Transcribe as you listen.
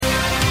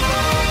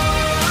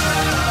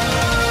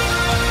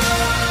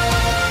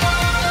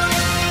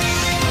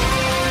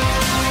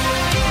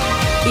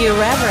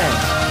Irreverent,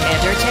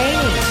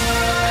 entertaining,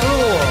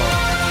 cool.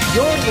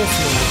 You're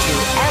listening to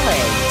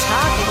LA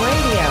Talk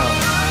Radio.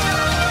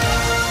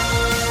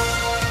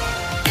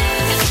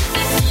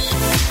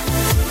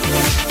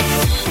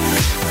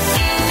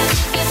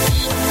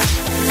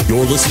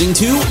 You're listening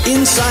to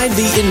Inside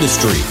the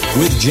Industry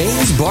with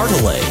James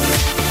Bartolet,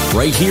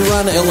 right here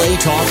on LA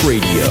Talk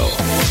Radio.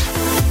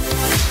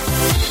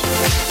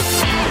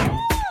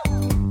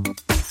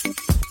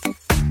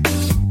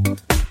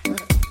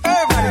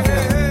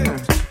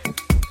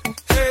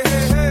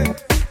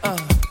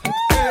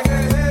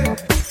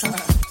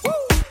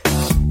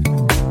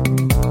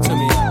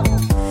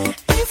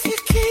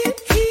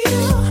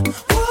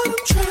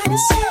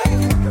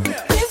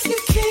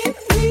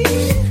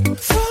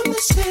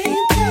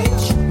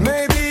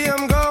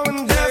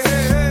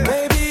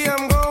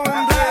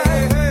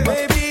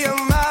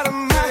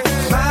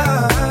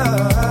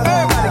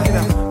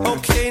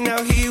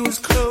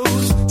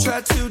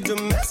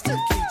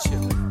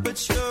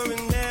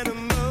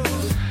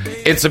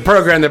 It's a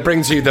program that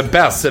brings you the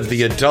best of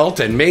the adult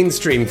and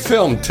mainstream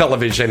film,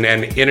 television,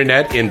 and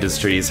internet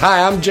industries.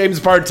 Hi, I'm James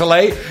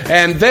Bartolet,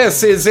 and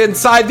this is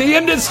Inside the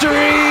Industry!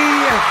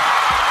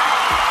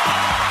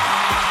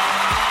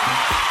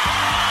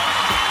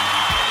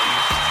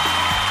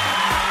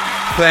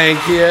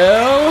 Thank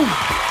you.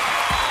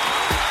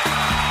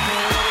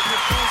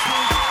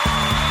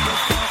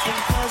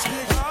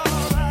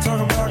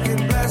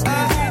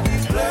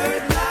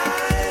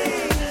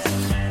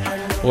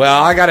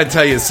 Well, I got to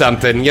tell you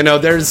something. You know,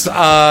 there's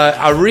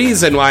a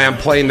reason why I'm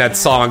playing that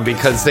song,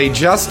 because they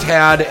just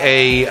had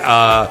a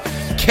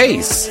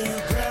case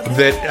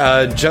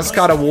that just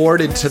got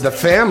awarded to the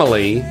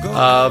family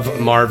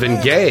of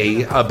Marvin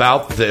Gaye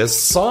about this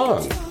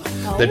song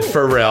that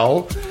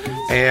Pharrell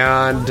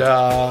and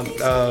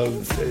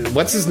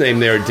what's his name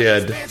there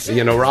did,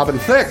 you know, Robin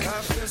Thicke.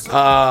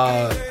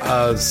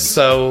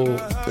 So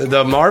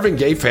the Marvin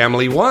Gaye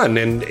family won,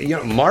 and you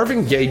know,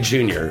 Marvin Gaye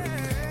Jr.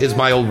 is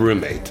my old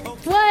roommate.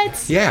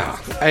 What? Yeah,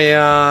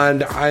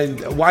 and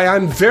why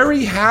I'm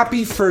very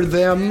happy for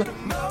them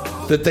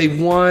that they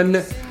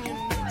won.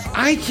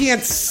 I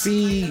can't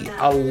see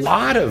a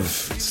lot of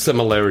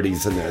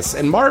similarities in this,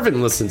 and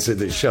Marvin listens to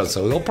this show,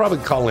 so he'll probably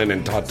call in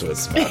and talk to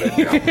us about it.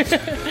 You know?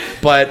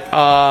 But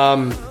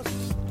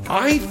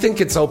I think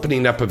it's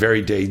opening up a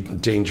very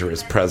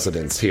dangerous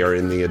precedence here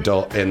in the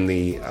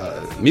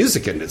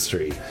music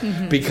industry,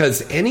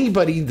 because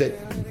anybody that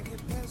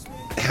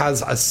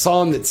has a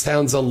song that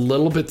sounds a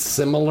little bit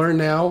similar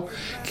now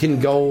can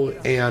go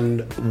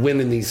and win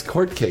in these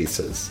court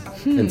cases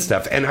and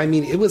stuff. And I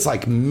mean, it was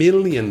like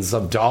millions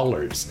of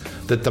dollars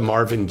that the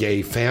Marvin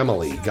Gaye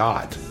family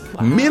got.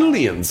 Wow.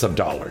 Millions of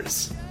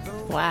dollars.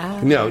 Wow.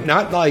 No,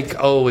 not like,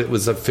 oh, it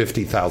was a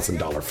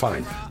 $50,000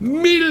 fine.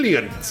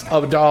 Millions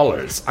of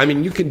dollars. I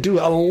mean, you can do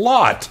a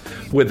lot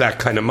with that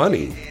kind of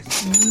money.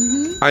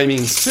 I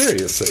mean,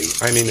 seriously.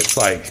 I mean, it's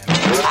like,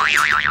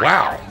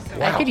 wow.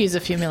 I could use a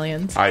few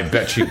millions. I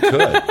bet you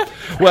could.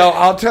 Well,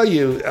 I'll tell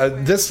you,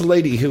 this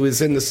lady who is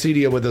in the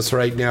studio with us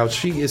right now,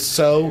 she is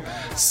so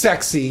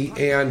sexy,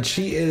 and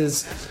she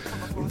is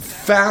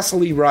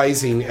fastly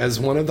rising as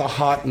one of the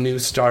hot new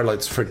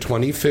starlets for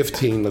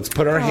 2015. Let's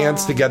put our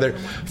hands together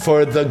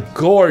for the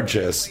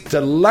gorgeous,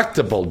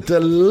 delectable,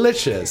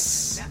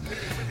 delicious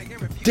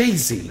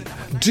Daisy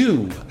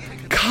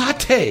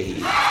Ducati.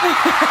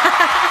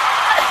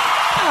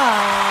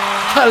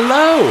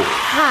 Hello.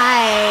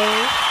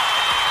 Hi.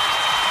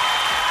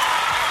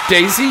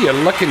 Daisy, you're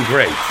looking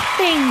great.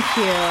 Thank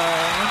you.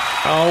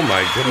 Oh,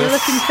 my goodness. You're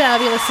looking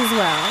fabulous as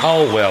well.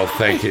 Oh, well,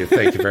 thank you.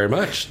 Thank you very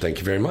much. Thank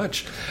you very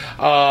much.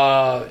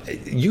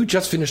 You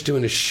just finished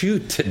doing a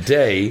shoot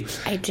today.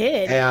 I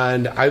did.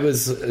 And I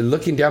was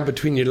looking down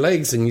between your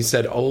legs, and you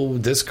said, oh,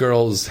 this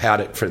girl's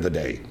had it for the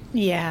day.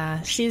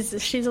 Yeah, she's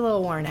a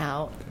little worn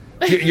out.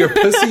 Your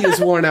pussy is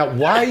worn out.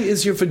 Why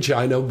is your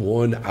vagina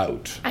worn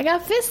out? I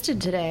got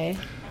fisted today.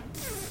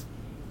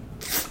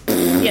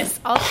 Yes,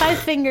 all 5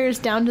 fingers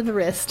down to the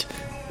wrist.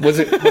 Was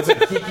it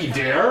Kiki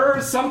Dare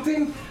or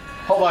something?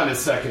 Hold on a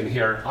second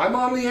here. I'm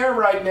on the air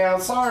right now.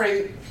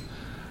 Sorry.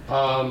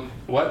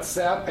 What's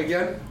that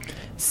again?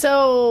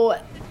 So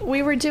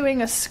we were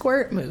doing a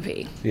squirt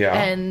movie. Yeah.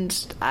 And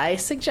I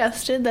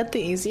suggested that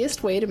the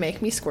easiest way to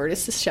make me squirt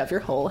is to shove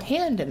your whole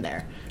hand in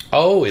there.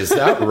 Oh, is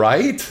that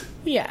right?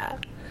 Yeah.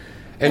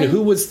 And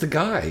who was the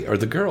guy or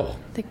the girl?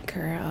 The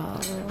girl.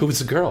 Who was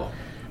the girl?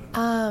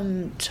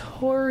 Tori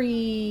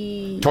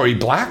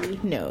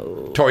Black?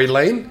 No. Tori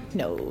Lane?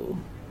 No.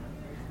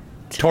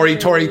 Tori.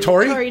 Tori.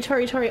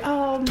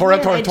 Oh,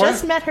 Tora. I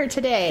just met her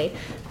today.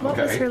 What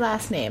was Okay. her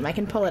last name? I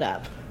can pull it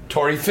up.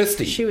 Tori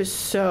Fisty. She was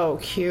so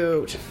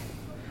cute.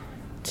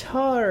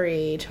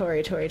 Tori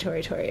Taylor.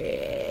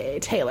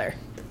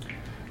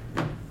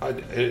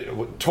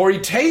 Tori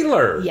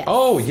Taylor. Yes.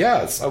 Oh,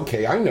 yes.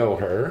 Okay, I know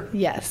her.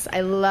 Yes,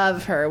 I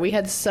love her. We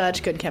had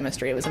such good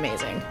chemistry. It was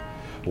amazing.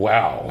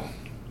 Wow.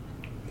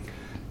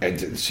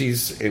 And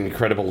she's an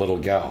incredible little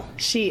gal.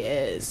 She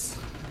is.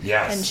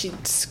 Yes. And she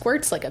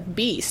squirts like a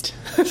beast.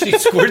 She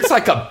squirts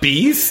like a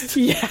beast?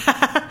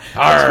 Yeah.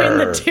 Arr. Between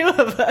the two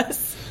of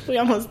us, we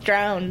almost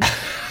drowned.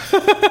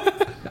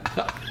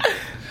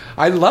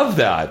 I love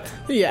that.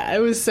 Yeah, it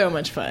was so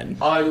much fun.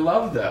 I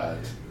love that.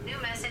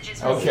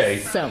 Okay.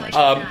 So much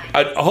fun.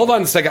 Hold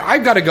on a second.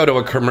 I've got to go to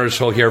a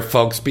commercial here,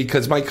 folks,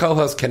 because my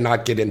co-host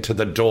cannot get into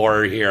the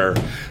door here.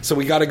 So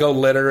we got to go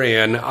let her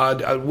in.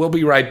 We'll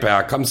be right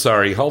back. I'm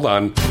sorry. Hold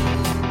on.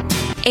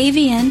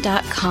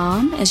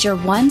 AVN.com is your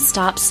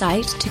one-stop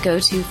site to go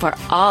to for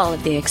all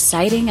of the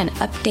exciting and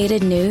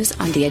updated news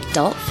on the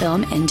adult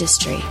film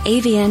industry.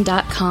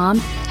 AVN.com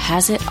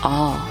has it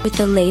all. With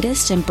the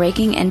latest and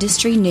breaking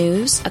industry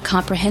news, a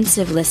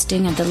comprehensive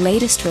listing of the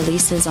latest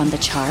releases on the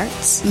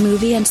charts,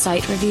 movie and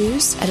site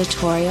reviews,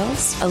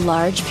 editorials, a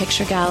large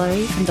picture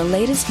gallery from the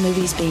latest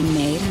movies being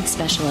made and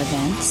special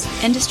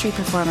events, industry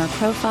performer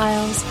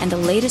profiles, and the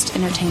latest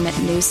entertainment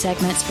news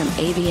segments from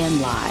AVN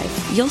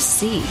Live. You'll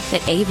see that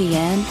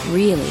AVN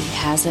really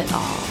has it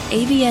all.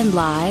 AVN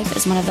Live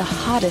is one of the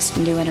hottest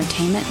new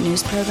entertainment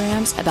news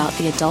programs about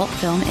the adult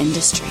film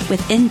industry,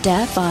 with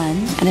in-depth, fun,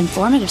 and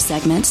informative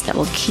segments that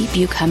will keep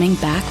you coming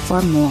back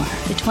for more.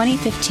 The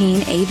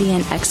 2015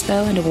 AVN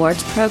Expo and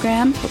Awards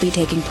program will be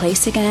taking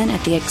place again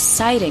at the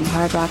exciting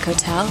Hard Rock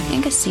Hotel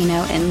and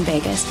Casino in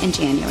Vegas in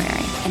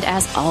January. And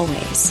as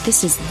always,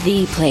 this is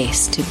the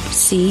place to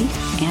see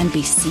and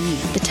be seen.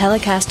 The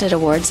telecasted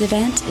awards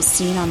event is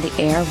seen on the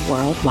air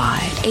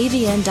worldwide.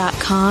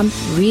 AVN.com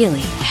really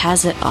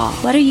has it all.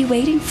 What are you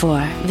waiting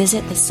for?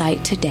 Visit the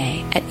site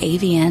today at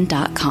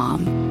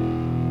avn.com.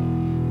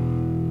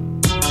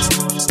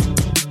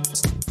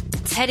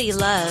 Teddy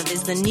Love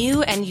is the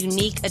new and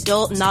unique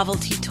adult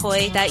novelty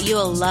toy that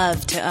you'll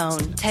love to own.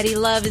 Teddy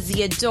Love is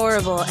the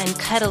adorable and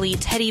cuddly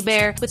teddy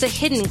bear with a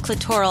hidden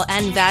clitoral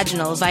and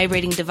vaginal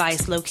vibrating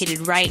device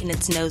located right in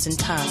its nose and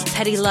tongue.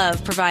 Teddy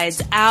Love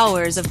provides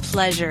hours of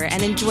pleasure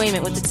and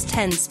enjoyment with its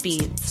 10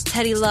 speeds.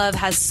 Teddy Love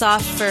has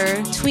soft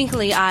fur,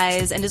 twinkly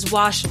eyes, and is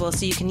washable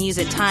so you can use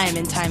it time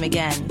and time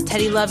again.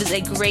 Teddy Love is a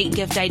great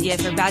gift idea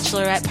for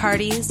bachelorette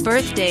parties,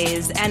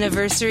 birthdays,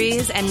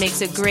 anniversaries, and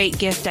makes a great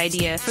gift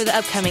idea for the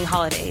upcoming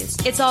holidays.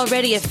 It's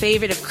already a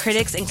favorite of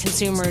critics and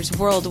consumers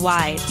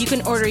worldwide. You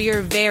can order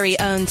your very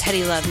own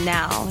Teddy Love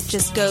now.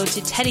 Just go to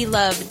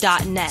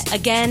teddylove.net.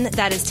 Again,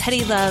 that is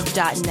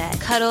teddylove.net.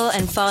 Cuddle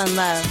and fall in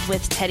love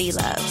with Teddy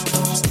Love.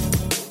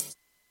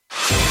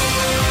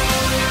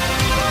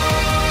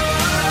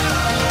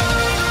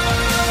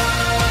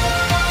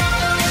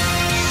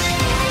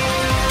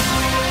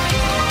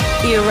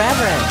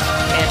 Irreverent,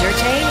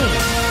 entertaining,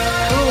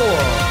 cool.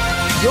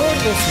 You're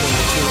listening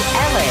to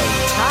LA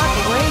Talk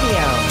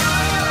Radio.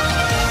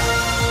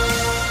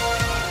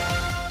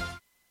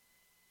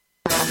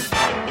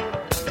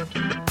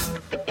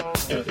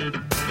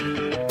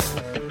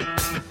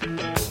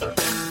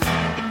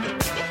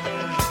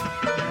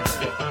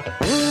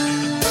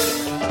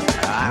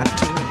 I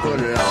took a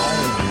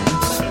long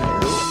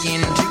look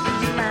into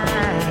your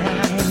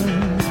eyes,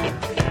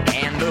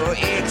 and the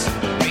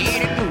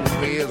X-rated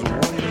movies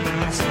won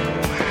my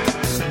soul.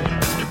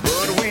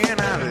 But when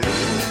I look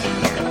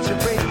at you,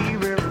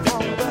 baby,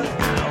 from the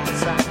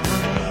outside,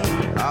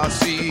 I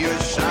see a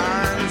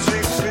shine,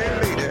 sexy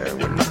lady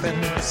with nothing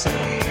to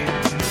say.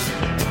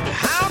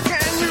 How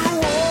can you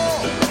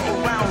walk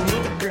around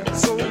looking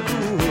so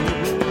good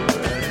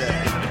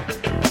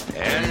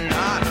and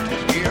not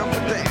give a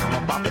damn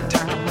about the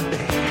time of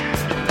day?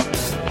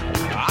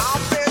 I'll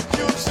bet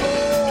you're so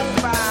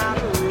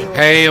bad.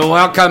 Hey,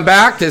 welcome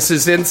back. This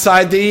is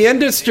Inside the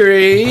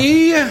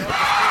Industry.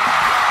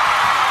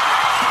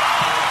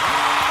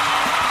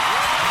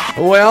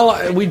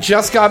 Well, we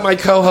just got my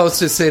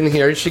co-hostess in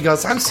here. She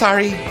goes, I'm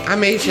sorry,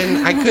 I'm Asian.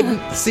 I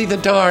couldn't see the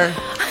door.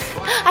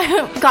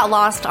 I got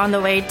lost on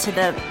the way to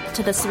the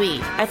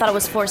suite. I thought it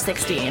was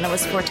 460 and it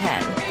was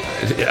 410.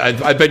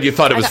 I bet you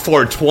thought it was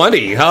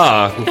 420,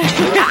 huh?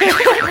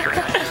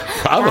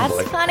 Probably.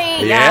 That's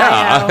funny.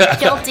 Yeah. I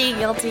know.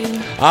 Guilty.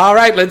 All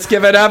right, let's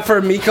give it up for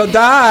Miko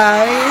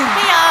Dai.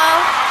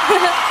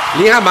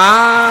 Hey, Ni hao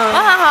ma.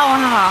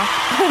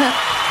 Wow.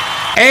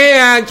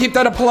 And keep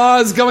that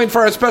applause going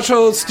for our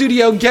special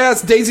studio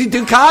guest, Daisy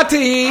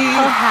Ducati.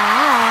 Oh,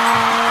 hi.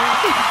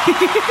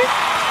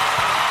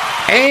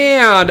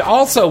 And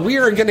also, we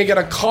are going to get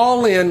a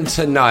call in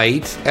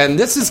tonight, and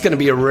this is going to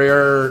be a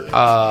rare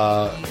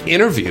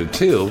interview,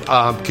 too.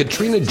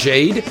 Katrina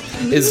Jade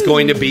is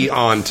going to be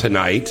on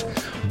tonight.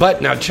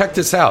 But now check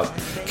this out.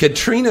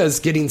 Katrina is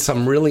getting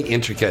some really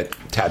intricate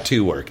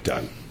tattoo work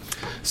done.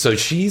 So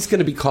she's going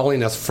to be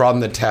calling us from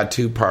the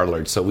tattoo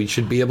parlor, so we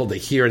should be able to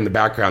hear in the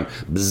background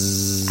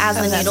bzzz, As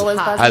the needle is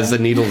buzzing. as the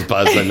needle's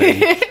buzzing,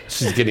 and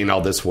she's getting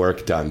all this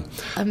work done.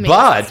 Amazing.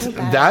 But So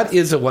badass. that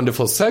is a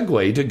wonderful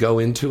segue to go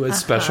into a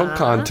special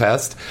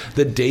contest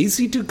that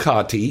Daisy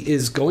Ducati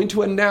is going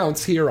to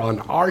announce here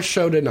on our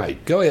show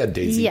tonight. Go ahead,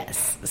 Daisy.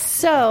 Yes.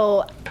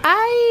 So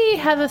I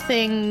have a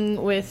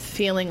thing with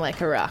feeling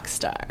like a rock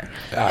star.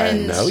 I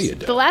And know you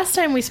do. The last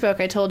time we spoke,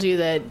 I told you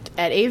that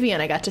at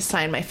Avian I got to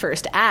sign my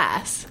first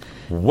ass.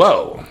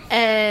 Whoa.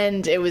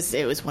 And it was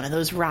one of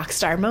those rock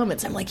star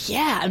moments. I'm like,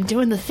 yeah, I'm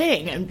doing the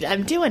thing.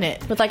 I'm doing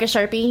it. With like a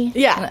Sharpie?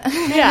 Yeah.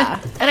 Yeah.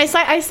 And I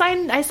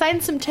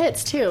signed some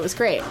tits too. It was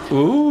great.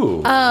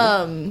 Ooh.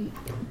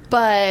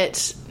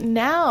 But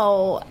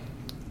now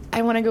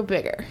I want to go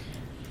bigger.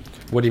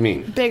 What do you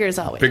mean? Bigger's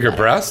always Bigger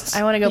better. breasts?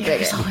 I want to go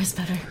bigger. It's always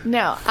better.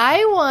 No,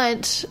 I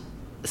want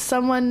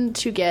someone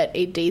to get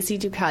a Daisy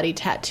Ducati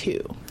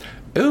tattoo.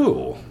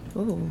 Ooh.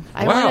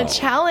 I want to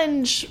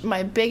challenge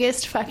my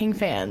biggest fucking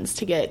fans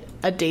to get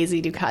a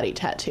Daisy Ducati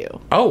tattoo.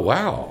 Oh,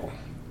 wow.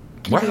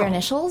 Can it be your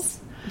initials?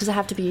 Does it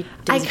have to be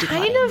Daisy I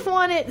kind of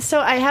want it. So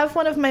I have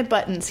one of my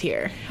buttons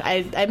here.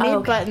 I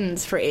made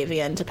buttons for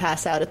Avian to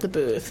pass out at the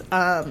booth.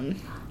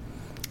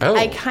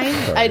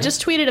 I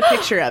just tweeted a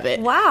picture of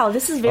it. Wow,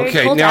 this is very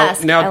okay. cool to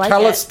ask. Now I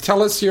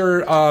tell us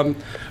your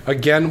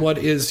again. What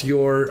is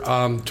your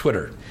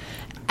Twitter?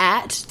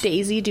 At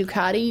Daisy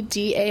Ducati,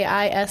 DAISY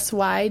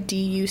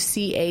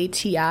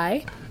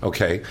DUCATI.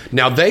 Okay.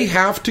 Now they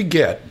have to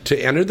get to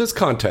enter this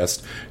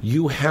contest.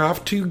 You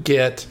have to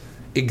get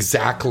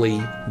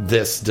exactly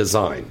this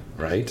design,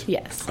 right?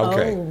 Yes.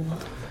 Okay. Oh.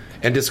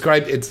 And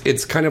describe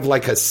it's kind of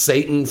like a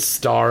Satan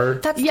star.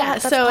 That's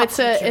so pop it's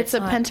culture.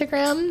 a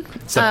pentagram.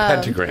 It's a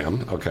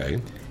pentagram. Okay.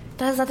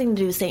 That has nothing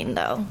to do with Satan,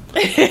 though.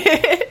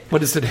 What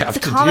does it have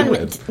It's a to do common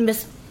with?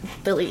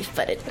 misbelief,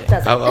 but it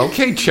doesn't. Oh,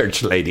 okay,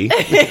 church lady.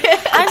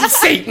 I'm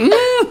Satan.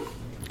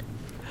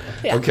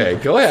 Yeah. Okay,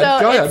 go ahead. So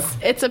go ahead.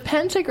 it's a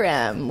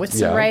pentagram with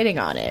some writing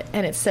on it,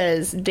 and it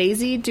says,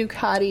 Daisy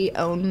Ducati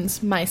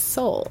owns my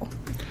soul.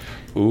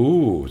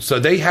 Ooh, so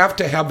they have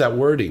to have that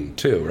wording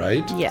too,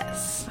 right?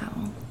 Yes.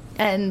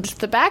 And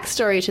the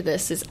backstory to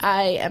this is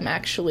I am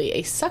actually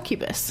a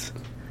succubus.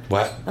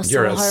 What? A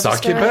You're a soul harvester?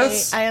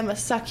 succubus? I am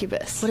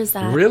What is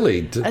that?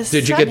 Really? Did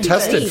you get succubus.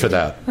 tested for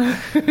that?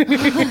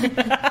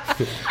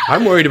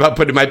 I'm worried about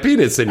putting my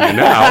penis in you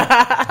now.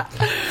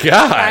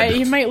 God.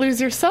 You might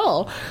lose your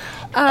soul.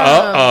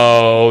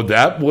 Uh-oh,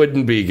 that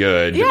wouldn't be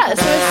good. Yeah,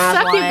 so a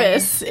Bad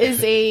succubus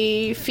is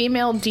a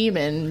female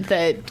demon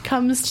that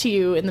comes to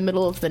you in the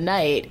middle of the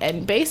night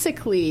and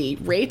basically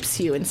rapes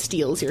you and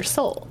steals your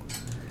soul.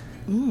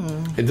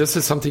 And this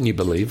is something you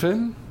believe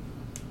in?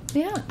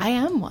 Yeah, I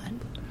am one.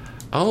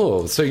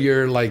 Oh, so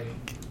you're like,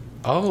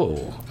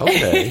 oh,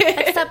 okay.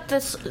 Except the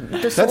soul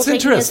That's taking is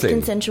interesting.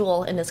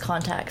 consensual in this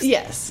context.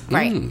 Yes.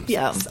 Right.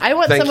 Yes. I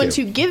want Thank someone you.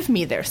 to give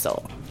me their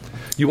soul.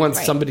 You want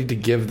somebody to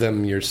give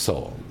them your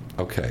soul.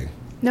 Okay.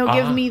 No,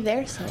 give me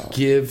their soul.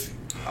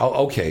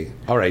 Oh, okay.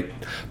 All right.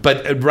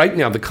 But right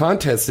now, the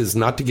contest is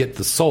not to get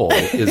the soul,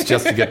 it's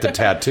just to get the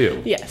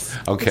tattoo. Yes.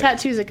 Okay. The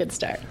tattoo's a good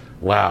start.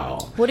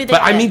 Wow. What do they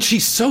But I get? mean,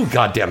 she's so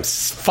goddamn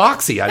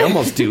foxy. I'd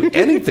almost do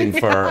anything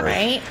for her.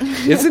 Right?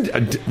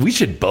 We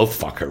should both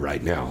fuck her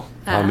right now.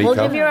 We'll Miko?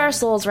 give you our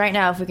souls right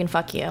now if we can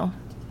fuck you.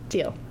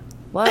 Deal.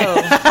 Whoa.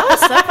 That was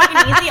so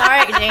fucking easy. All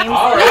right, James.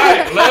 All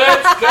right,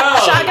 let's go.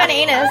 Shotgun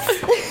anus.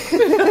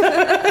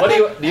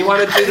 What do you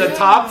want to do the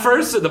top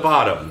first or the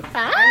bottom?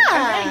 I'm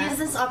going to use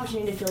this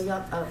opportunity to fill you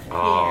up. Okay.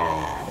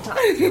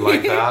 Oh. You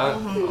like that?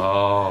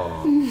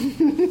 Oh.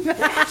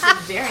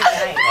 Actually, very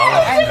nice.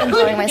 I'm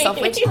enjoying myself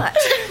way too much.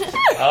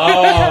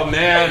 Oh,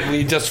 man.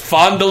 We just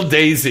fondled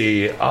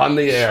Daisy on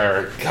the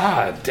air.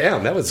 God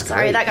damn, that was great.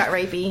 Sorry, that got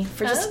rapey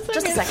for just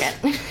a second.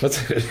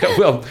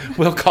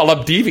 We'll call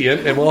up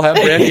Deviant and we'll have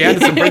Brandy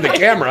Anderson bring the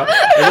camera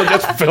and we'll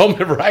just film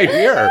it right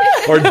here.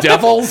 Or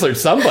Devils or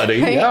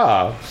somebody. Right.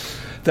 Yeah.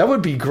 That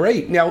would be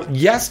great. Now,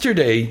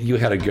 yesterday you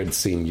had a good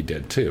scene you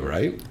did too,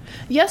 right?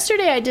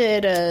 Yesterday I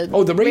did a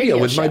the radio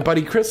with show. my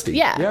buddy Christy.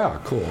 Yeah. Yeah,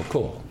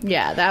 cool.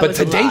 Yeah, that But was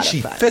a today lot she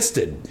of fun.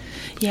 fisted.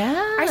 Yeah.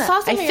 I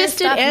saw some I of your fisted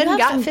stuff. You and have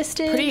got some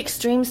fisted. Pretty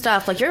extreme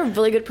stuff. Like, you're a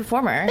really good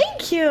performer.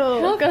 Thank you.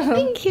 welcome.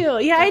 Thank you.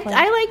 Yeah,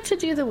 I like to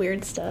do the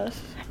weird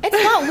stuff. It's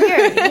not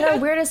weird. You know,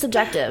 weird is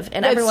subjective,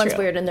 and That's everyone's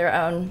true. weird in their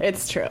own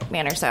It's true.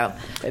 manner. So,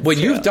 Well,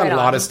 you've done Right a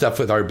lot on. of stuff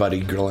with our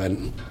buddy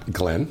Glenn,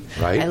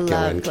 right? I love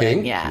Glenn.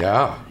 King.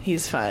 Yeah.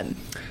 He's fun.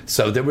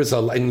 So there was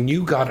and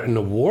you got an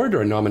award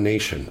or a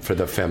nomination for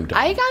the Femdom.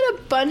 I got a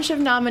bunch of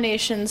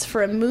nominations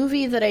for a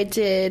movie that I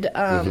did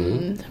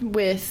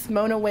with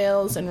Mona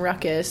Wales and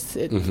Ruckus,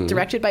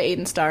 directed by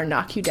Aiden Starr,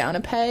 Knock You Down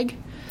a Peg.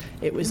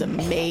 It was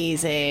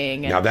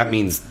amazing. Now that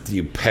means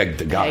you pegged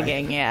the guy.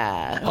 Pegging,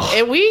 yeah.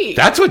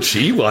 That's what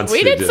she wants we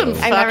to did do. some never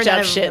fucked done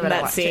up it, shit in but I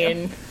that want to.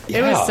 scene. It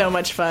Yeah. was so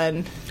much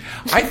fun.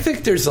 I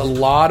think there's a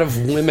lot of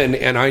women,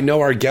 and I know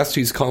our guest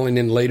who's calling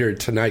in later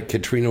tonight,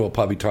 Katrina will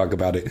probably talk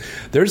about it.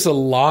 There's a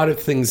lot of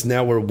things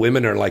now where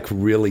women are like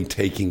really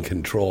taking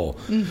control.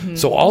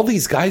 So all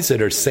these guys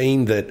that are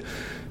saying that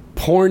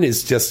porn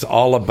is just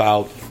all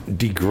about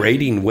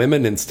degrading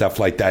women and stuff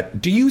like that.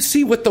 Do you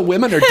see what the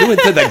women are doing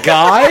to the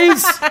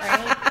guys?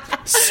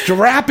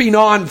 Strapping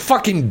on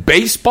fucking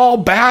baseball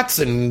bats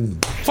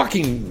and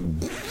fucking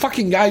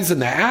guys in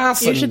the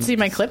ass. You should see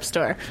my clip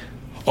store.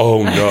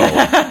 Oh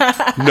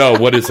no. No,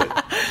 what is it?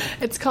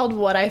 It's called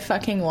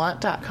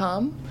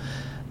whatifuckingwant.com.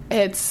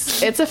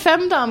 It's a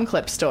femdom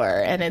clip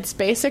store, and it's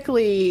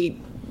basically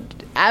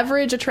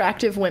average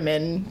attractive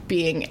women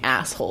being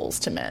assholes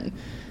to men.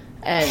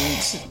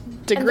 And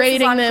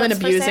degrading on them and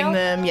Clips for abusing Sale?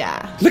 them.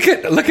 Yeah. Look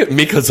at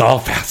Mika's all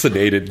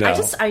fascinated now.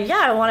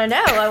 I want to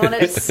know. I want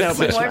to So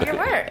see much more fun. of your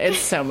work. It's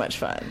so much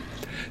fun.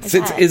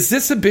 Is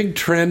this a big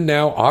trend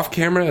now off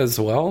camera as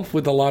well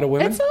with a lot of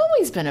women? It's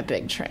always been a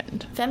big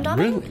trend. Femdom?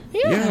 Really?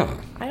 Yeah.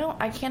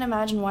 I can't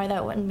imagine why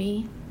that wouldn't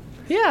be.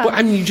 Yeah. Well,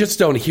 I mean, you just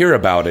don't hear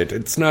about it.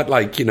 It's not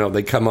like,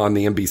 they come on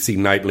the NBC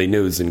Nightly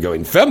News and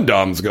going,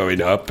 femdom's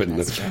going up in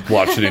the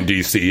Washington,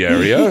 D.C.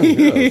 area.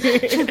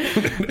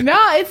 Yeah. No,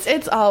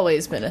 it's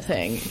always been a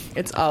thing.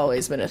 It's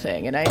always been a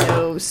thing. And I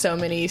know so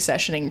many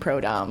sessioning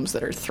pro-doms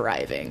that are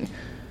thriving.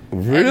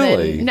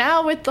 Really? And then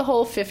now with the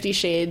whole 50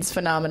 Shades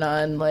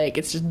phenomenon, like,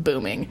 it's just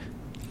booming.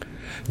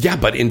 Yeah,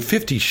 but in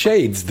 50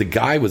 Shades, the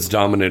guy was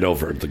dominant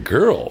over the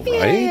girl,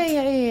 right?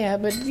 Yeah.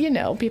 But,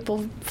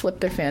 people flip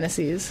their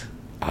fantasies.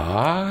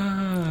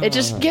 Ah. It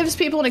just gives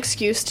people an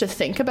excuse to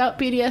think about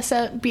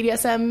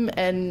BDSM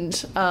and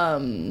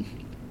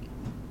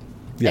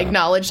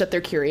acknowledge that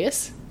they're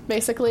curious,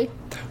 basically.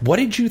 What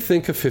did you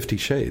think of 50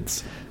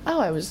 Shades?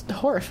 Oh, I was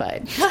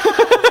horrified.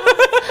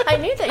 I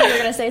knew that you were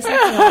going to say something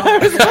along I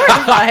was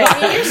horrified.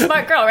 I mean, you're a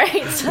smart girl,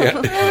 right? So.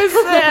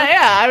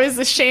 I was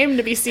ashamed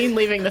to be seen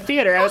leaving the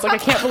theater. I was like, I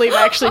can't believe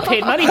I actually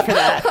paid money for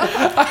that.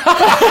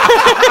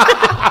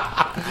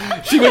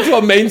 She went to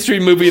a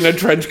mainstream movie in a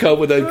trench coat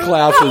with a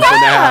glasses and a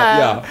hat.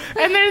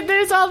 Yeah. And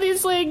there's all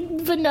these, like,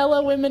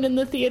 vanilla women in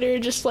the theater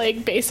just,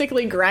 like,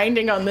 basically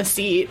grinding on the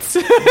seats.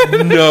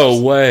 No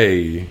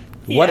way.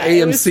 What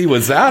Yeah, AMC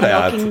was that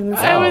at?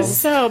 It was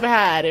so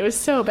bad. It was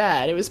so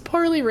bad. It was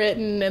poorly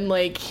written, and,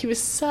 like, he was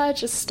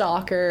such a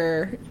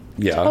stalker.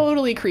 Yeah.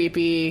 Totally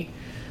creepy.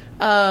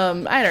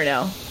 I don't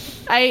know.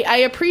 I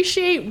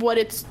appreciate what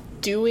it's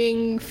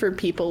doing for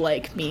people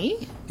like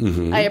me.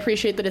 Mm-hmm. I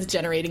appreciate that it's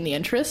generating the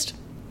interest.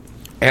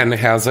 And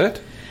has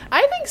it?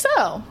 I think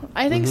so.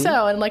 I think Mm-hmm.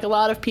 so. And, like, a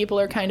lot of people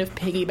are kind of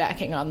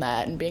piggybacking on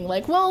that and being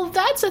like, well,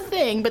 that's a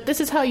thing, but this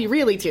is how you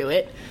really do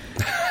it.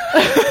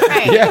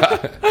 Right.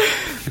 Yeah.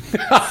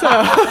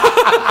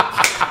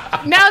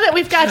 Now that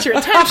we've got your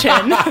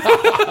attention.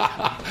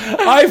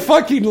 I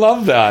fucking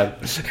love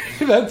that.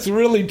 That's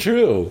really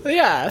true.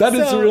 Yeah. That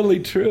is so really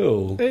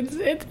true.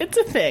 It's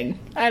a thing.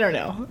 I don't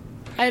know.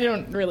 I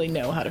don't really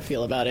know how to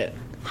feel about it.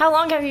 How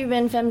long have you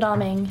been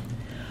femdoming?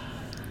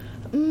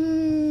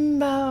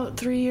 About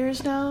 3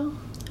 years now.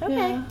 Okay.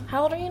 Yeah.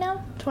 How old are you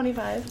now?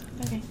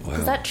 25. Okay.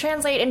 Does that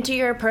translate into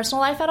your personal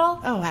life at all?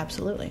 Oh,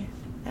 absolutely.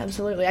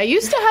 Absolutely. I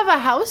used to have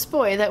a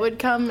houseboy that would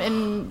come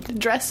and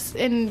dress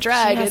in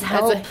drag She as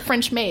has a help.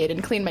 French maid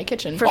and clean my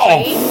kitchen. For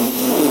free?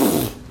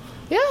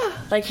 Yeah.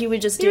 Like he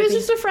would just He do was it.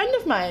 just a friend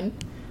of mine.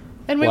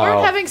 And we Wow.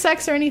 weren't having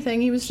sex or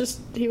anything. He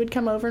would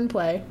come over and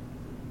play.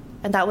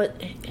 And that would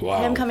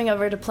Wow. him coming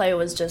over to play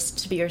was just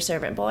to be your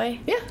servant boy.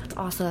 Yeah. That's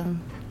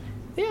awesome.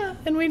 Yeah.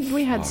 And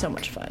we had so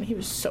much fun. He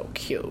was so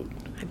cute.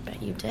 I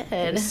bet you He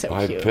did. was so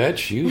I cute.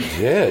 bet you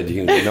did,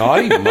 you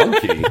naughty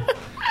monkey.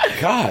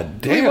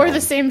 God damn. We wore the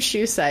same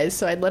shoe size,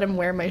 so I'd let him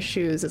wear my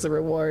shoes as a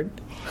reward.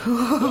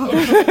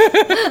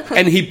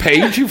 And he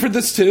paid you for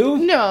this too?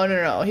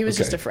 No. He was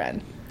Okay. just a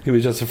friend. He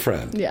was just a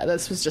friend. Yeah,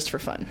 this was just for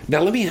fun.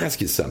 Now, let me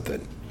ask you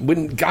something.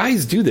 When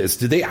guys do this,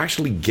 do they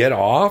actually get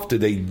off? Do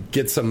they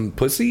get some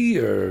pussy,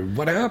 or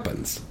what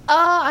happens?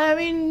 I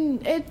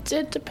mean, it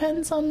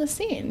depends on the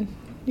scene.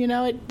 You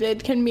know,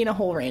 it can mean a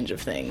whole range of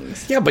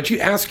things. Yeah, but you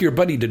ask your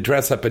buddy to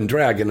dress up in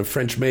drag in a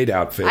French maid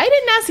outfit. I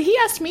didn't ask. He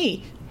asked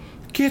me.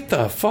 Get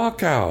the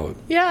fuck out.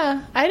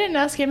 Yeah, I didn't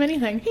ask him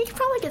anything. He could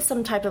probably get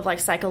some type of like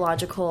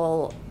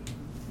psychological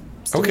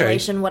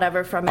stimulation,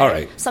 whatever from it. All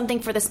right. Something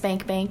for the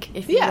spank bank,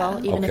 if you Yeah.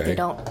 will, even if Okay. they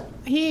don't.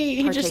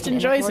 He Partake just in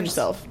enjoys intercourse.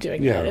 himself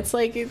doing Yeah. that. It's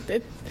like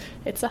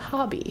it's a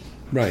hobby.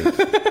 Right.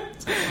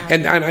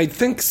 and I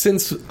think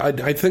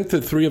I think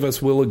the three of us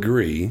will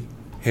agree,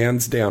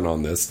 hands down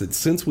on this, that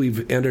since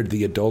we've entered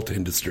the adult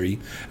industry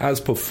as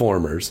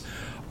performers,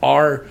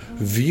 our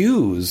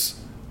views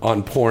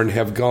on porn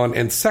have gone,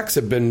 and sex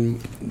have been,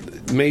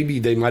 maybe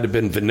they might have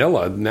been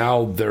vanilla,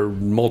 now they're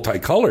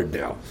multicolored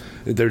now.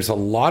 There's a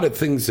lot of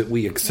things that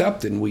we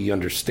accept and we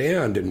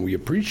understand and we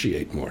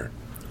appreciate more.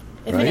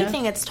 If Right?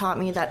 anything, it's taught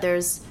me that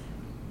there's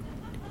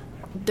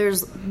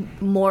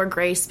more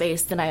gray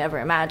space than I ever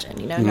imagined.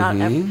 You know, not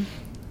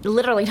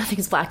literally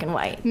nothing's black and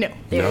white. No.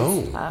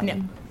 No. No.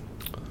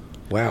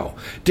 Wow.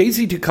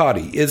 Daisy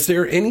Ducati, is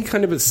there any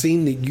kind of a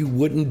scene that you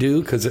wouldn't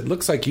do? Because it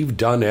looks like you've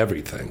done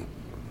everything.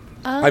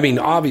 I mean,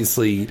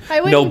 obviously,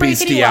 I wouldn't no break any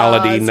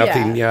bestiality, laws,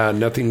 nothing. yeah.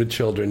 Nothing with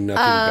children,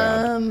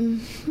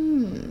 nothing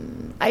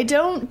bad. I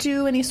don't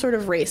do any sort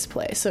of race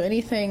play, so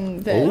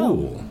anything that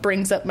Ooh.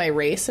 brings up my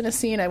race in a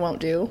scene, I won't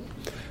do.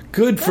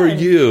 Good for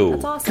you.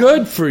 That's awesome.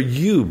 Good for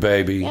you,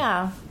 baby.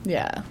 Yeah.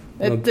 Yeah,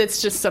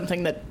 it's just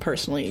something that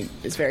personally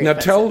is very. Now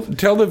offensive.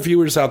 tell the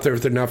viewers out there,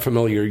 if they're not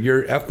familiar,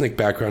 your ethnic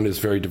background is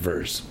very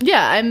diverse.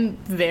 Yeah, I'm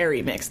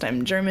very mixed.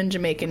 I'm German,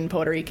 Jamaican,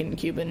 Puerto Rican,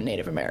 Cuban,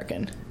 Native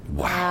American.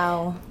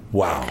 Wow.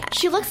 Wow.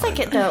 She looks like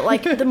it though.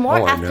 Like the more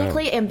Oh, I know.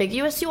 ethnically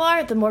ambiguous you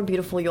are, the more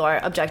beautiful you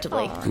are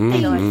objectively.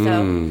 You know,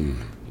 so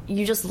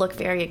you just look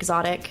very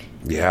exotic.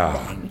 Yeah.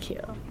 Thank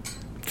you.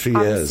 She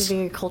obviously is. a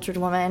very cultured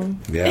woman.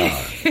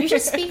 Yeah. You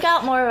should speak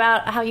out more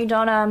about how you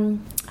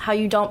don't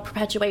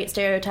perpetuate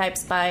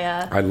stereotypes by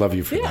I love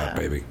you for that,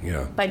 baby.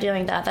 Yeah. by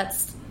doing that.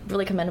 That's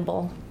really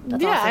commendable.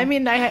 That's Yeah, awesome. I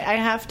mean, I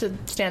have to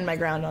stand my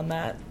ground on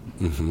that.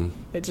 Mm-hmm.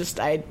 It just,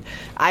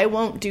 I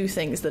won't do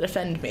things that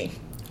offend me.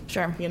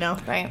 Sure. You know?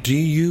 Right. Do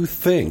you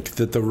think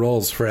that the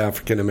roles for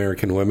African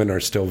American women are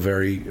still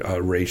very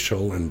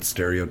racial and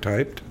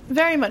stereotyped?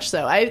 Very much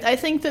so. I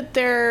think that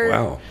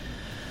Wow.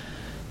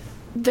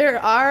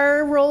 there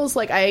are roles,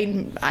 like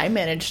I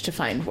managed to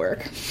find work.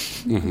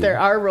 Mm-hmm. There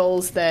are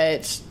roles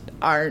that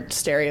aren't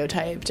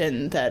stereotyped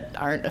and that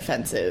aren't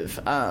offensive.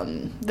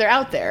 They're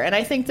out there. And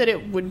I think that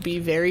it would be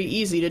very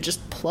easy to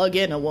just plug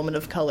in a woman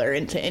of color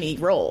into any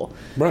role.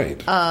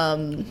 Right.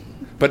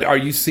 But are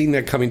you seeing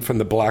that coming from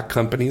the black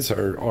companies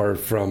or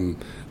from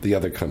the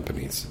other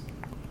companies?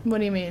 What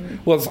do you mean?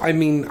 Well, I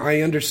mean,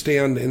 I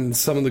understand, and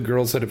some of the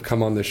girls that have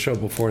come on this show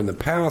before in the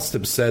past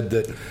have said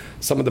that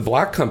some of the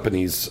black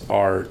companies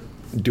are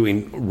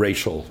doing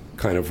racial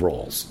kind of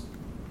roles,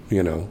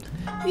 you know?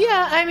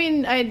 Yeah, I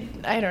mean,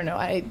 I don't know.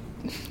 I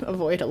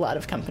avoid a lot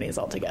of companies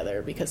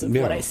altogether because of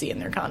what I see in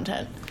their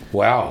content.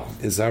 Wow,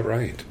 is that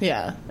right?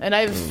 Yeah, and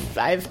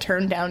I've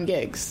turned down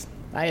gigs.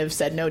 I have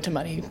said no to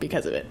money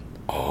because of it.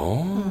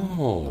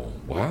 Oh,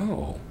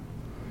 wow.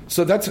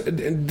 So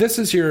this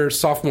is your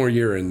sophomore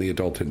year in the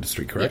adult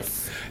industry, correct?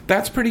 Yes.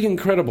 That's pretty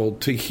incredible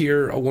to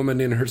hear a woman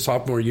in her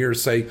sophomore year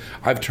say,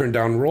 I've turned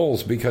down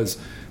roles because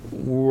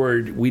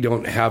we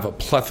don't have a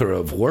plethora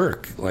of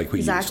work like we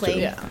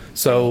Exactly. used to. Yeah.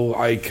 So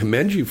I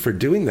commend you for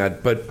doing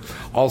that, but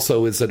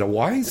also is it a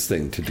wise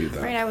thing to do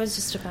that? Right, I was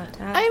just about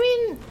to ask. I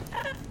mean,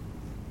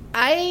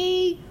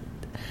 I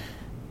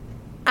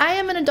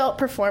am an adult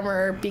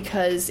performer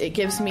because it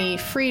gives me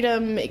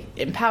freedom, it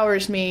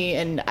empowers me,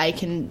 and I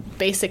can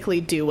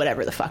basically do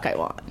whatever the fuck I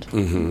want.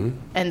 Mm-hmm.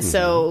 And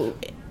so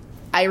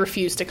I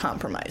refuse to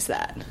compromise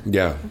that.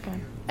 Yeah. Okay.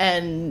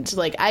 And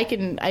like I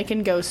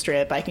can go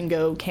strip, I can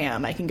go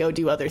cam, I can go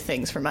do other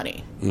things for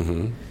money.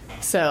 Mm-hmm.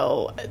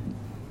 So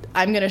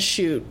I'm gonna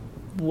shoot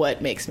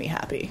what makes me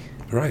happy.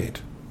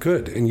 Right.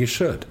 Good. And you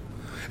should.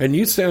 And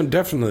you sound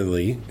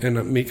definitely,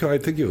 and Miko, I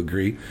think you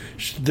agree,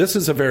 this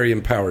is a very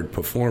empowered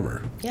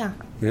performer. Yeah,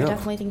 Yeah. I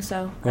definitely think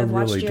so. I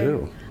really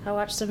do. I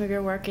watched some of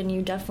your work, and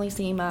you definitely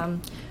seem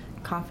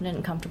confident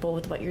and comfortable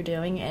with what you're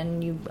doing,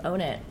 and you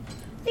own it.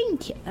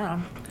 Thank you.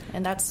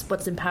 And that's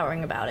what's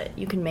empowering about it.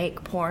 You can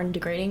make porn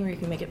degrading, or you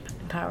can make it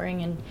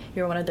empowering, and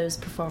you're one of those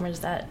performers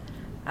that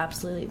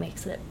absolutely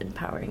makes it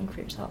empowering for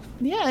yourself.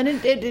 Yeah, and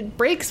it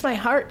breaks my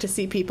heart to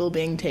see people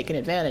being taken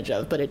advantage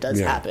of, but it does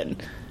happen.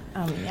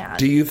 Yeah.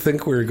 Do you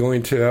think we're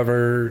going to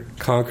ever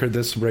conquer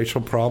this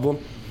racial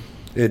problem?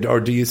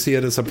 Or do you see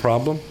it as a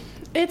problem?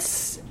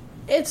 It's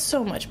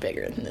so much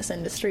bigger than this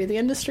industry. The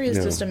industry is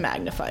just a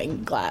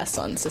magnifying glass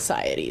on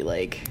society.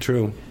 Like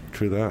True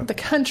that. the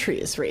country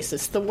is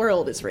racist, the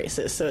world is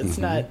racist, so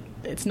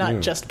it's not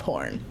just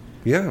porn.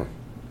 Yeah,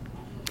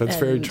 that's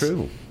very And-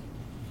 true.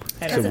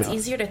 Because it's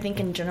easier to think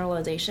in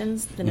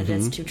generalizations than it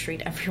is to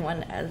treat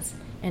everyone as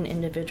an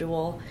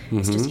individual.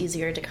 It's just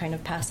easier to kind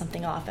of pass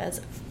something off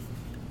as,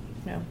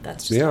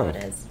 that's just how it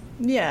is.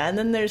 Yeah, and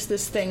then there's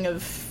this thing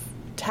of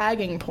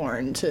tagging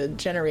porn to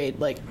generate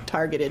like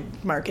targeted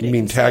marketing. You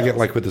mean tag it sales.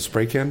 like with a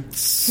spray can?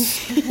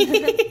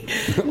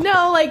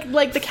 No,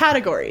 like the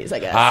categories, I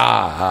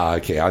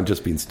guess. Okay. I'm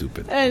just being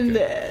stupid. And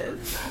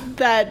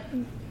Okay.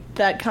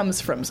 that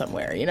comes from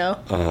somewhere, you know?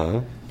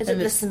 Uh-huh. Is it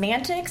the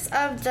semantics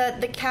of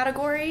the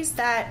categories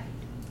that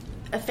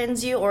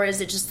offends you, or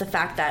is it just the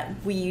fact that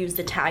we use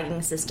the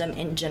tagging system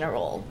in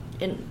general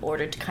in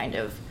order to kind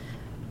of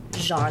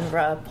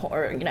genre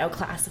or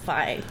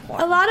classify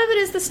porn? A lot of it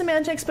is the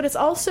semantics, but it's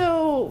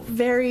also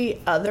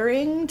very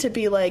othering to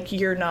be like,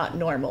 you're not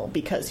normal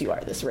because you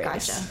are this race.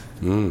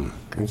 Gotcha.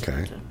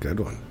 Okay. Good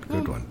one.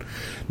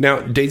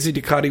 Now, Daisy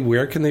Ducati,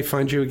 where can they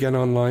find you again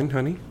online,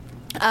 honey?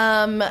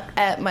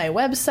 At my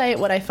website,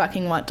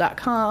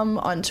 whatifuckingwant.com,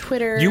 on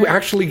Twitter. You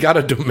actually got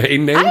a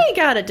domain name?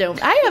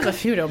 I have a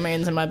few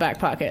domains in my back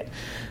pocket.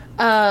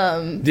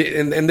 And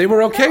they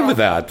were okay with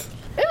that?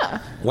 Yeah.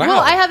 Wow. Well,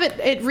 I have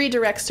it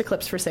redirects to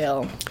Clips for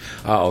Sale.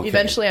 Oh, okay.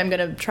 Eventually, I'm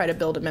going to try to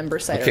build a member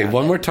site. Okay, around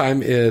one it. more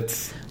time.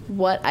 It's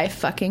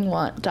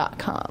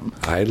whatifuckingwant.com.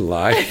 I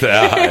like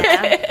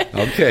that.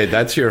 Okay,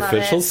 that's your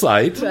official it.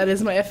 site. That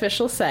is my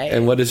official site.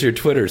 And what does your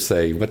Twitter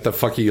say? What the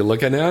fuck are you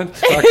looking at?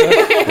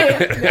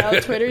 No,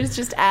 Twitter's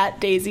just at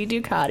Daisy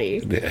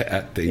Ducati.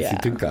 At Daisy On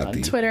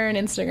Ducati. Twitter and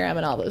Instagram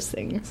and all those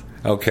things.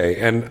 Okay,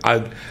 and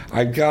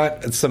I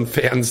got some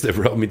fans that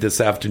wrote me this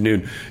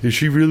afternoon. Is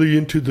she really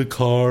into the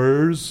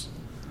cars?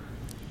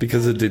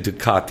 Because of the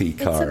Ducati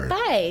car. It's a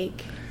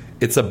bike.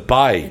 It's a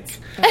bike.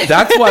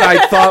 That's what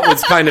I thought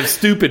was kind of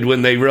stupid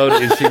when they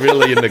wrote, is she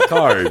really into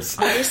cars?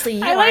 Obviously,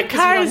 you I are, like 'cause you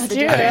don't cars have to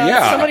too. do it.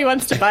 Yeah. If somebody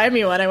wants to buy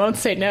me one, I won't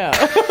say no.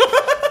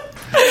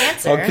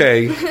 Answer.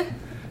 Okay.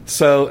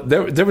 So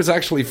there was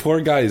actually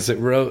four guys that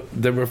wrote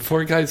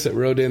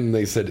in and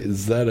they said,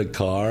 is that a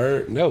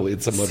car? No,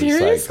 it's a motorcycle.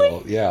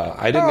 Seriously? Yeah.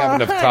 I didn't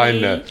have enough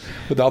time honey.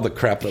 with all the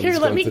crap that Here, was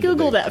let going me through the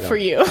Google day. that Yeah. for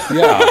you.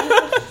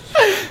 Yeah.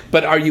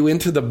 But are you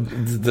into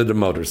the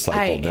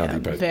motorcycle? I now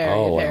am that you- very,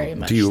 wow. very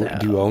much Do you so.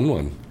 do you own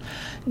one?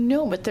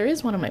 No, but there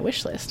is one on my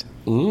wish list.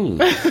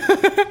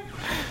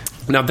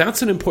 Now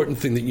that's an important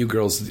thing that you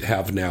girls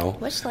have now.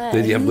 Wish list.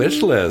 That you have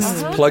wish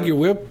lists. Plug your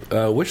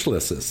wish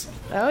lists.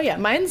 Oh, yeah.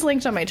 Mine's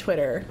linked on my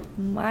Twitter.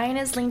 Mine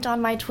is linked on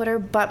my Twitter,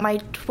 but my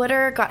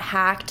Twitter got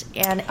hacked,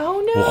 and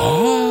Oh,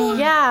 no.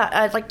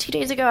 yeah, like 2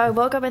 days ago, I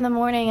woke up in the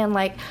morning and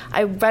like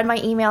I read my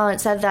email and it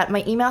said that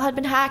my email had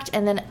been hacked,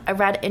 and then I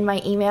read in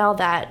my email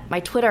that my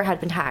Twitter had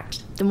been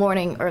hacked the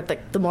morning or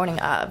the morning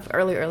of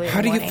early. How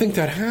in do the you morning. think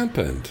that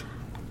happened?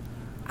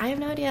 I have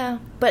no idea,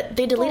 but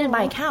they deleted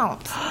my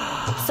account.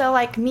 So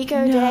like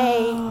Miko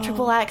Day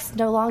XXX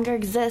no longer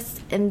exists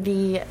in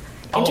the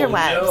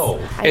interwebs.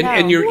 I know.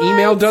 And your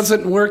email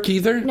doesn't work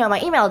either? No,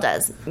 my email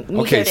does.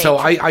 Miko Okay, Day. so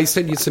I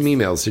sent you some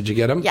emails. Did you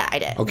get them? Yeah, I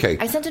did. Okay.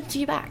 I sent it to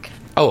you back.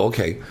 Oh,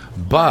 okay.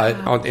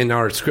 But in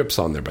our script's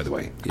on there, by the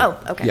way. Yeah. Oh,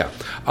 okay. Yeah.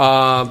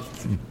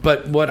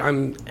 But what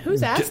I'm...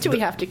 Whose ass do we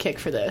have to kick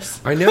for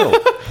this? I know.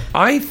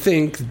 I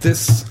think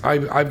this...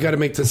 I've got to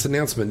make this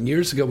announcement.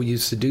 Years ago, we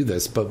used to do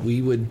this, but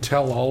we would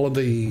tell all of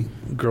the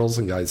girls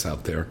and guys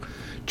out there,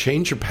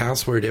 change your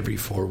password every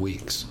 4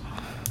 weeks.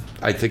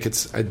 I think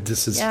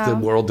this is the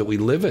world that we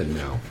live in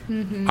now.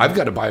 Mm-hmm. I've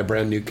got to buy a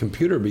brand new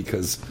computer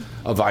because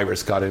a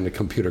virus got in the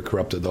computer,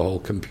 corrupted the whole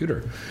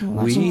computer.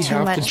 We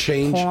have to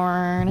change.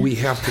 Porn. We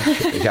have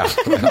to. Yeah,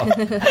 well,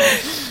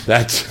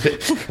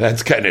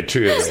 that's kind of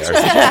true there.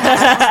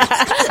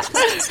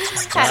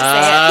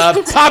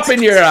 Pop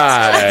in your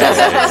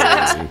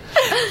eye.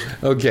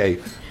 Okay.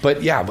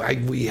 But yeah,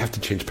 we have to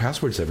change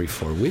passwords every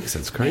 4 weeks.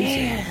 That's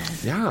crazy.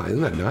 Yeah,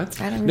 isn't that nuts?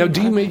 Now,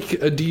 do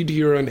you do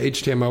your own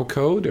HTML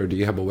code, or do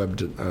you have a web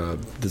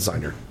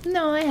designer?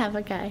 No, I have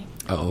a guy.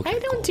 Oh, okay, I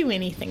don't do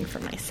anything for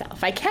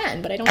myself. I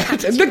can, but I don't have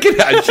to. Look at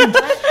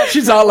that.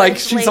 She's all like,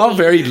 she's all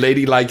very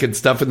ladylike and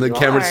stuff, and the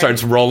camera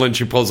starts rolling.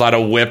 She pulls out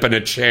a whip and a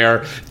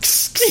chair.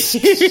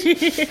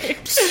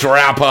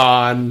 Strap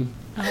on.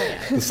 Oh, yeah.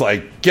 It's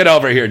like, get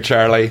over here,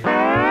 Charlie.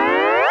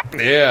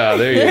 Yeah,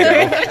 there you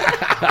go.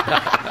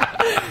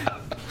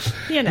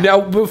 You know.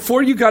 Now,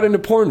 before you got into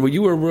porn, were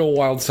you a real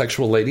wild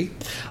sexual lady?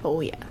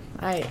 Oh, yeah.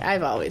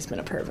 I've always been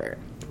a pervert.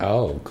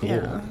 Oh, cool.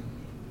 Yeah.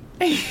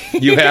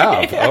 You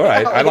have? All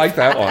right. I like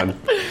that one.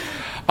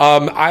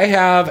 I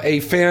have a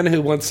fan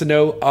who wants to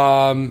know,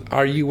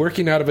 are you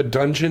working out of a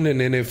dungeon?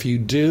 And then if you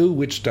do,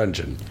 which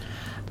dungeon?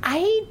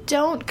 I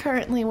don't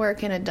currently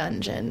work in a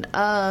dungeon.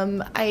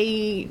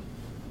 I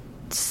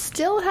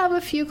still have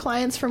a few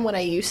clients from when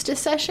I used to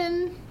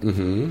session.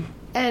 Mm-hmm.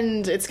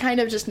 And it's kind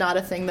of just not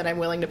a thing that I'm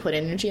willing to put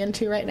energy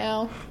into right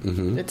now.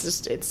 Mm-hmm.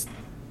 It's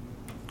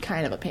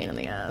kind of a pain in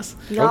the ass.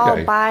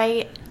 Y'all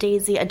buy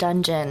Daisy a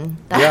dungeon.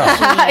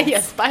 Yeah.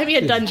 Yes, buy me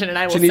a dungeon and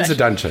I will She needs a session.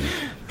 dungeon.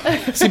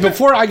 See,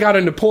 before I got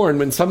into porn,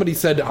 when somebody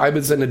said I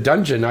was in a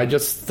dungeon, I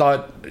just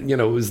thought, it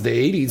was the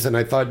 80s, and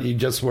I thought you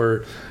just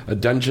were a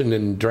Dungeon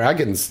and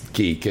Dragons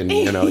geek, and,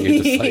 you're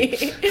just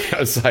like, I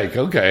was like,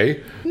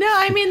 okay. No,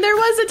 I mean, there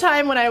was a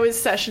time when I was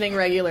sessioning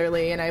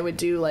regularly, and I would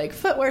do, like,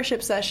 foot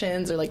worship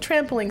sessions or, like,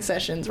 trampling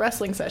sessions,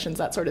 wrestling sessions,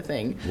 that sort of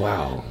thing.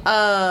 Wow.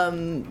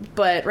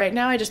 But right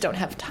now I just don't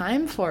have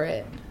time for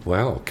it.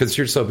 Wow, because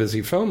you're so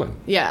busy filming.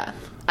 Yeah.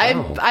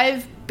 Wow.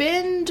 I've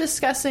been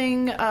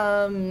discussing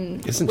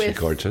Isn't she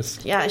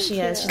gorgeous? Yeah, she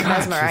is. She's God,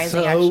 mesmerizing, she's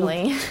so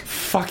actually.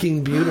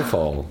 fucking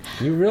beautiful.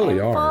 You really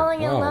are.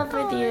 Falling in Wow. love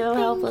with you,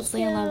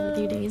 helplessly in love with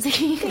you,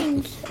 Daisy.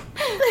 Go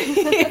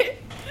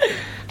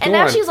And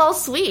now on. she's all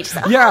sweet.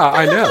 So. Yeah,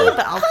 I know.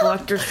 I'll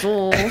collect her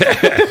soul.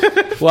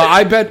 Well,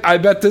 I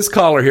bet this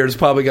caller here is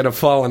probably going to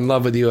fall in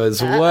love with you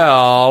as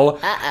well.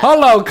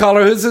 Hello,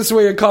 caller. Who's this?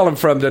 Where you're calling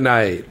from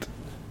tonight?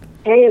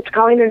 Hey, it's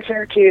Colleen in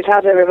Syracuse.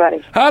 How's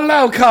everybody?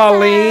 Hello,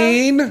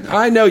 Colleen.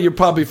 I know you're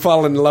probably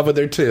falling in love with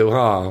her too,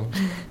 huh?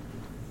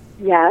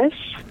 Yes.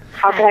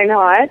 How can I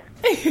not?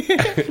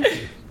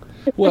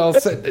 Well,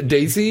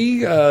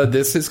 Daisy,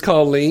 this is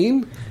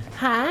Colleen.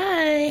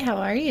 Hi, how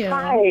are you?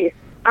 Hi.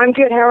 I'm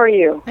good. How are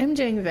you? I'm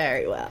doing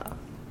very well.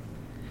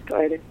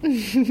 Good.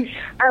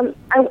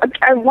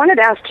 I wanted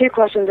to ask two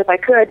questions if I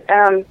could.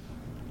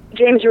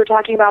 James, you were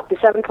talking about the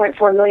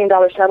 $7.4 million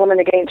settlement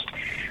against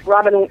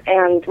Robin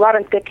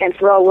Thicke and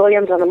Pharrell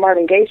Williams on the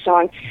Marvin Gaye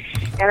song.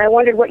 And I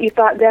wondered what you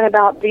thought then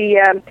about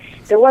the,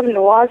 there wasn't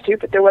a lawsuit,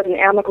 but there was an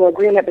amicable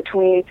agreement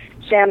between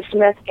Sam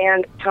Smith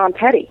and Tom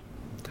Petty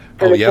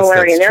for the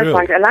similarity in their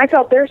songs. And I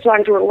felt their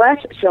songs were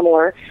less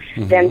similar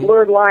than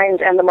Blurred Lines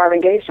and the Marvin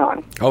Gaye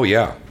song. Oh,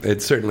 yeah,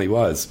 it certainly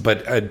was.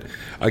 But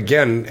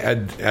again,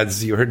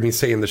 as you heard me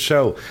say in the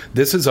show,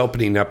 this is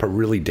opening up a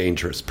really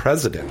dangerous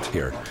precedent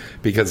here,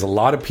 because a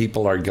lot of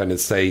people are going to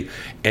say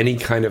any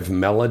kind of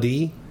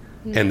melody,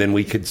 and then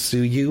we could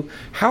sue you.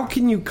 How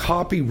can you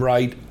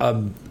copyright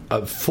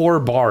 4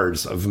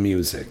 bars of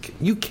music?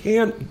 You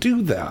can't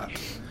do that.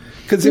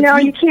 No,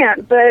 you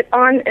can't. But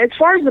as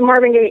far as the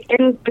Marvin Gaye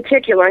in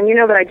particular, and you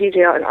know that I DJ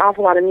an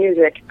awful lot of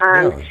music,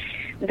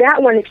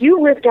 that one, if you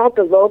lift out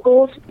the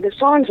vocals, the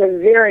songs are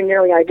very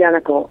nearly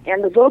identical.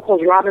 And the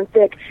vocals, Robin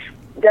Thicke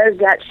does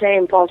that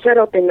same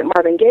falsetto thing that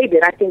Marvin Gaye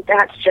did. I think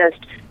that's just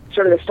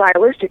sort of the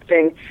stylistic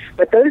thing.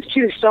 But those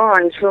two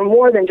songs, for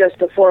more than just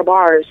the 4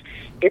 bars,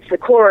 it's the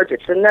chords,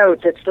 it's the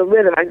notes, it's the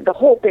rhythm, the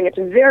whole thing. It's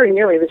very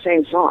nearly the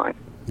same song.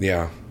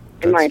 Yeah.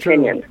 In my true.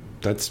 opinion.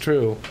 That's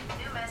true.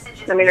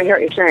 I mean, I hear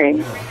what you're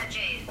saying.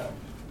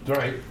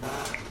 Right.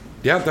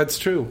 Yeah, that's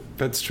true.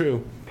 That's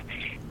true.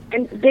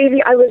 And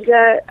Davey, I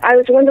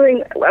was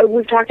wondering.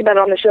 We've talked about it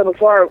on the show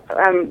before.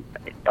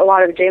 A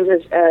lot of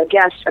James's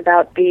guests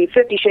about the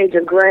 50 Shades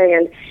of Grey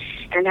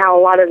and how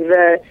a lot of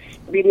the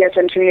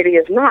BDSM community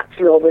is not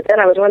thrilled with it.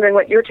 I was wondering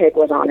what your take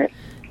was on it.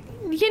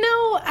 You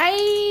know,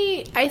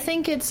 I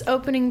think it's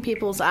opening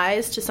people's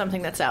eyes to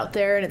something that's out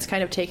there, and it's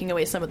kind of taking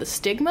away some of the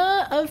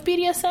stigma of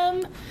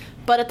BDSM.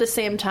 But at the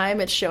same time,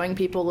 it's showing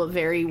people a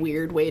very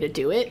weird way to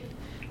do it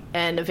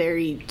and a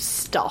very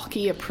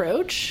stalky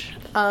approach.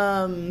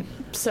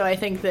 So I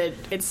think that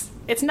it's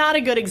not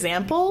a good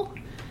example,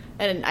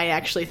 and I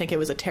actually think it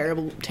was a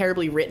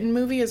terribly written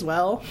movie as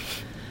well.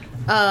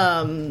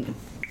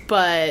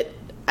 But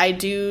I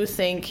do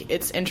think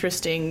it's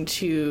interesting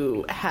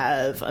to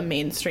have a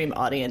mainstream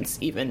audience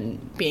even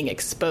being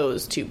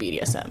exposed to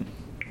BDSM.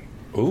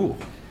 Ooh,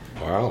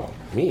 wow,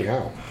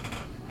 meow.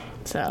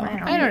 So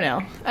I don't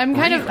know. I'm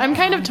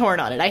kind of torn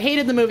on it. I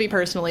hated the movie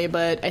personally,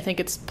 but I think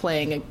it's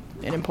playing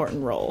an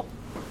important role.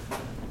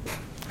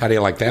 How do you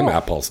like them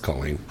apples,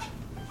 Colleen?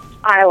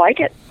 I like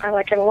it. I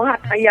like it a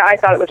lot. Yeah, I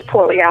thought it was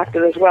poorly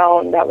acted as well,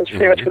 and that was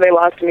pretty much where they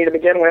lost me to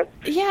begin with.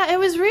 Yeah, it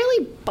was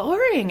really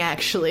boring,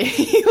 actually.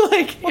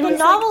 The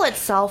novel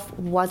itself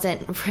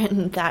wasn't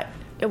written that...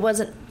 It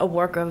wasn't a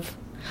work of...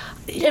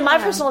 Yeah. In my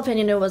personal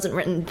opinion, it wasn't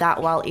written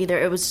that well either.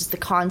 It was just the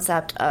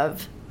concept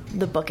of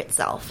the book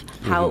itself.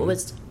 How it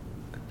was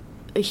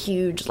a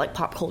huge,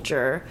 pop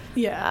culture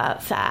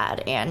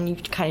fad, and you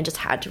kind of just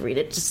had to read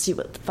it to see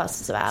what the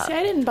fuss is about. See,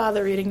 I didn't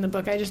bother reading the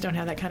book. I just don't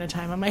have that kind of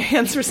time on my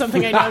hands for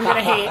something I know I'm going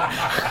to hate.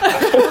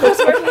 I was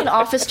working an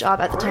office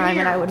job at the time,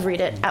 and I would read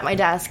it at my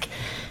desk,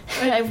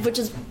 which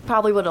is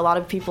probably what a lot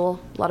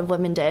of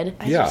women did.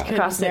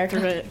 Across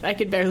America. I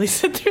could barely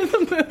sit through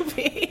the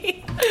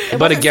movie.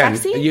 But again,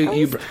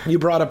 you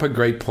brought up a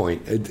great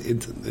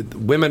point.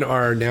 Women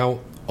are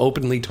now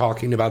openly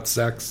talking about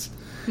sex.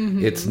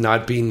 Mm-hmm. It's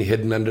not being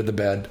hidden under the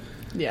bed.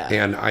 Yeah.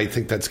 And I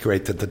think that's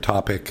great that the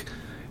topic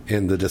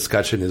and the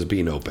discussion is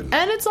being open.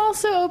 And it's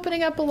also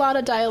opening up a lot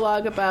of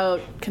dialogue about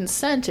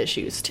consent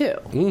issues, too.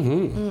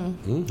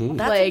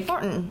 That's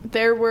important.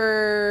 There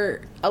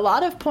were a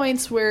lot of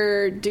points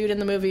where dude in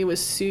the movie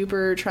was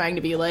super trying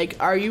to be like,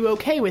 are you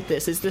okay with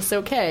this? Is this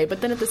okay?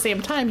 But then at the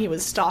same time, he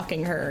was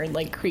stalking her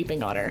and,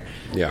 creeping on her.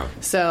 Yeah.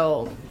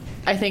 So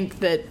I think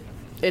that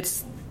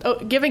it's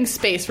giving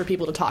space for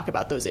people to talk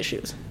about those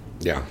issues.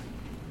 Yeah.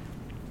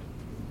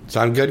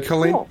 Sound good,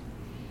 Colleen? Cool.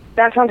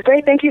 That sounds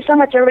great. Thank you so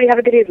much. Everybody have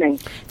a good evening.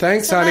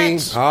 Thanks, honey.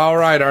 All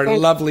right, our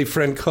lovely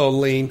friend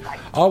Colleen.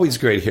 Always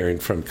great hearing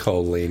from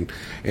Colleen.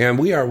 And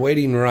we are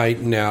waiting right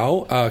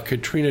now.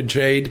 Katrina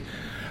Jade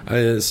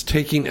is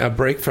taking a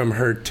break from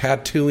her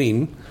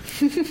tattooing.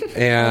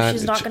 And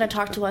she's not going to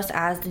talk to us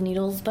as the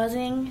needle's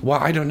buzzing? Well,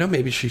 I don't know.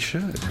 Maybe she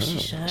should. She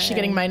should. Is she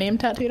getting my name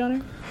tattooed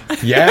on her?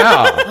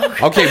 Yeah.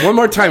 Okay, one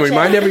more time.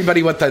 Remind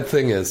everybody what that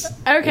thing is.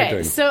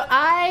 Okay, so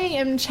I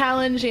am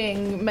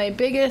challenging my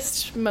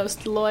biggest,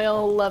 most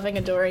loyal, loving,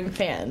 adoring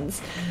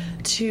fans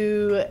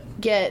to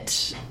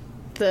get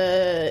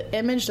the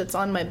image that's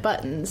on my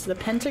buttons, the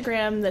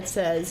pentagram that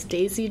says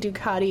Daisy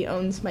Ducati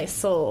owns my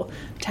soul,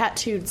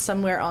 tattooed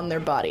somewhere on their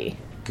body.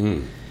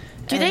 Do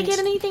they get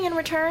anything in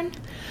return?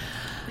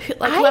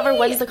 Whoever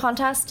wins the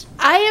contest?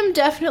 I am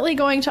definitely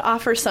going to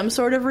offer some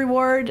sort of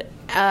reward.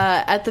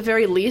 At the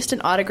very least,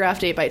 an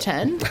autographed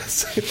 8x10.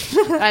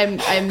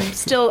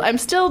 I'm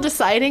still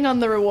deciding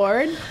on the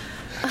reward,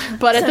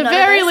 but at the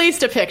very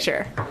least, a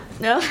picture.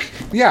 No.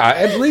 Yeah,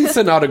 at least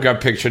an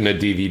autographed picture and a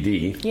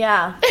DVD.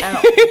 Yeah.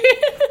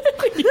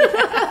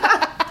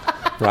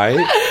 Right.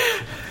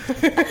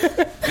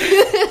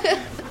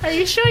 Are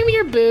you showing me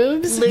your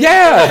boobs?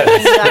 Yeah.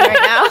 Right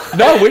now?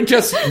 No,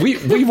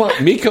 we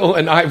want Miko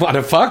and I want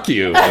to fuck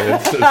you.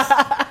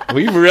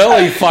 We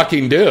really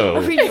fucking do.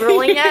 Are we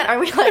rolling yet? Are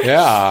we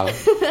Yeah.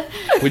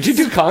 Would you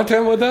do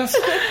content with us?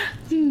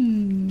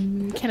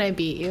 Can I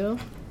beat you?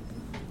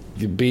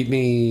 You beat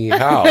me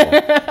how?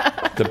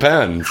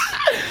 Depends.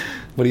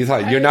 What do you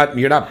think? You're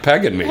not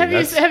pegging me.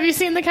 Have you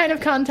seen the kind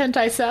of content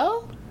I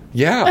sell?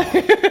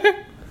 Yeah.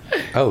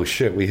 Oh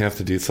shit, we have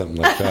to do something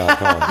like that,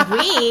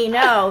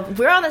 huh?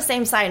 We're on the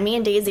same side. Me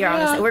and Daisy are on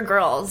the same. We're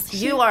girls.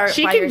 She by can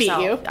yourself.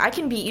 Beat you. I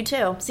can beat you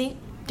too. See?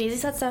 Daisy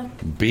said so.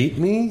 Beat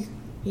me?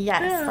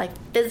 Yes,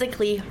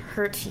 physically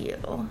hurt you.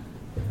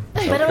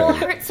 But it will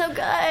hurt so good.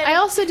 I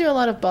also do a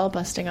lot of ball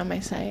busting on my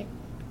site.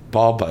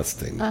 Ball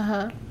busting?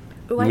 Uh-huh.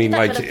 Ooh, I did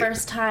that for the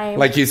first time.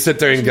 Like you sit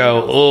there and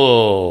go,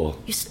 oh.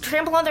 You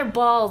trample on their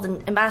balls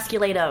and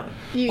emasculate them.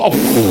 You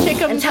kick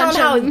them, and tell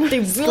them how they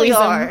really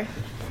are.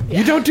 Yeah.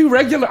 You don't do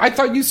regular... I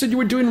thought you said you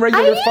were doing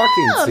regular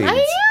fucking scenes.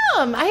 I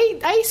am.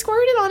 I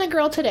squirted on a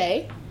girl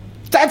today.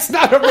 That's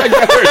not a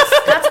regular...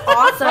 That's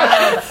awesome.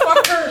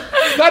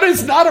 Fucker. That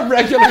is not a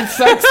regular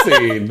sex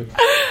scene.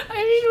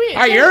 I mean,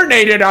 I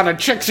urinated on a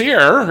chick's ear.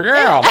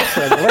 Yeah, that's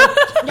regular.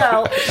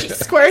 No,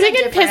 Squirting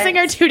there's a and pissing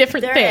are difference. two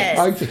different There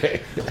things. is.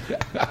 Okay.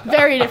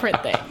 Very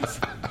different things.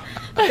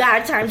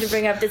 Bad time to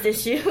bring up this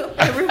issue.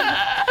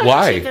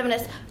 Why?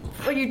 Feminist.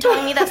 Are you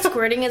telling me that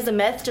squirting is a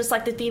myth, just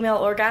like the female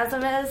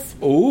orgasm is?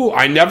 Ooh,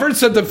 I never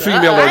said the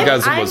female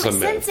orgasm was a I'm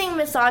myth. sensing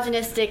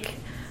misogynistic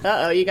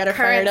Uh-oh, you got to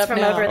fire it currents up from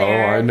now. over Oh,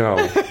 there. I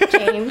know.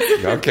 James.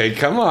 Okay,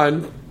 come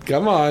on,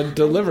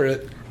 deliver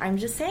it. I'm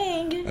just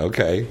saying.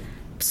 Okay.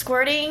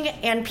 Squirting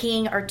and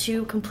peeing are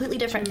two completely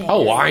different things.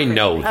 Oh, I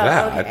know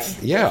that. okay.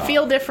 Yeah.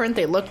 Feel different,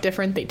 they look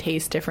different, they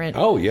taste different.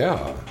 Oh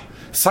yeah.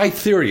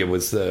 Cytherea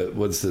was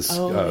this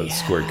Oh, yeah.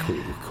 squirt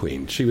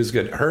queen. She was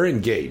good. Her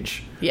and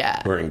Gage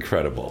Yeah. were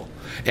incredible.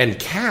 And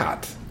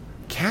Kat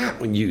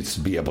used to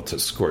be able to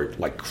squirt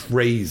like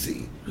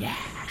crazy. Yeah.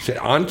 She,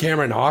 on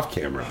camera and off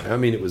camera. I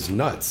mean, it was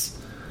nuts.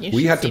 You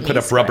We should had to see put me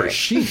up rubber squirt.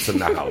 sheets in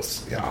the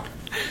house. Yeah.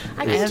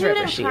 I I can have do it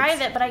rubber in sheets.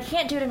 private, but I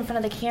can't do it in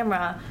front of the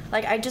camera.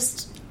 Like, I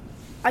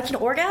can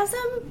orgasm,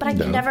 but I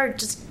No. can never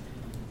just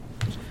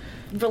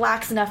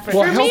relax enough for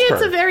Well, it. For me, help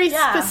it's her. a very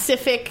Yeah.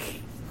 specific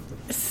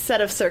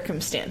set of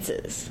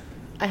circumstances.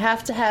 I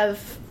have to have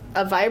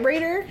a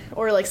vibrator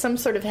or like some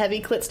sort of heavy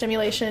clit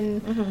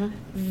stimulation,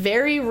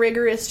 very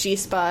rigorous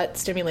G-spot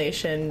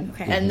stimulation,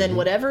 Okay. and then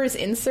whatever is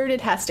inserted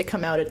has to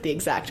come out at the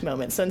exact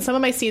moment. So in some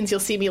of my scenes, you'll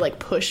see me like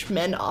push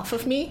men off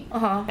of me,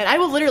 and I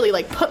will literally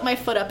like put my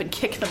foot up and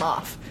kick them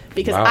off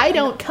because Wow. I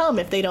don't come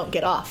if they don't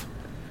get off.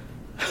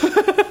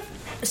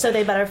 So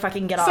they better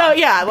fucking get off. So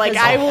yeah, like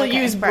Because- I will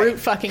okay, use right. brute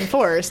fucking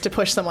force to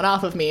push someone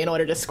off of me in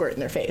order to squirt in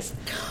their face.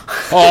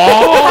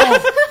 Oh,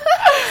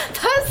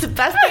 That's the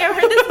best thing I've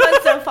heard this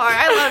month so far.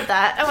 I love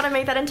that. I want to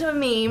make that into a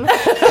meme.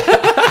 Put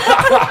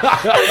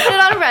it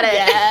on Reddit.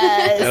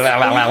 Yes.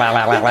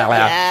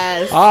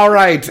 all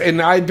right.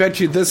 And I bet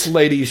you this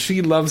lady,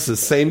 she loves the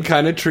same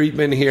kind of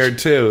treatment here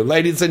too.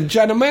 Ladies and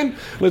gentlemen,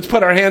 let's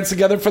put our hands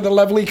together for the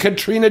lovely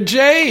Katrina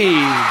Jade.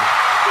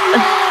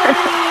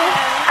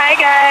 Hi,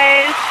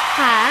 guys.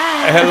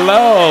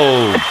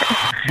 Hello.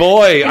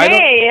 Boy,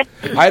 Hey.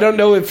 I don't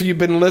know if you've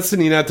been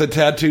listening at the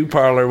tattoo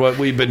parlor what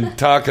we've been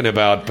talking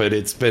about, but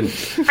it's been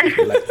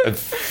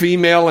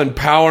female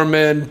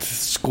empowerment,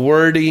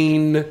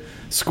 squirting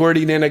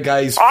in a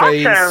guy's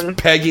face, Awesome.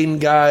 pegging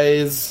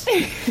guys.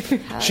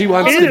 She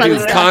wants to Ooh.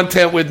 do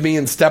content with me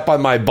and step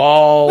on my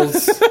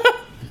balls.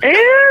 Ooh,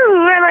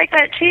 I like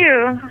that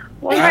too.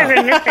 What have I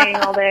been missing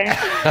all day?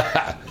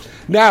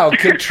 Now,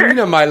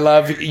 Katrina, my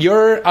love,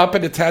 you're up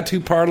at a tattoo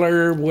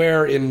parlor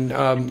where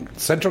in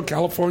Central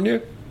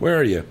California? Where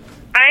are you?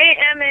 I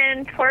am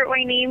in Port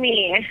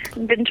Hueneme,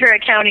 Ventura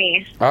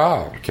County.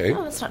 Oh, okay.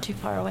 Oh, that's not too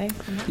far away.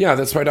 Yeah,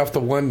 that's right off the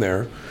one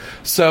there.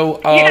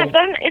 So, Yeah,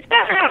 it's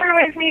about an hour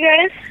away from you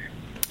guys.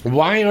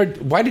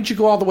 why did you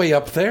go all the way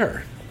up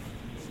there?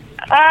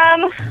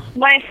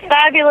 My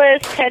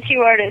fabulous tattoo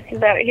artist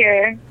is out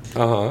here.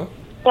 Uh-huh.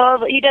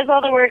 Well, he does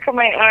all the work on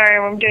my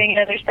arm. I'm doing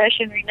another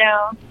session right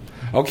now.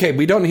 Okay,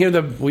 we don't hear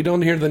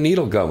the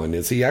needle going.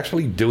 Is he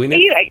actually doing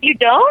it? You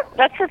don't?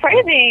 That's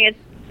surprising.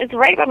 It's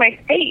right by my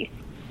face.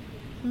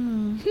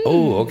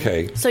 Oh,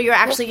 okay. So you're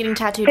actually getting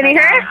tattooed Can right you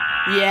hear it?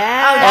 now?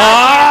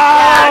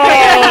 Yeah.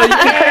 Okay,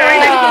 put it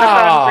right next to the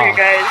phone for you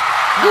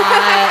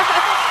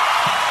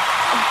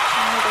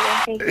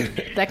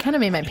guys. That kind of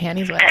made my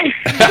panties wet.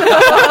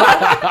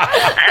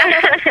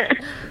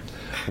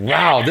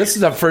 Wow, this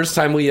is the first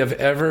time we have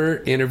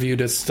ever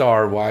interviewed a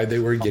star while they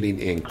were getting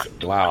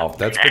inked. Wow,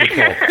 that's pretty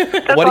cool.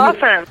 That's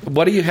awesome.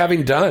 What are you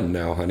having done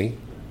now, honey?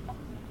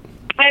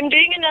 I'm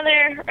doing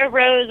a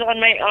rose on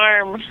my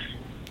arm.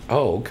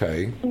 Oh,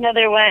 okay.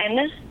 Another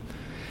one.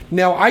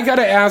 Now, I got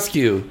to ask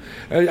you,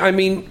 I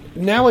mean,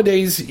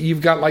 nowadays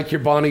you've got like your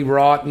Bonnie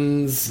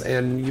Rottens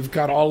and you've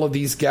got all of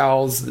these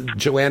gals,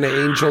 Joanna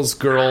Angel's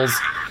girls,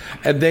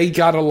 and they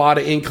got a lot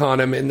of ink on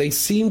them and they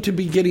seem to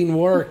be getting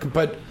work,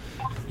 but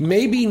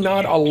maybe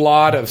not a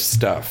lot of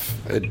stuff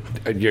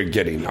you're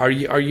getting. Are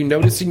you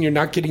noticing you're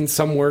not getting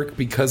some work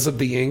because of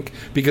the ink?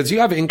 Because you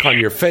have ink on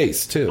your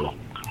face, too.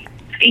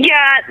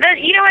 Yeah,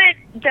 you know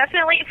what?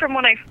 Definitely from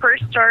when I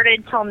first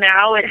started till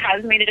now, it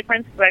has made a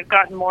difference because I've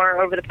gotten more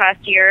over the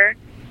past year.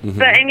 Mm-hmm.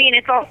 But I mean,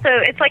 it's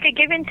like a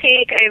give and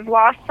take. I've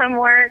lost some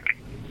work,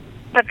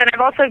 but then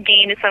I've also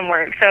gained some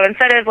work. So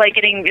instead of like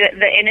getting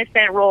the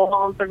innocent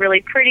roles, the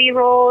really pretty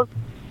roles,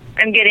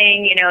 I'm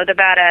getting, the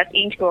badass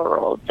ink-tool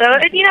roles. So,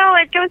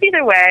 it goes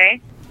either way.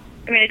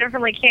 I mean, I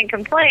definitely can't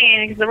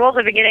complain because the roles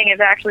I've been getting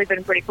have actually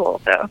been pretty cool.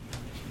 So.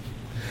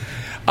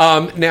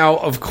 Now,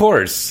 of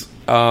course,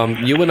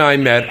 you and I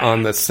met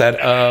on the set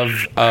of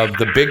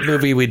the big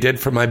movie we did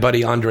for my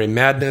buddy Andre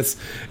Madness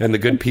and the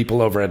good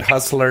people over at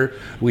Hustler.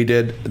 We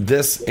did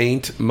This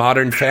Ain't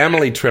Modern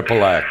Family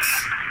XXX.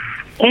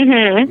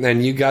 Mm-hmm.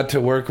 And you got to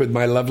work with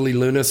my lovely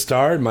Luna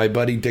Star and my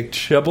buddy Dick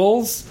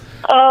Chibbles.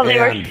 Oh, they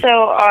were so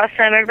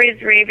awesome.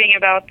 Everybody's raving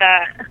about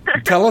that.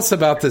 Tell us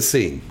about the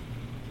scene.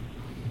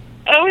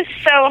 It was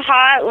so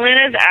hot.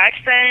 Luna's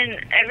accent,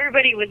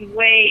 everybody was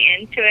way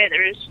into it.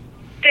 There was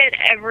spit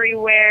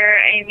everywhere.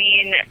 I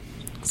mean,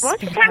 most of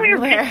the time we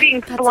were just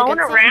being blown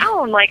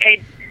around.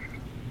 Like,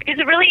 it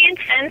was really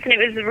intense and it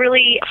was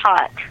really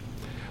hot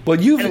Well,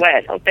 and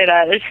wet. I'll say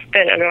that. There's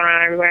spit going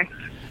on everywhere.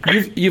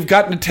 you've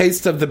gotten a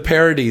taste of the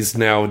parodies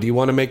now. Do you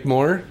want to make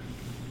more?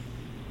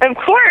 Of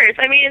course.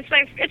 I mean,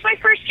 it's my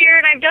first year,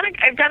 and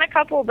I've done a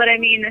couple, but I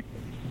mean,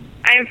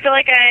 I feel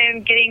like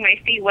I'm getting my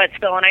feet wet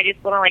still, and I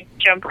just want to like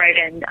jump right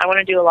in. I want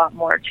to do a lot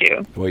more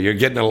too. Well, you're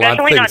getting a lot of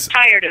Definitely things.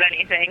 not tired of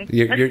anything.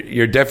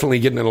 You're definitely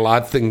getting a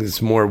lot of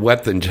things more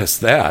wet than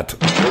just that.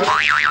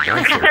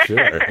 That's for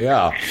sure.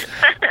 Yeah.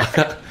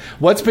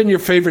 What's been your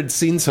favorite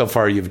scene so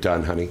far you've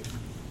done, honey?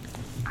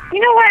 You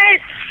know what?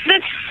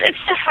 It's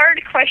a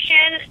hard question,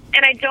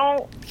 and I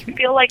don't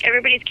feel like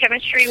everybody's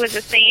chemistry was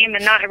the same,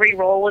 and not every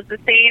role was the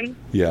same.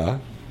 Yeah.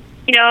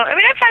 You know, I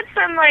mean, I've had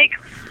some like,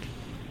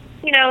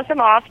 you know,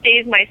 some off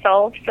days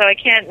myself, so I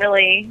can't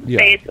really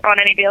say it's on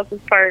anybody else's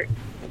part.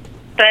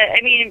 But I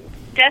mean,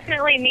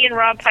 definitely, me and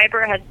Rob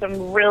Piper had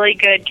some really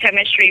good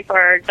chemistry for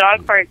our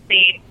dog part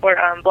scene for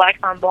Blacks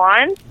on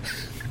Blondes.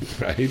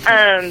 Right.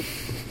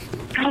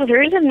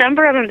 There's a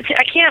number of them.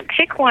 I can't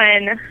pick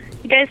one.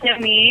 You guys know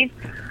me.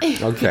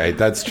 Okay,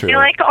 that's true. I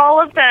like all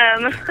of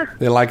them.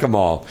 They like them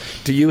all.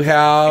 Do you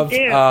have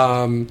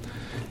I do.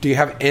 Do you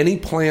have any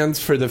plans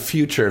for the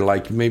future,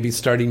 like maybe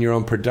starting your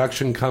own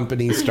production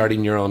company,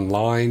 starting your own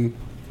line?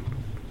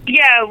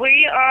 Yeah,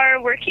 we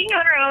are working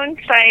on our own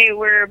site.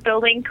 We're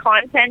building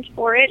content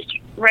for it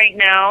right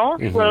now,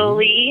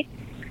 slowly.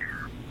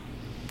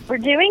 We're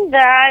doing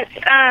that.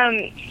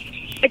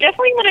 But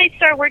definitely when I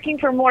start working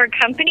for more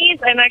companies,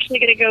 I'm actually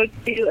going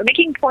to I'm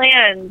making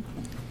plans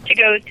to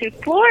go to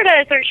Florida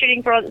and start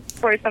shooting for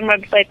some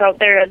websites out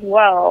there as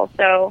well.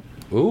 So,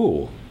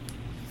 Ooh.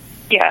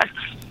 Yeah,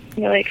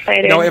 I'm really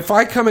excited. Now, if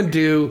I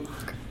do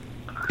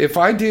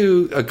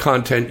a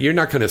content, you're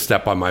not going to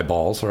step on my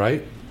balls,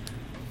 right?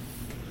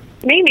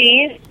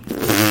 Maybe.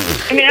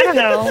 I mean, I don't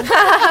know.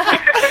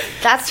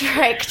 That's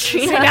right,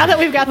 Katrina. So now that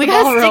we've got the we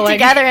ball gotta rolling stick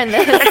together in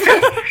this.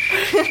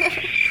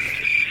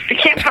 I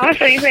can't promise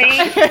anything.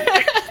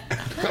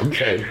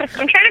 Okay.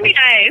 I'm trying to be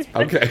nice.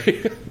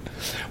 Okay.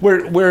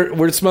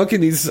 We're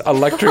smoking these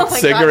electric Oh my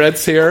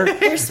cigarettes here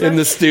in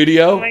the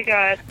studio. Oh my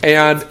God.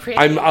 And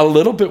I'm a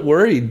little bit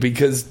worried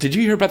because did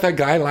you hear about that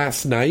guy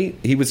last night?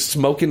 He was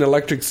smoking an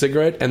electric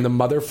cigarette and the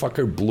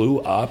motherfucker blew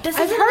up. This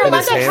in is her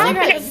his hand.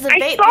 I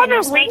saw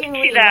the link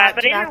to that,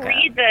 but I didn't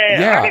read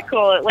the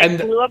article.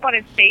 It blew up on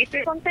his face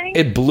or something?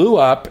 It blew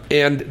up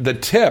and the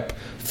tip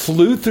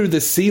flew through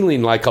the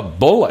ceiling like a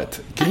bullet.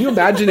 Can you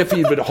imagine if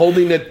he'd been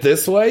holding it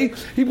this way?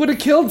 He would have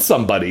killed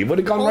somebody. He would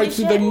have gone right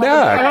through the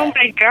neck. Oh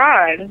my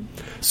God.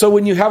 So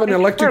when you have an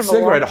electric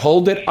cigarette,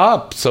 hold it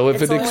up so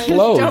if it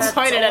explodes. Don't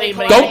point it at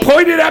anybody. Don't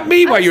point it at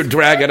me while you're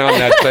dragging on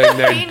that thing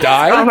there,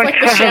 die. Oh my Like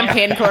the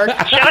champagne cork.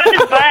 Show it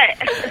his butt.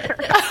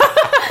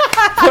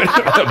 Put it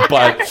on the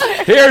butt.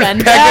 Here's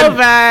Bend pegging.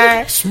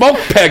 over. Smoke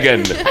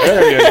pegging.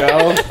 There you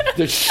go.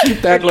 Just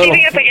shoot that little...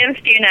 Keeping up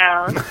against you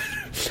now.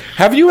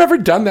 Have you ever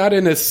done that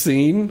in a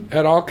scene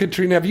at all,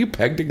 Katrina? Have you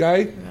pegged a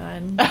guy?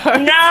 No,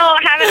 I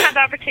haven't had the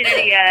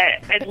opportunity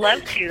yet. I'd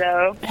love to,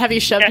 though. Have you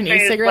shoved an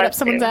Definitely e-cigarette love up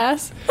someone's to.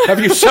 ass? Have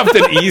you shoved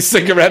an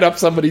e-cigarette up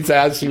somebody's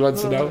ass? She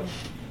wants to know.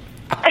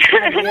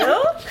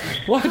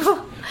 What?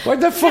 Why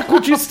the fuck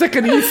would you stick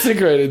an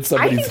e-cigarette in I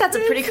somebody's think that's a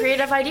pretty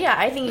creative idea.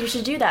 I think you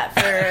should do that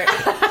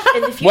for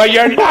in the future. Well,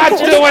 you're not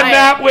doing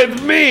that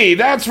with me.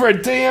 That's for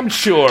damn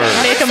sure.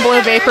 Make them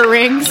blow vapor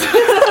rings.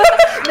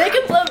 Make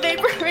him blow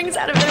vapor rings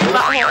out of his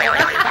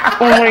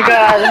butthole. Oh my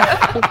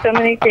God. There's so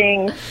many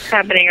things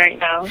happening right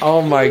now.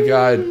 Oh my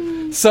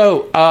God.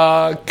 So,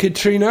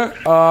 Katrina,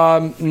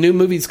 new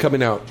movies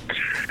coming out.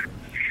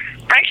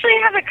 I actually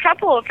have a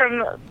couple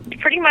from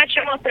pretty much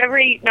almost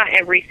not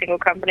every single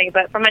company,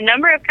 but from a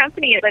number of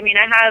companies. I mean,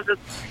 I have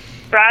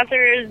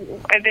Brazzers.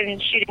 I've been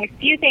shooting a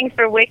few things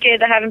for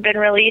Wicked that haven't been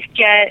released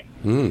yet.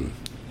 The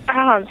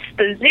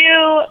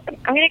Zoo.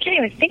 I mean, I can't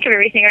even think of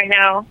everything right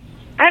now.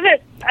 I have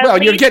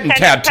Well, you're getting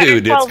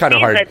tattooed. It's kind of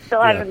hard. That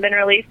still haven't been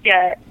released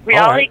yet.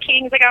 Reality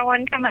Kings, I got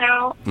one coming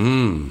out.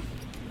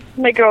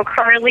 My girl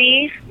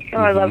Carly. Oh,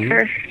 I love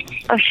her.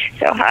 Oh, she's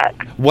so hot.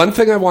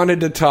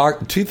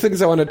 Two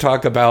things I want to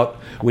talk about.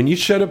 When you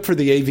showed up for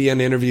the AVN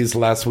interviews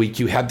last week,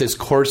 you had this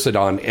corset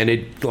on, and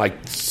it, like,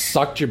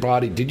 sucked your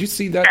body. Did you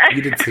see that?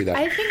 You didn't see that.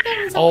 I think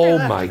that was Oh,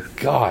 my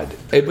God.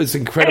 It was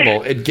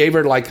incredible. It gave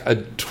her, like, a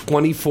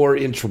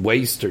 24-inch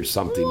waist or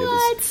something.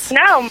 What? It was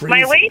No, crazy.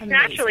 my waist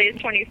naturally is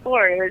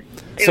 24.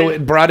 So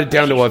it brought it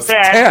down to a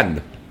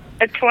 10.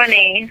 A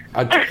 20.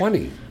 A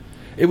 20.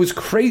 It was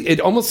crazy. It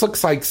almost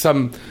looks like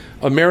some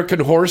American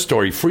Horror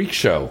Story freak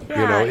show.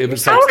 Yeah, you know, it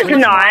was No, like it's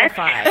not.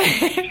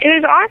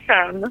 It was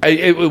awesome.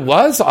 it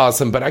was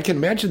awesome, but I can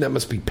imagine that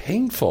must be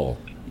painful.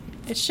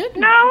 It should.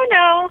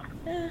 No.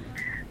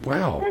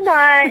 Wow. I'm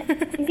not.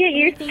 You get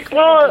used to think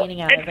Well, you're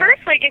gaining out at of it.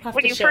 first, like, Have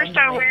when to you show first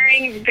start anyway.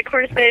 wearing the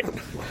corset,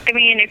 I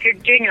mean, if you're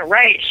doing it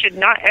right, it should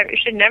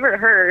never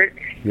hurt.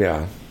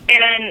 Yeah.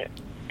 And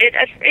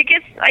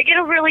I get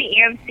really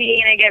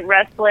antsy and I get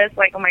restless.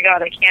 Like, oh my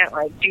God, I can't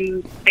like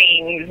do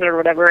things or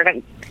whatever.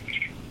 And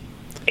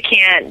I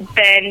can't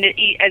bend as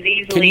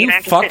easily. Can you and I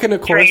have to fuck sit in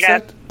a straight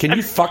up. corset? Can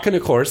you fuck in a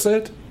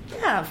corset?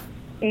 Yeah.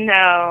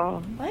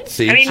 No. What?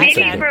 See, I mean, she maybe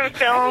said for a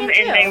film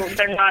and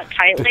they're not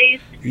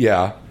tight-laced.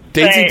 yeah.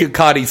 Daisy But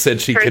Ducati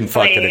said she can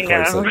fuck in a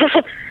personally,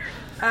 corset.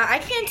 I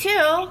can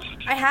too.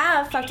 I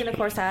have fucked in a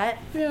corset.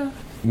 Yeah.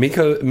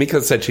 Miko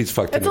said she's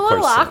fucked It's in a a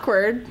little corset.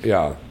 awkward.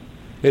 Yeah.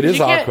 It is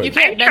You can't- awkward. you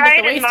can't I've bend at tried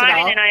the in waist at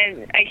all. mine,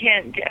 and I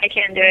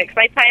can't do it because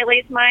I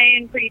tight-lace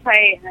mine pretty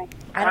tight. And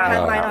I don't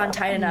have Oh. mine on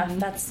tight enough.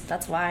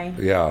 That's why.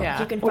 Yeah. Yeah.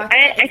 You can fuck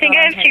I think it's I not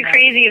have on too tight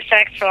crazy of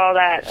sex for all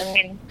that. I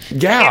mean, I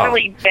Yeah. can't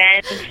really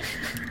bend.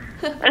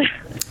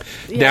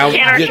 Now,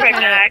 Can't arch th- my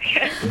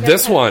back.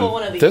 this pull one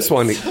one, of this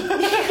one,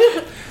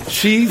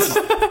 she's,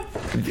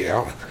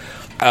 yeah,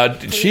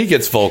 she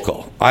gets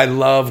vocal. I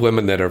love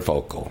women that are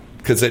vocal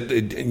because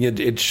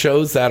it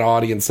shows that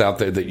audience out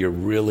there that you're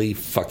really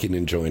fucking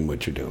enjoying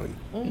what you're doing.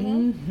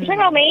 You talking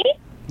about me?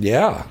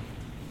 Yeah.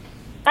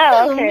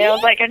 Oh, okay. I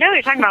was like, I know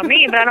you're talking about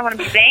me, but I don't want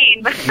to be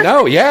vain.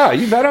 No, yeah,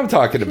 you bet I'm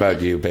talking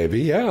about you, baby.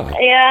 Yeah.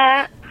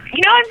 Yeah.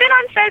 You know, I've been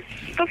on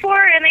sets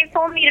before, and they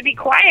told me to be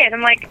quiet.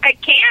 I'm like, I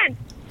can't.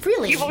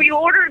 Really? You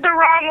ordered the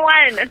wrong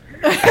one.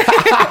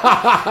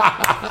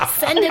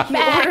 Send it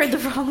back. You ordered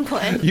the wrong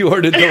one. You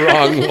ordered the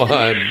wrong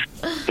one.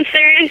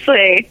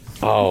 Seriously.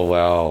 Oh,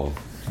 wow.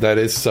 That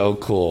is so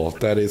cool.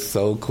 That is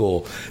so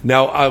cool.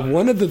 Now,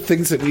 one of the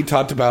things that we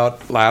talked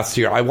about last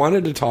year, I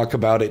wanted to talk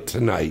about it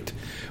tonight.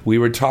 We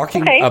were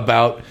talking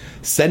about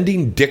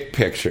sending dick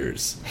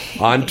pictures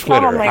on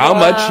Twitter. my How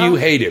God. much you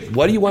hate it.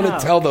 What do you want to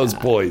tell those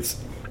boys?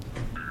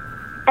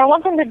 I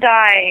want them to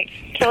die.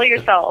 Kill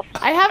yourself.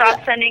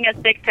 Stop sending us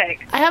dick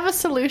pics. I have a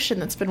solution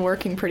that's been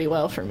working pretty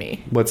well for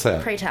me. What's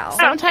that? Pray tell.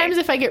 Sometimes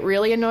if I get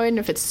really annoyed and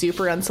if it's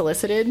super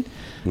unsolicited,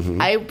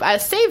 Mm-hmm. I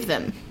save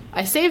them.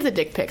 I save the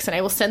dick pics and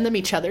I will send them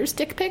each other's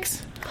dick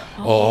pics.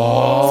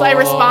 Oh. So I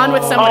respond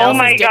with someone Oh else's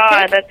my dick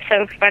God, pic. that's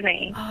so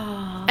funny.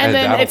 And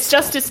then that'll- it's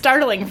just as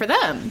startling for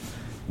them.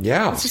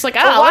 Yeah. It's just like, A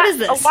what is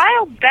this? A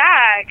while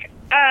back,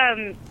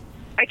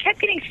 I kept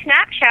getting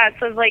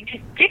Snapchats of like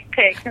just dick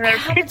pics, and they're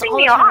happens pissing all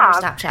me the time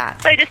on off.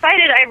 Snapchat. So I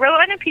decided, I wrote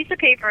on a piece of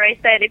paper. I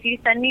said, if you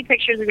send me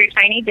pictures of your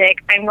tiny dick,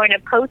 I'm going to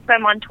post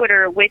them on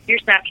Twitter with your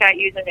Snapchat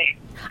username.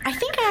 I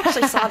think I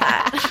actually saw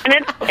that.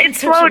 And it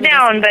slowed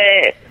down,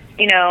 but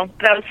you know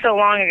that was so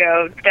long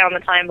ago down the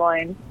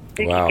timeline.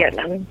 You Wow. keep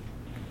getting them.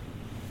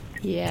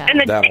 Yeah. And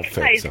the That'll dick fix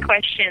size them.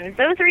 questions,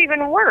 those are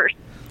even worse.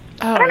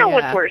 Oh, I don't know yeah.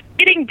 what's worse,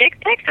 getting dick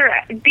pics or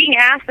being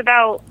asked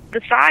about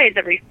the size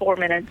every 4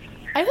 minutes.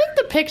 I think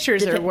the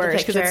pictures The are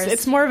worse because pictures.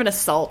 it's more of an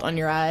assault on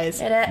your eyes.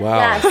 Wow.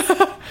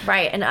 Yes.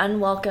 Right. An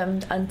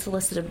unwelcomed,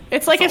 unsolicited.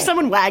 It's like if assault.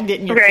 someone wagged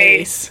it in your Right.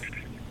 face.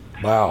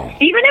 Wow.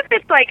 Even if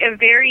it's like a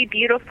very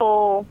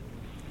beautiful,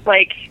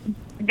 like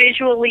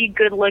visually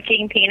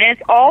good-looking penis,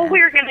 all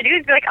we're gonna do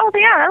is be like, "Oh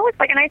yeah, that looks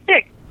like a nice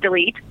dick."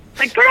 Delete.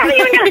 Like we're not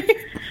even gonna.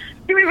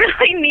 Do we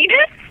really need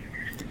it?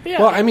 Yeah.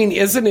 Well, I mean,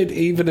 isn't it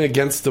even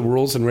against the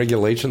rules and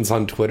regulations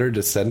on Twitter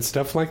to send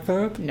stuff like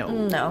that? No.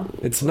 No.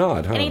 It's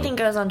not, huh? Anything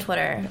goes on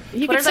Twitter. You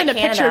can Twitter's send like a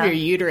picture of Canada.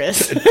 your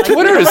uterus.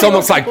 Twitter is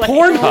almost like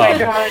Pornhub God.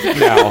 now, You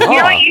know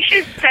huh? what? You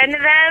should send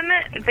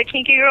them. The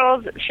kinky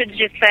girls should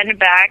just send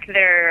back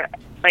their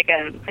like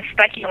a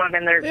speculum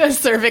and their A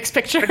cervix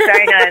picture.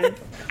 vagina and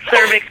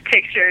cervix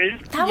pictures.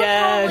 That would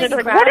Yes. probably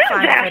be Like, what is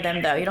gratifying that? for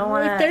them, though. You don't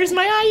want Like, to. there's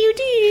my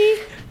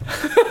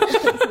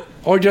IUD.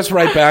 Or just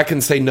write back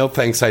and say, no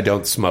thanks, I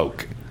don't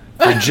smoke.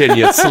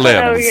 Virginia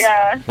Slims. Oh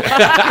yeah.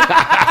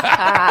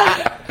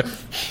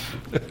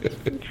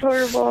 It's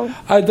horrible.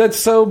 That's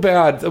so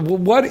bad.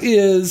 What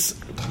is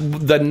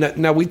the...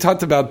 Now, we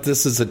talked about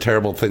this is a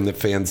terrible thing that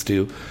fans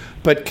do,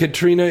 but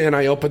Katrina and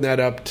I open that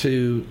up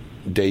to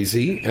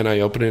Daisy, and I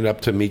open it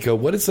up to Miko.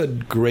 What is the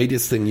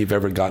greatest thing you've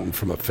ever gotten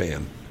from a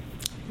fan?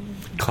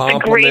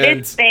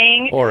 Compliments?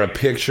 thing? Or a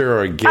picture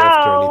or a gift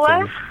or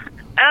anything?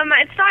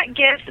 It's not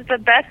gifts. It's the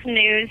best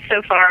news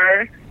so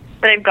far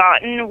that I've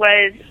gotten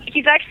was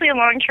he's actually a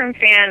long-term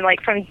fan,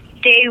 like from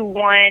day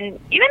one,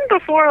 even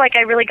before like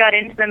I really got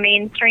into the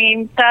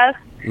mainstream stuff.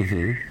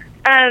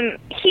 Mm-hmm.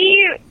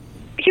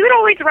 He would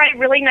always write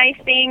really nice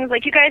things,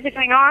 like you guys are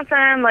doing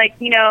awesome, like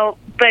you know.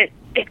 But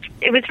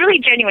it was really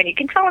genuine. You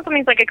can tell when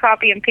something's like a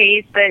copy and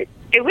paste, but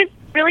it was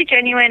really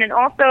genuine. And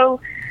also,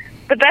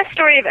 the best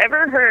story I've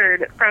ever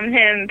heard from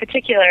him in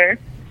particular,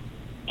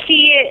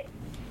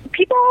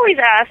 people always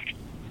ask,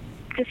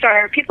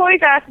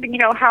 you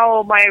know,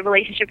 how my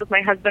relationship with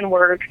my husband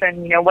works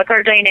and, you know, what's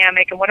our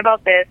dynamic and what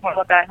about this, what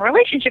about that, and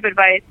relationship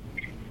advice.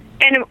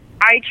 And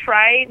I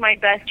try my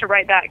best to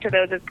write back to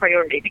those as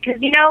priority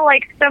because, you know,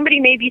 like somebody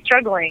may be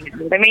struggling.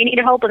 They may need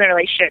help in their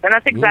relationship. And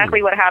that's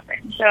exactly what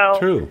happened. So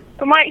True.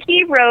 from what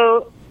he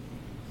wrote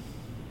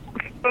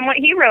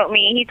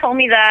me, he told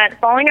me that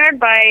following our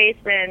advice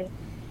and,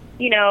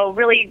 you know,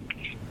 really,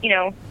 you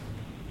know,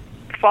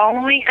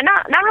 following,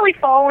 not really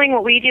following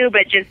what we do,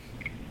 but just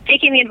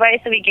taking the advice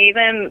that we gave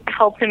him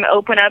helped him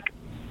open up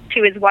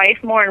to his wife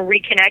more and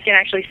reconnect and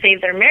actually save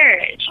their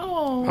marriage.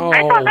 Oh.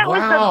 I thought that was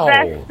wow. the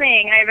best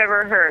thing I've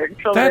ever heard.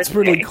 So That's this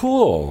really day.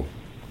 cool.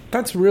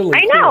 That's really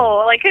I cool.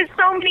 know, like, because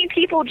so many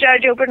people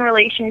judge open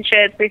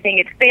relationships. They think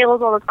it fails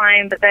all the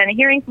time. But then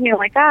hearing something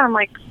like that, I'm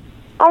like,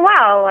 oh,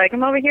 wow, like,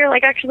 I'm over here,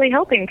 like, actually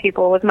helping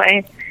people with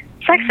my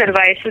sex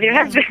advice with your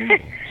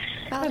husband.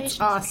 That's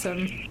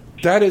awesome.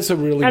 That is a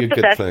really That's the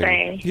good best thing.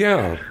 thing.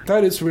 Yeah,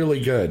 that is really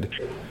good.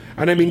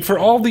 And I mean, for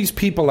all these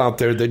people out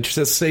there that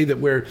just say that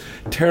we're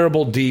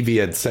terrible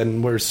deviants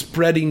and we're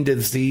spreading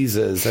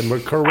diseases and we're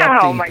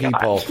corrupting my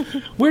people,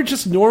 God. we're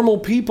just normal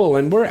people,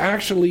 and we're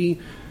actually,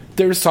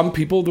 there's some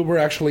people that we're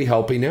actually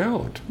helping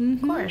out.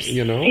 Of course.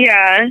 You know?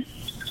 Yeah.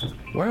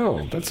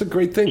 Wow, that's a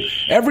great thing.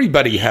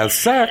 Everybody has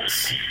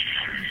sex.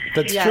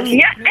 That's true.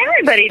 Yeah,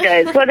 everybody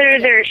does, whether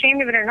they're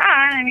ashamed of it or not.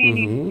 I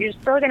mean, you're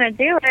still going to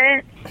do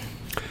it.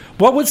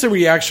 What was the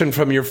reaction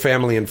from your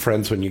family and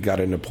friends when you got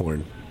into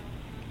porn?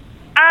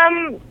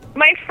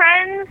 My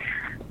friends,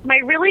 my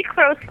really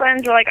close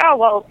friends are like, oh,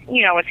 well,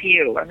 you know, it's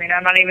you. I mean,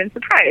 I'm not even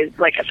surprised,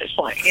 like, at this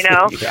point, you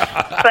know?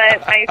 Yeah.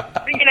 But, like,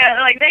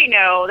 they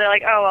know. They're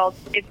like, oh, well,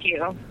 it's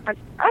you. I'm,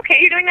 okay,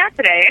 you're doing that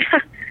today.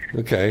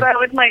 Okay. But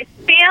with my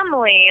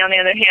family, on the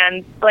other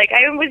hand, like,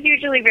 I was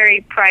usually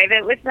very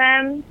private with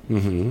them.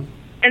 Mm-hmm.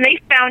 And they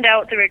found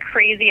out through a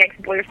crazy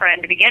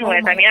ex-boyfriend to begin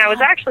with. I mean, I was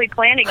actually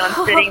planning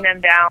on sitting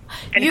them down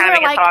and You were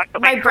having like a talk.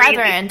 But my crazy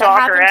brethren. That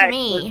stalker happened to ex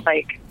me. was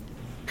like,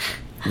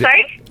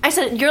 sorry? I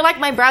said, you're like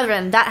my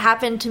brethren. That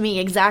happened to me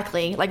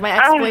exactly. Like, my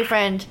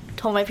ex-boyfriend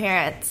told my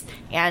parents,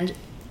 and...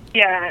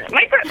 Yeah.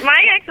 My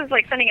ex was,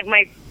 like, sending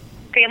my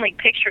family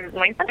pictures. I'm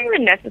like, that's not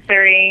even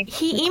necessary.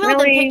 He emailed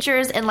them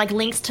pictures and, like,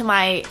 links to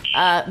my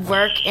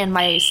work and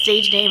my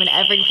stage name and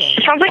everything.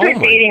 It sounds like you're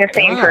dating the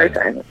same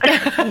person.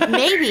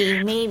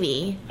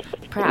 Maybe.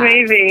 Perhaps.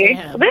 Maybe.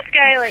 Damn. This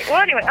guy, like,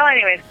 well,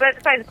 anyways, but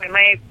besides the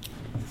point,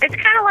 it's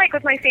kind of like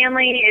with my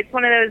family, it's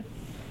one of those,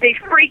 they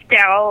freaked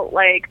out,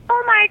 like,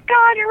 oh my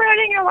God, you're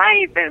ruining your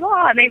life, and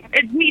blah. And they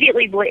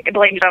immediately blamed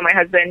it on my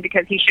husband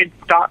because he should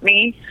stop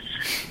me.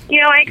 You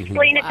know, I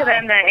explained it to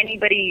them that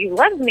anybody who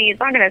loves me is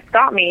not going to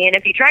stop me, and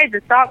if he tries to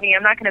stop me,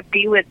 I'm not going to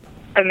be with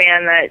a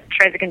man that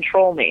tries to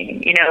control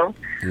me, you know?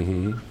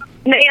 Mm-hmm.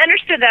 And they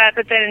understood that,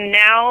 but then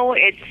now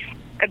it's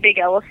a big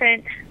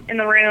elephant in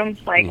the room.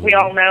 Like, we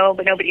all know,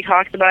 but nobody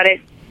talks about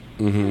it.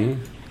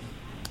 Mm-hmm.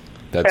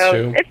 That's so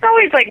true. it's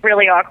always, like,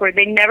 really awkward.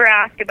 They never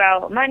ask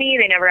about money.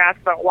 They never ask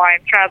about why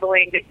I'm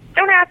traveling. They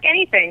don't ask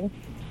anything.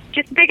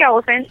 Just a big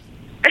elephant.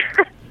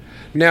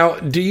 Now,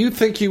 do you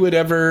think you would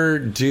ever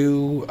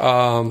do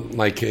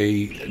like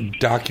a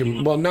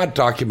not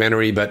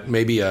documentary, but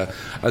maybe a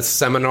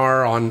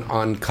seminar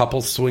on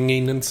couple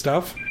swinging and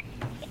stuff?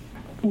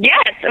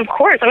 Yes, of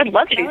course. I would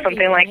love to do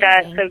something like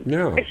that. So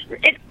Yeah.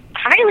 it's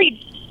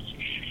highly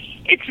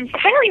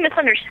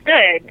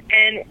misunderstood,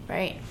 and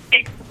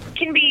it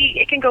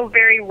can go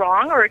very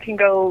wrong or it can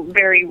go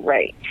very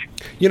right.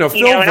 You know,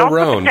 Phil it also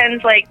Varone.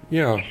 depends, like,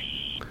 Yeah.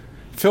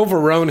 Phil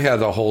Varone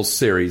had a whole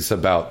series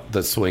about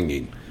the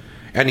swinging.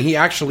 And he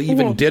actually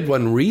even did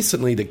one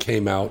recently that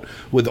came out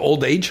with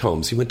old age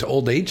homes. He went to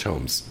old age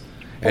homes.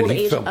 And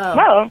he filmed.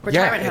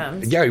 Retirement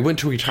homes. Yeah, he went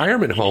to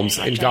retirement homes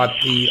and got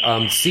the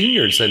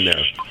seniors in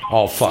there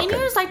all fucking.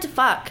 Seniors like to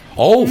fuck.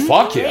 Oh,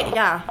 fuck yeah.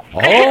 Yeah.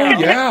 Oh,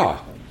 yeah.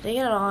 They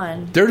get it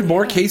on. There are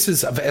more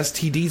cases of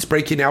STDs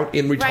breaking out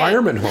in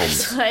retirement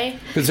homes.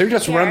 Because they're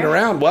just running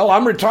around. Well,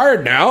 I'm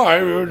retired now.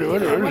 That's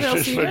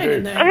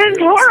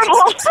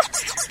horrible.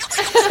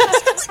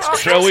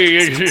 So we...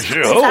 an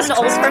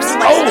old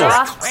person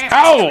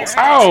Ow!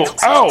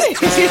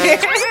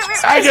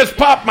 I just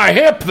popped my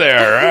hip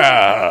there.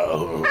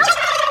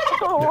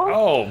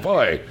 Oh,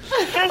 boy.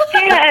 That's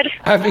bad.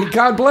 I mean,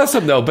 God bless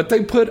them, though. But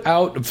Phil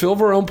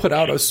Varone put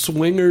out a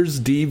swingers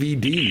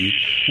DVD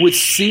with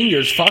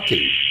seniors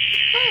fucking.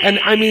 And,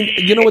 I mean,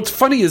 you know, what's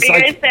funny is,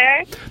 like,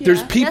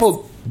 there's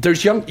people,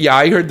 there's young,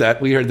 I heard that,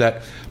 we heard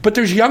that. But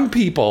there's young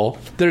people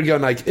that are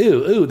going like,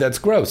 ooh, that's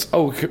gross.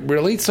 Oh,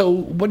 really? So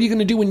what are you going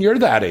to do when you're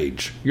that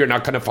age? You're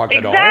not going to fuck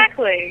at all?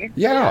 Exactly.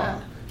 Yeah.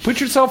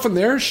 Put yourself in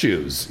their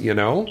shoes, you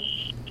know?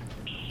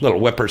 Little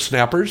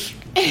whippersnappers.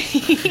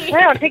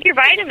 Well, take your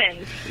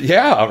vitamins.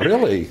 Yeah,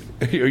 really.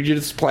 Are you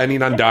just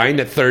planning on dying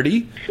at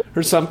 30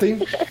 or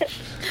something?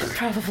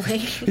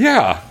 Probably.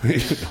 Yeah.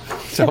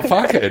 So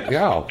fuck it.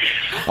 Yeah.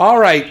 All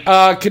right.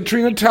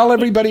 Katrina, tell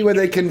everybody where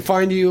they can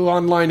find you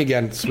online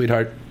again,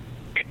 sweetheart.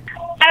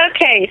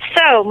 Okay,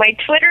 so my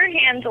Twitter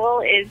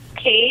handle is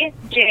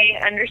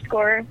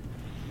KJ_fetish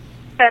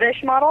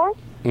model.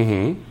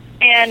 Mm-hmm.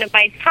 And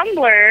my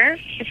Tumblr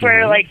is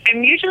where, like,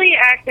 I'm usually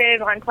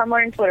active on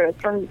Tumblr and Twitter. It's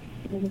from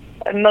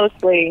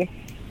mostly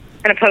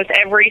going to post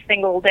every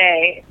single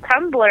day.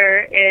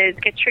 Tumblr is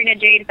Katrina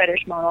Jade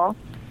Fetish Model.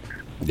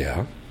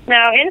 Yeah.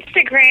 Now,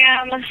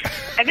 Instagram,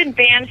 I've been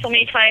banned so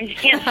many times, you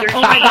can't search me.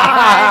 Oh my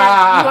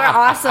God, you are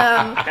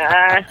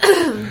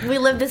awesome. We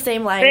live the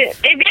same life.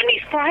 They banned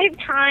me 5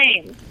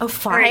 times. Oh,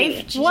 5?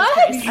 Already.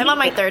 What? I'm on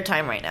my 3rd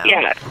time right now.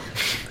 Yeah.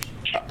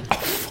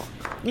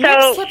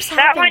 So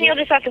that one you'll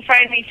just have to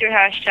find me through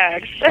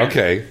hashtags.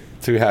 Okay,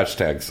 through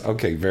hashtags.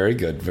 Okay, very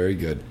good, very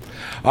good.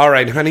 All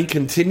right, honey,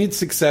 continued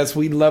success.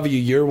 We love you.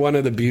 You're one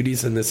of the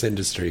beauties in this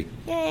industry.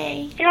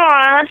 Yay.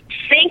 Aw,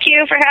 thank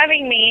you for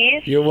having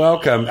me. You're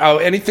welcome. Oh,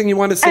 anything you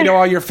want to say to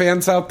all your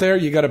fans out there?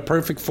 You got a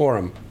perfect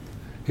forum.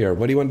 Here,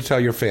 what do you want to tell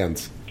your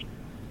fans?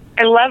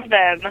 I love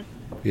them.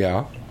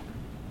 Yeah?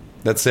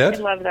 That's I it?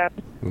 love them.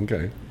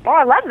 Okay. Oh,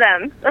 I love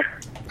them.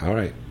 All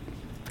right.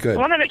 I Good.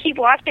 want them to keep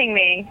watching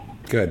me.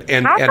 Good.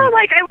 And Also, and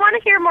like, I want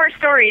to hear more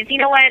stories. You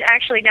know what?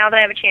 Actually, now that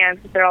I have a chance,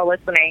 if they're all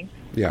listening,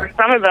 yeah. or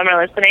some of them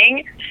are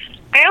listening,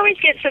 I always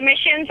get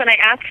submissions, and I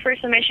ask for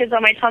submissions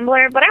on my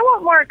Tumblr, but I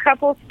want more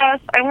couple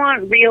stuff. I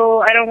want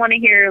real. I don't want to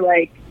hear,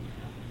 like,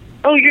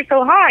 oh, you're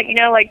so hot. You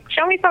know, like,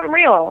 show me something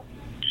real.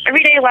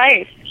 Everyday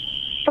life.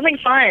 Something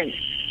fun.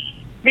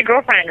 Your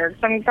girlfriend or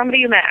somebody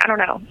you met. I don't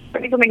know.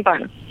 Something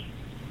fun.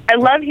 I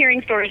love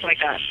hearing stories like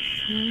that.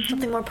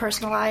 Something more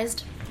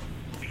personalized,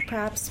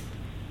 perhaps.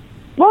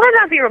 Well, it doesn't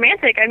have to be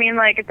romantic. I mean,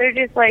 like, if they're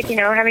just, like, you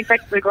know, having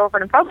sex with a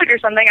girlfriend in public or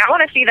something, I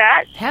want to see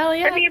that. Hell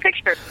yeah. Send me a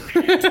picture.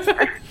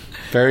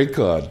 Very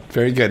good.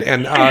 Very good.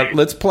 And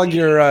let's plug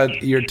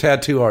your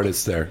tattoo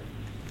artist there.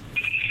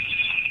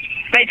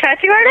 My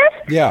tattoo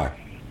artist? Yeah.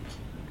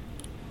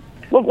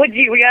 Well, were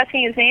you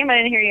asking his name? I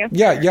didn't hear you.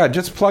 Yeah.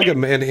 Just plug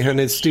him in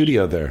his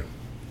studio there.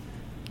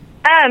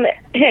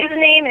 His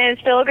name is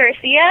Phil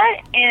Garcia,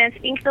 and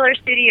it's Ink Filler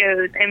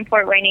Studios in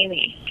Fort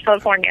Wayne,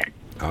 California.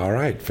 All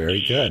right.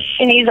 Very good.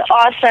 And he's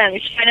awesome. You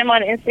should find him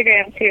on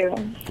Instagram, too.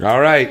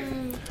 All right.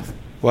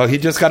 Well, he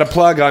just got a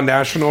plug on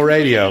national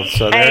radio,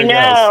 so there I he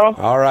know.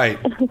 goes. All right.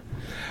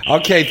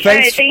 Okay, thanks. All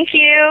right, thank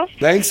you.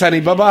 Thanks,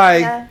 honey.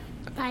 Bye-bye.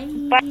 Bye.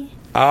 Bye.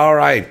 All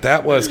right,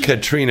 that was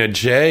Katrina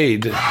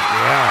Jade.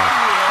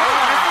 Yeah.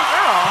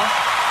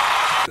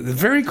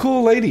 Very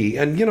cool lady.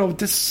 And, you know,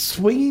 this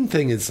swinging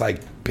thing is, like,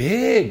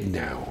 big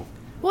now.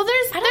 Well,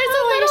 there's I don't a know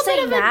what little you're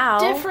bit of saying now.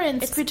 a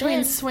difference It's between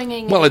been-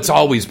 swinging Well, it's and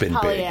always been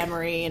big.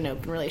 polyamory and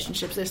open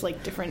relationships. There's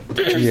like different.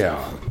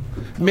 Yeah.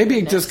 Maybe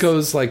it just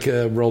goes like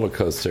a roller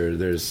coaster.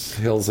 There's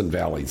hills and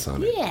valleys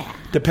on it. Yeah.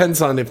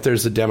 Depends on if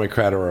there's a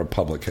Democrat or a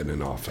Republican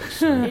in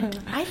office.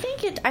 I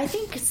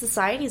think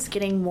society is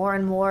getting more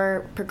and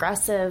more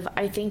progressive.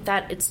 I think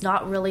that it's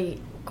not really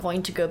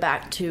going to go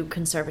back to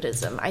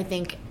conservatism. I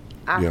think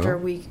after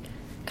we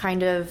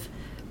kind of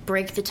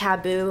break the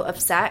taboo of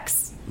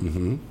sex,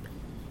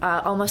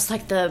 almost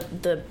like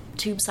the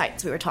tube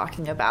sites we were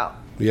talking about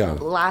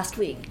last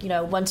week. You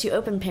know, once you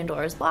open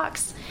Pandora's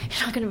box,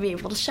 you're not going to be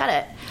able to shut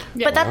it.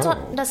 Yeah. But that's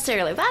not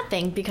necessarily a bad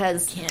thing,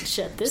 because Can't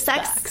shut this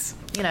sex, box.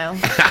 you know,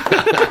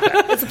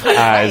 it's a part of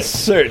I life.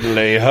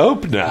 certainly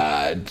hope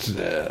not.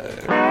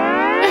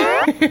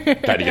 Try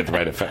to get the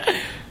right effect.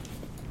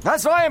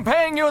 That's why I'm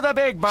paying you the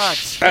big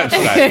bucks. That's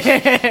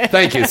right.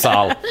 Thank you,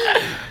 Saul.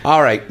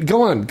 All right,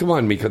 go on,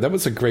 Miko. That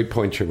was a great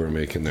point you were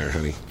making there,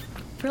 honey.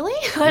 Really?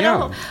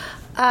 Yeah.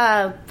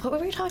 What were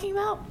we talking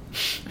about?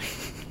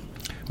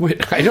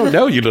 Wait, I don't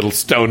know, you little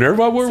stoner.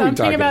 What were we Something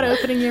talking about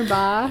opening your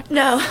box.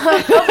 No.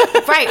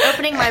 Right,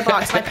 opening my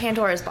box, my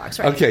Pandora's box,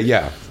 right? Okay,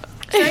 yeah.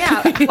 So,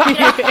 yeah.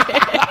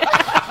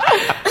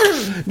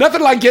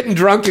 Nothing like getting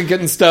drunk and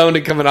getting stoned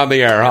and coming on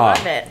the air, huh? I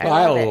love it. I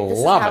love it. This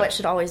is love how it. it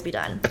should always be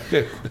done.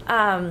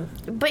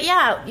 But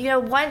yeah, you know,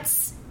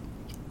 once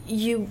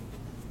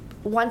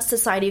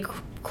society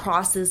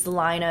crosses the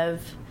line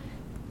of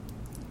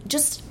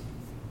just,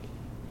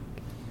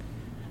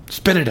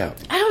 Spit it out.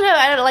 I don't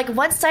know, like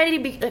once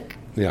society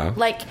Yeah.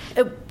 like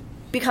it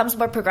becomes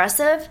more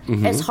progressive,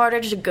 it's harder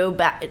to go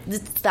back. It's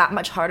that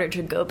much harder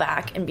to go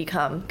back and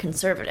become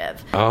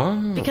conservative. Oh.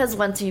 Because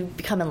once you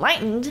become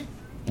enlightened,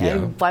 you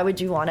know, why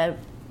would you want to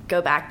go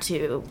back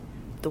to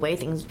the way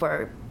things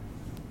were?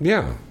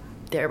 Yeah.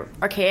 They're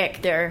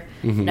archaic. They're,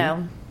 you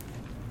know.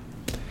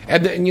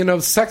 And you know,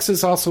 sex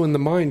is also in the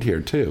mind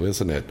here too,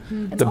 isn't it?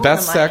 The all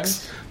best in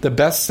the the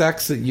best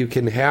sex that you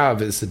can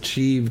have is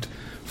achieved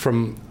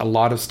from a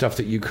lot of stuff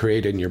that you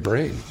create in your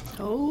brain.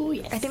 Oh,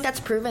 yes. I think that's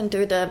proven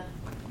through the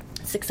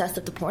success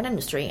of the porn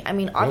industry. I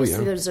mean,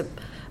 obviously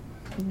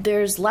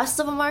there's less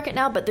of a market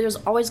now, but there's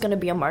always going to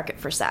be a market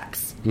for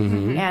sex.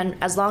 And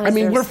as long as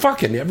we're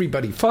fucking.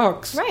 Everybody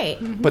fucks. Right.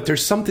 But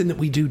there's something that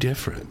we do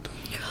different.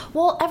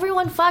 Well,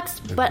 everyone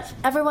fucks, but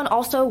everyone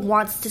also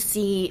wants to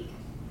see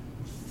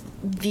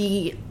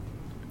the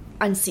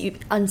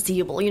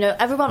unseeable. You know,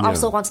 everyone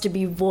also wants to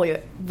be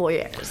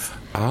voyeurs.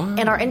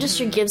 And our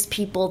industry gives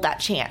people that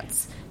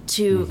chance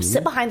to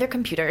sit behind their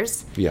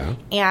computers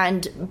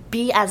and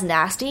be as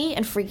nasty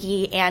and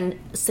freaky and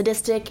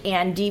sadistic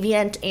and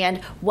deviant and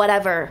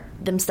whatever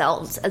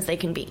themselves as they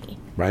can be.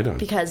 Right on.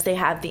 Because they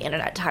have the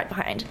internet to hide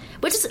behind.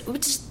 Which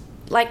is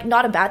like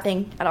not a bad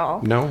thing at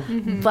all. No.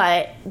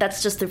 But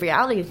that's just the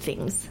reality of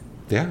things.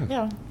 Yeah.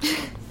 Yeah.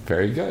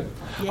 Very good.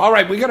 All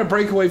right, we got to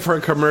break away for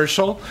a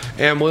commercial,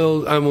 and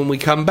we'll when we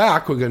come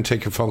back, we're going to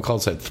take your phone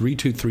calls at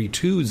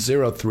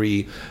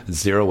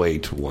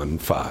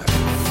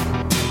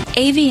 323-203-0815.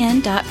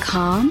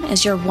 AVN.com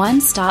is your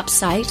one-stop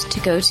site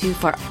to go to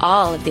for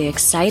all of the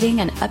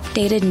exciting and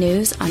updated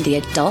news on the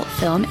adult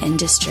film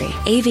industry.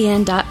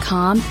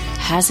 AVN.com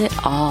has it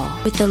all.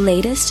 With the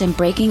latest and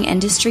breaking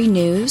industry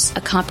news,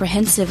 a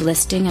comprehensive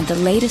listing of the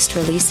latest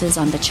releases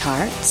on the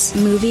charts,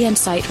 movie and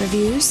site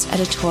reviews,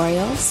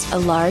 editorials, a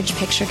large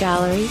picture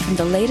gallery from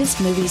the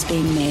latest movies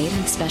being made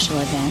and special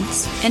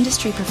events,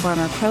 industry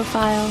performer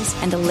profiles,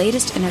 and the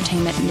latest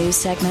entertainment news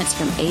segments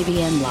from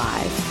AVN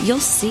Live. You'll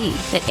see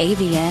that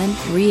AVN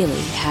AVN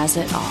really has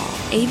it all.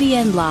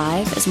 AVN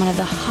Live is one of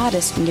the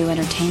hottest new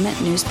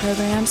entertainment news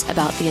programs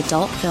about the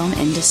adult film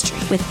industry,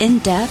 with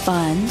in-depth,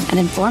 fun, and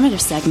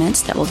informative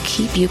segments that will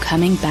keep you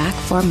coming back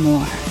for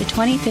more. The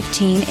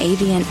 2015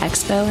 AVN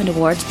Expo and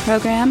Awards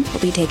program will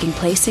be taking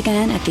place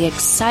again at the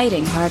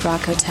exciting Hard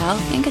Rock Hotel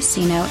and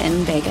Casino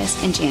in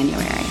Vegas in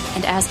January.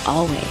 And as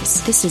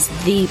always, this is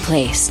the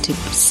place to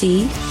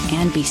see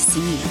and be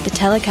seen. The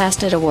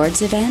telecasted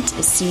awards event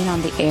is seen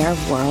on the air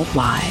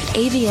worldwide.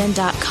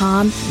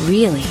 AVN.com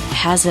really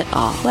has it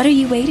all. What are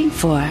you waiting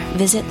for?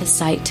 Visit the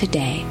site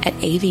today at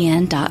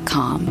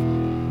avn.com.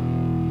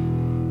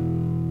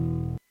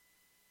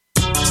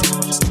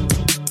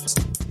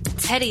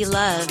 Teddy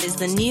Love is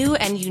the new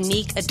and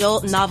unique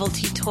adult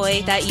novelty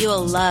toy that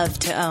you'll love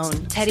to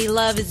own. Teddy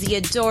Love is the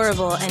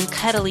adorable and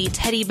cuddly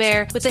teddy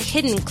bear with a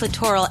hidden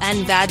clitoral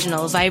and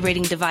vaginal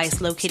vibrating device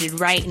located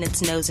right in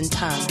its nose and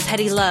tongue.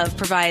 Teddy Love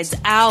provides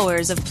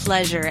hours of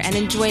pleasure and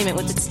enjoyment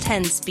with its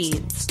 10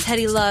 speeds.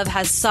 Teddy Love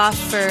has soft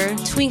fur,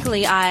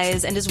 twinkly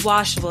eyes, and is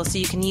washable so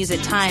you can use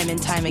it time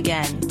and time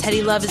again.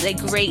 Teddy Love is a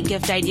great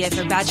gift idea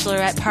for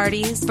bachelorette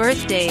parties,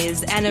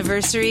 birthdays,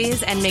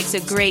 anniversaries, and makes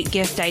a great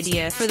gift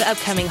idea for the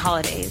upcoming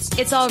holidays.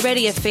 It's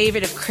already a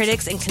favorite of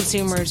critics and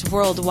consumers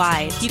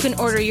worldwide. You can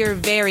order your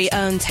very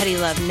own Teddy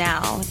Love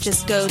now.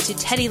 Just go to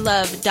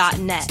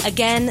teddylove.net.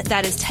 Again,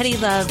 that is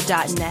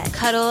teddylove.net.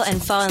 Cuddle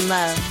and fall in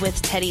love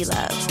with Teddy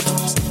Love.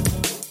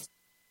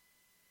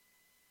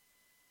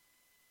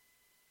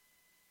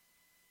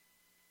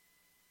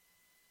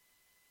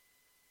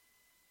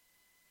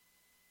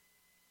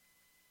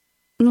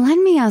 Let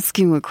me ask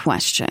you a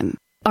question.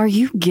 Are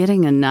you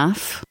getting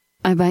enough?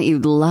 I bet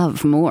you'd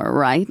love more,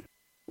 right?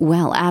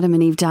 Well,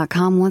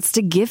 AdamandEve.com wants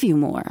to give you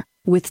more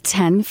with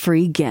 10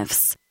 free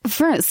gifts.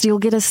 First, you'll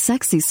get a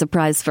sexy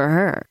surprise for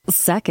her.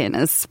 Second,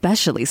 a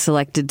specially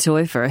selected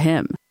toy for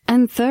him.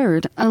 And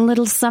third, a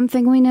little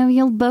something we know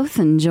you'll both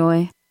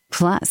enjoy.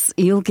 Plus,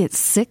 you'll get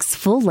 6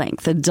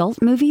 full-length adult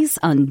movies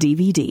on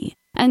DVD.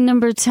 And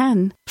number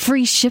 10,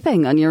 free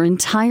shipping on your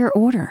entire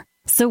order.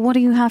 So what do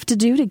you have to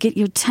do to get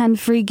your 10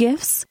 free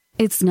gifts?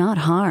 It's not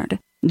hard.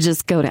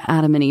 Just go to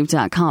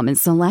AdamandEve.com and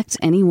select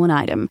any one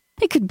item.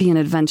 It could be an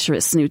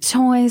adventurous new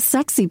toy,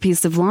 sexy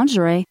piece of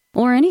lingerie,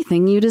 or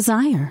anything you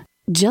desire.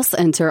 Just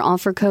enter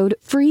offer code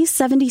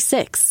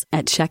FREE76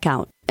 at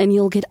checkout, and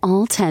you'll get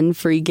all 10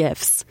 free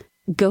gifts.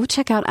 Go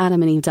check out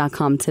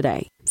AdamandEve.com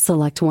today.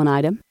 Select one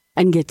item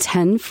and get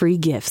 10 free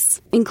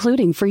gifts,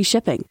 including free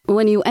shipping,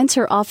 when you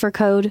enter offer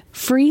code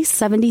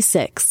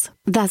FREE76.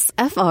 That's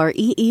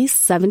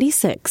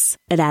FREE76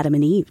 at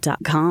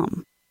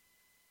AdamandEve.com.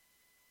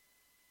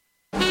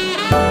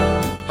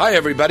 Hi,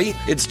 everybody.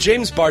 It's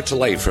James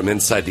Bartolet from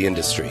Inside the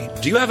Industry.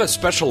 Do you have a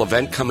special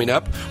event coming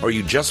up, or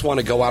you just want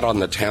to go out on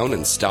the town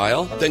in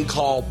style? Then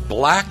call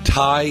Black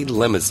Tie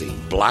Limousine.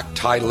 Black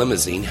Tie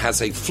Limousine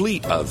has a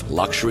fleet of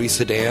luxury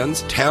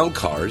sedans, town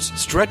cars,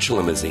 stretch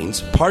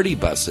limousines, party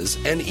buses,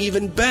 and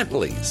even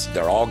Bentleys.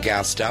 They're all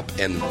gassed up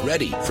and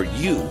ready for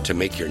you to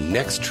make your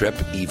next trip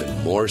even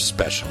more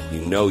special.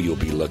 You know you'll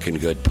be looking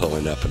good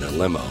pulling up in a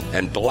limo.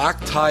 And Black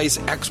Tie's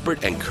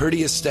expert and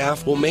courteous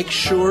staff will make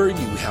sure you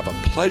have a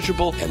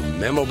pleasurable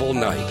and memorable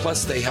night.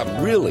 Plus, they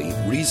have really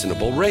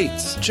reasonable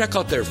rates. Check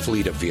out their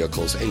fleet of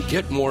vehicles and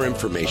get more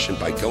information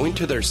by going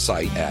to their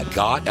site at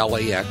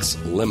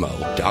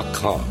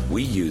gotlaxlimo.com.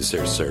 We use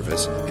their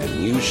service,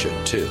 and you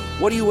should too.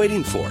 What are you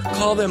waiting for?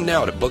 Call them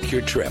now to book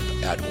your trip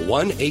at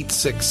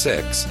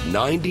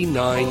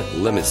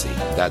 1-866-99-Limousine.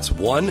 That's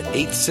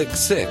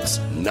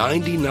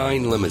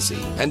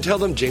 1-866-99-Limousine. And tell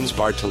them James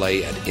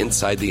Bartolet at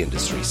Inside the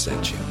Industry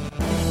sent you.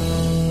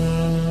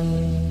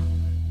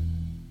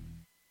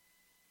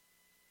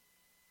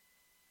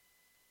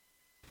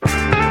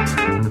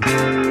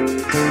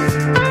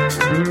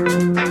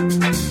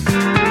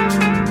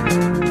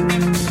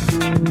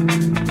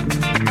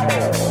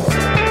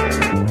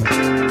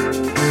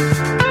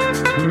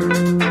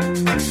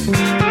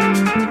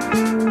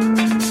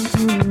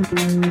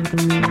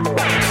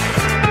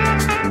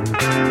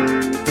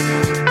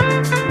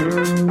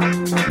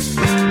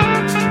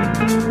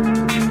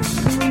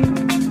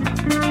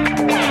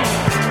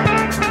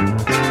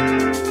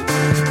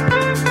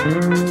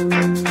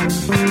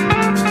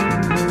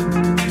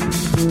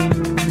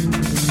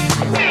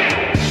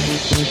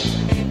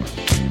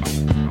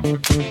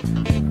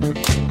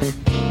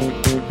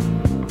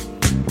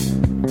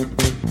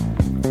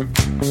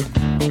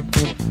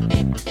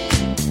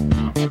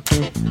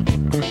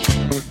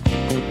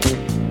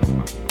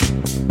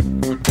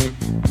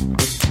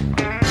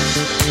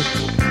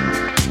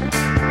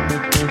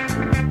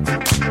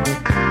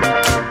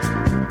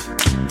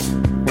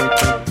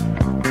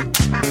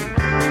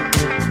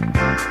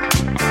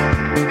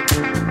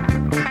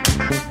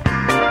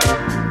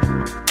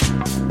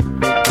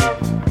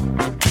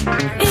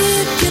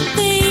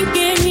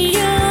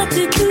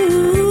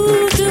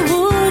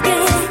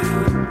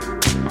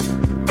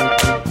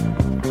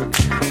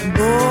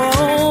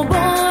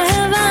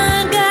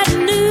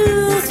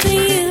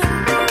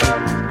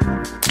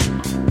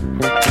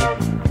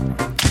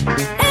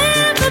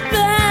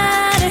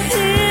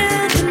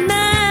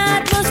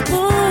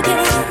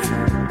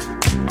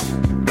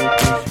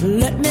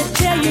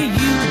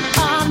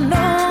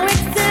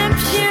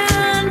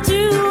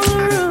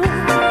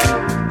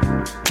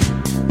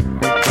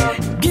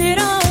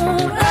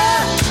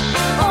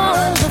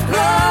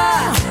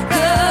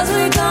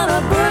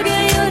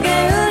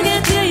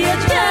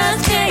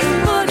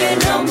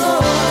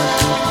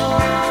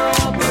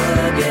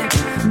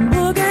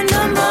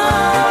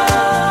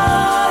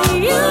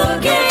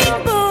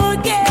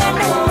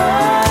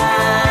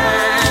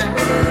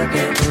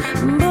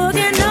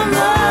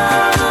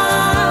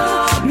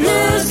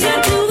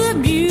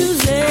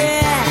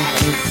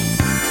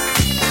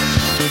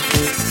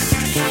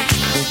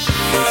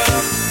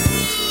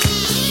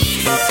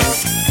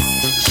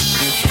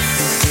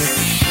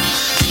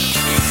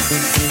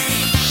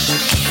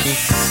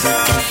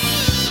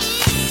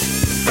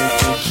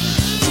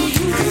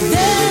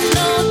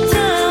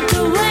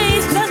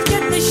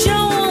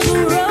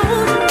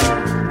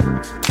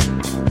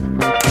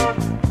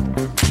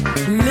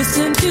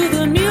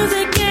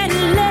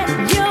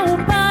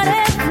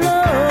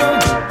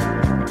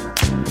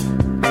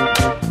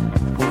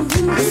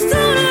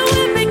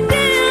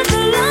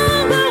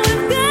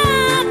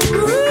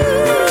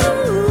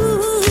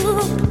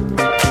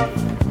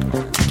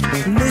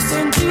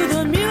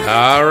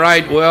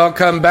 right,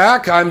 welcome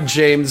back. I'm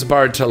James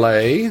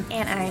Bartolet.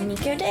 And I'm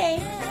Nico Day.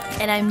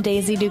 And I'm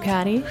Daisy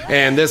Ducati.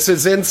 And this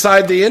is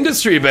Inside the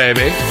Industry, baby.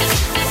 Yeah.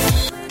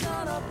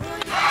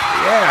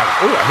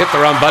 Ooh, I hit the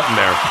wrong button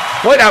there.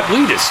 Boy, that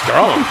weed is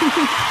strong.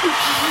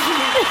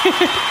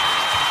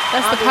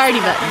 That's the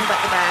party button.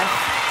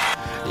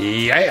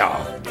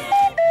 Yeah.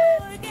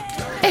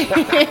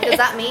 Is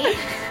that me?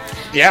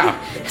 Yeah.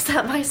 Is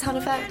that my sound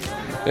effect?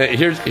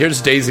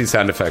 Here's Daisy's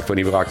sound effect when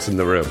he walks in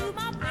the room.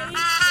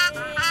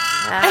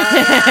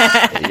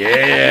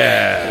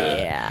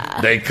 Yeah.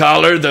 They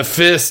call her the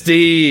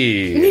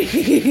Fisty.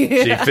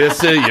 She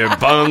fisted your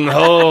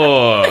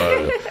bunghole.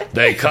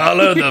 They call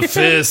her the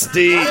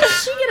Fisty. Why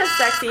does she get a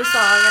sexy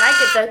song and I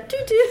get the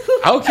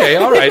doo-doo? Okay,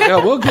 all right.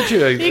 Now we'll get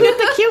you a... You get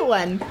the cute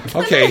one.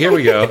 Okay, here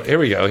we go.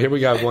 Here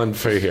we got one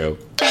for you.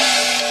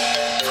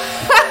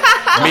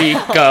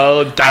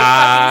 Miko die.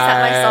 I set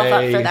myself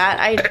up for that.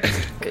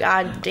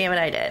 God damn it,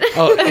 I did.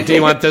 Oh, do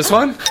you want this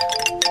one?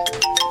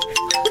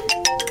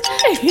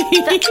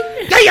 That's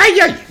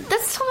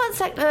still not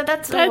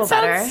that's a little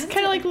better. That sounds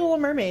kind of like Little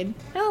Mermaid.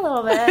 A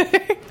little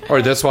bit.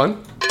 Or this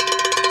one?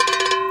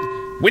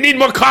 We need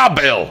more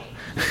cowbell.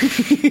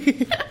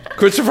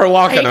 Christopher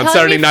Walken on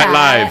Saturday Night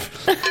Live.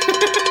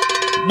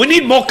 We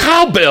need more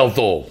cowbell,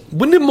 though.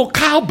 We need more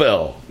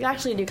cowbell. You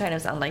actually do kind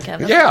of sound like him.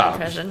 That's Yeah. a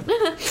good impression.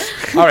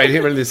 All right,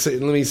 here, let me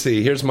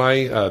see. Here's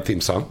my theme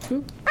song.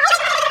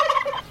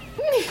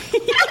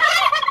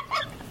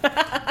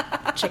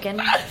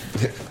 Chicken.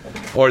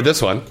 Or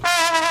this one.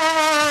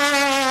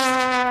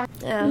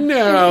 Yeah.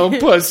 No,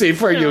 pussy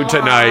for you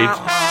tonight.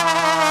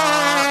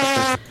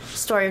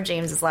 Story of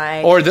James's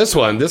life. Or this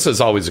one. This is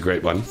always a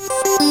great one.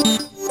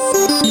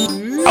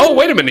 Oh,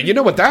 wait a minute. You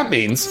know what that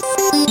means?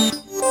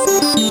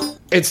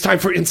 It's time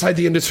for Inside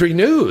the Industry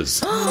News.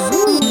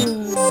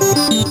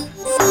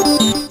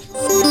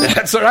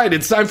 That's all right.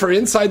 It's time for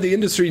Inside the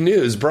Industry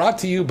News, brought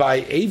to you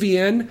by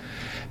AVN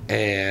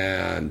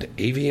and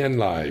AVN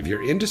Live,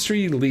 your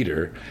industry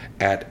leader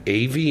at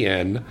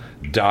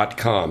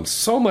avn.com.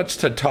 So much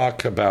to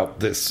talk about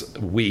this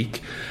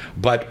week,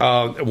 but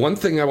one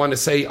thing I want to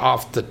say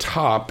off the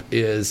top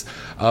is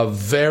a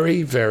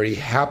very, very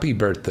happy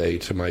birthday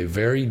to my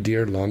very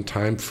dear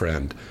longtime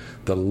friend,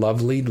 the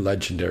lovely,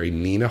 legendary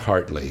Nina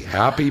Hartley.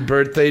 Happy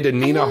birthday to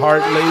Nina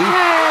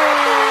Hartley.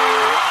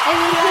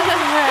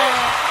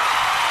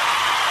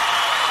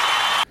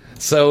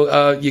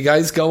 So you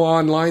guys go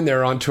online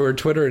there onto her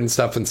Twitter and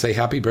stuff and say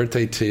happy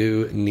birthday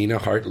to Nina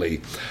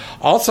Hartley.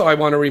 Also, I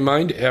want to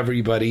remind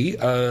everybody,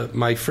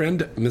 my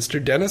friend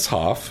Mr. Dennis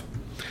Hoff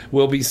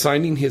will be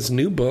signing his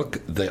new book,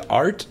 The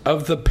Art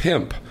of the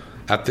Pimp,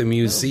 at the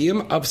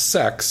Museum of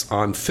Sex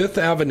on Fifth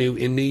Avenue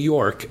in New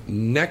York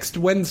next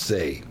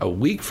Wednesday, a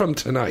week from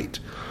tonight.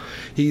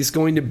 He's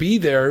going to be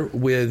there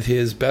with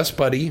his best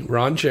buddy,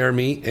 Ron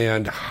Jeremy,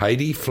 and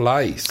Heidi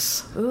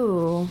Fleiss.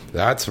 Ooh.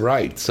 That's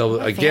right. So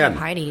I'm a again, fan of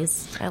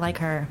Heidi's. I like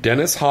her.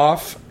 Dennis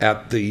Hoff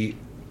at the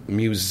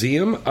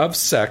Museum of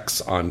Sex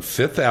on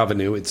Fifth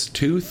Avenue. It's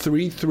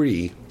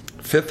 233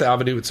 Fifth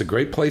Avenue. It's a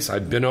great place.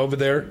 I've been over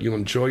there. You'll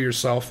enjoy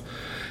yourself.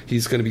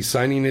 He's going to be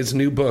signing his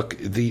new book,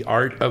 The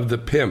Art of the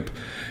Pimp.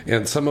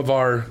 And some of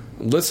our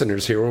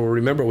listeners here will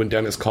remember when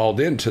Dennis called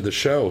in to the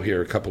show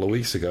here a couple of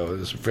weeks ago. It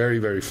was very,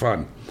 very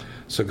fun.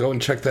 So go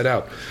and check that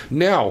out.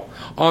 Now,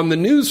 on the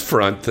news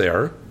front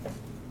there,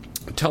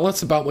 tell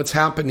us about what's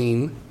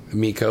happening,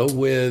 Miko,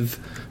 with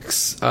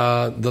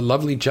the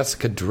lovely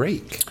Jessica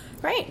Drake.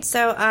 Right.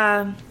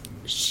 So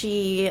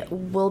she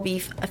will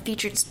be a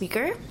featured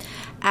speaker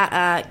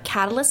at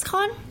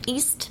CatalystCon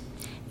East.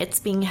 It's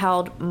being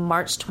held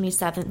March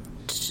 27th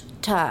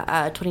to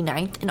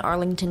 29th in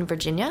Arlington,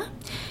 Virginia.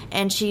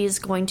 And she's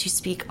going to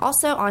speak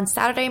also on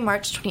Saturday,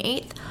 March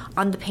 28th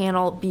on the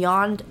panel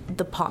Beyond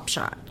the Pop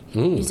Shot,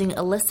 using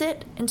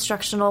illicit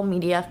instructional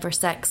media for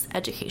sex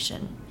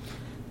education.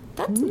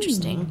 That's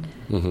interesting.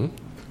 Mm-hmm.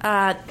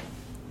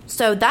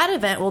 So that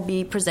event will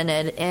be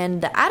presented in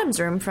the Adams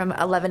Room from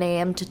 11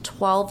 a.m. to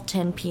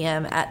 12:10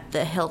 p.m. at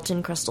the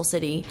Hilton Crystal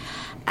City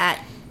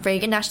at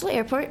Reagan National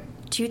Airport,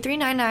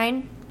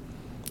 2399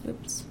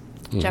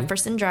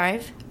 Jefferson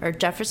Drive, or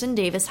Jefferson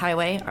Davis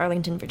Highway,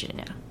 Arlington,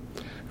 Virginia.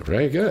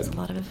 Very good. That's a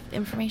lot of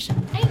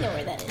information. I know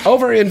where that is.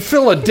 Over in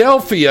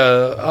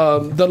Philadelphia,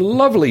 the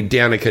lovely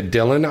Danica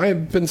Dillon.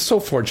 I've been so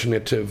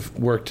fortunate to have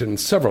worked in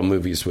several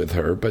movies with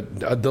her,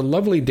 but the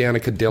lovely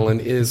Danica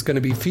Dillon is going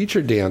to be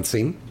featured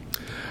dancing,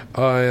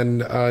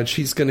 and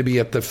she's going to be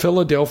at the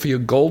Philadelphia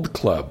Gold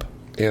Club,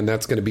 and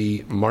that's going to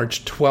be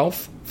March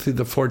 12th through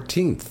the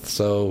 14th,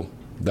 so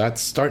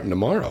that's starting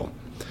tomorrow.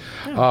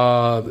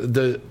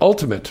 The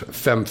ultimate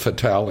femme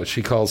fatale, as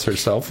she calls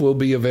herself, will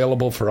be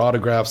available for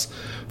autographs,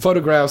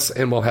 photographs,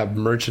 and will have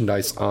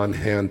merchandise on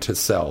hand to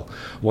sell.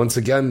 Once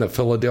again, the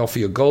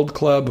Philadelphia Gold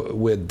Club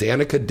with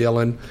Danica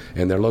Dillon,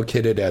 and they're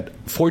located at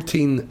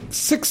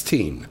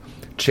 1416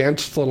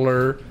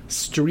 Chancellor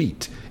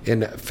Street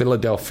in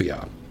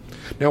Philadelphia.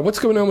 Now, what's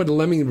going on with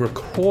Lemmy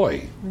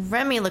LaCroix?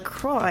 Remy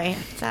LaCroix,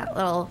 that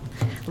little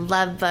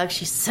love bug.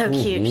 She's so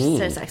cute. She's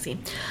so sexy.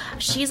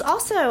 She's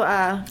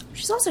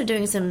also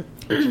doing some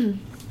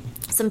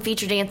some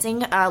feature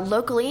dancing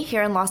locally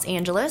here in Los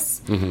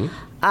Angeles.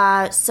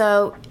 Mm-hmm.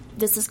 So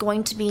this is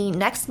going to be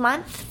next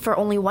month for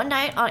only one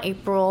night on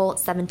April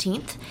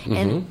 17th.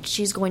 And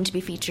she's going to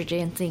be feature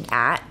dancing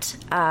at...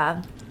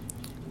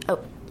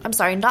 I'm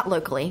sorry, not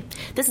locally.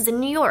 This is in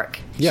New York.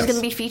 Yes. She's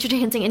going to be feature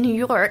dancing in New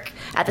York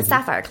at the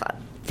Sapphire Club.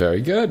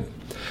 Very good.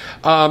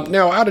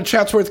 Now, out of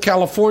Chatsworth,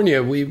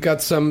 California, we've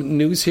got some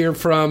news here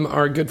from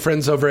our good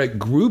friends over at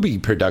Groovy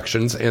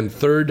Productions and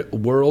Third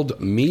World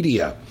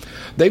Media.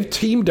 They've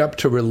teamed up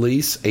to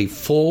release a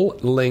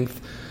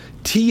full-length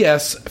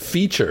TS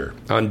feature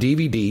on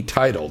DVD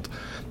titled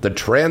The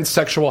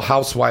Transsexual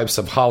Housewives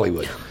of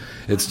Hollywood.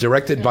 It's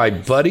directed by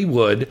Buddy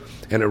Wood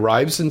and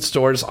arrives in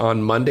stores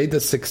on Monday the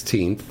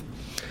 16th.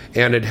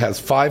 And it has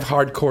 5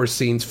 hardcore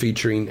scenes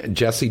featuring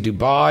Jesse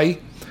Dubai,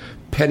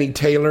 Penny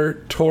Taylor,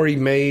 Tori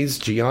Mays,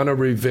 Gianna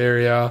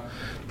Rivera,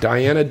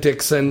 Diana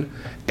Dixon,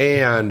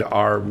 and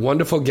our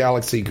wonderful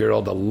Galaxy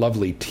girl, the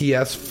lovely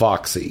T.S.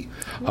 Foxy.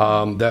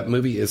 That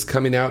movie is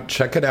coming out.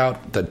 Check it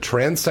out. The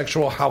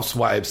Transsexual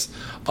Housewives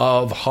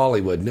of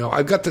Hollywood. Now,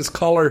 I've got this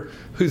caller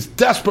who's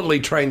desperately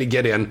trying to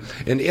get in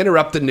and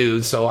interrupt the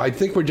news, so I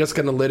think we're just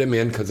going to let him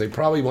in because they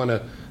probably want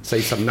to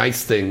say some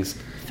nice things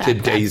to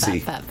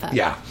Daisy.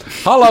 Yeah.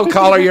 Hello,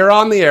 caller. You're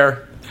on the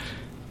air.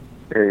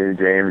 Hey,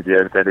 James.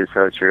 Yes, that is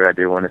so true. I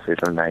do want to say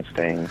some nice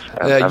things.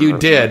 You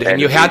did,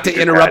 and you had to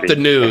interrupt the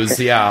news.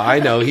 Yeah, I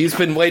know. He's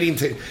been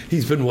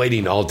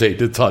waiting all day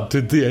to talk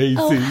to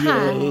Daisy.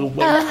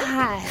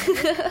 Hi.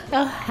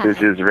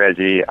 This is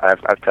Reggie.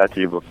 I've talked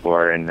to you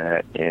before, and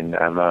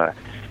I'm a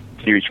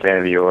huge fan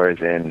of yours,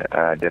 and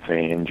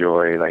definitely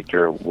enjoy like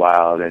your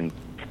wild and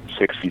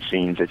sexy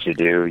scenes that you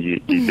do. You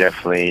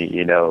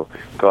definitely,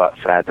 go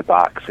outside the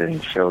box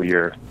and show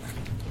your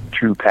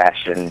true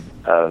passion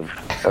of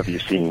your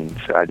scenes.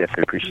 So I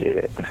definitely appreciate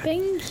it.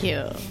 Thank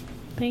you.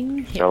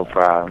 No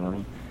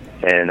problem.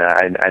 And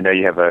I know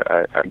you have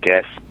a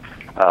guest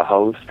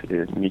host,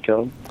 is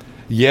Miko?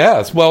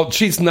 Yes. Well,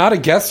 she's not a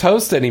guest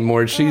host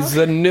anymore. She's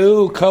the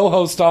new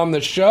co-host on the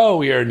show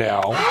here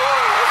now.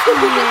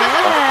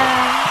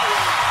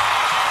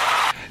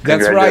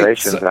 That's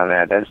Congratulations right. on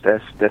that.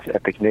 That's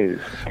epic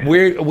news.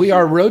 We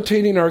are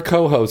rotating our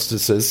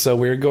co-hostesses, so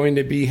we're going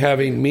to be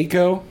having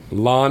Miko,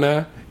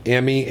 Lana,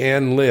 Emmy,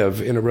 and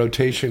Liv in a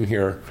rotation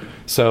here.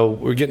 So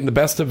we're getting the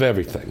best of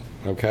everything,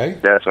 okay?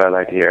 That's what I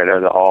like to hear.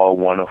 They're all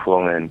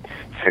wonderful and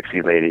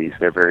sexy ladies.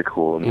 They're very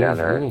cool and down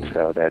there.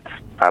 So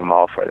I'm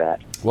all for that.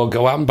 Well,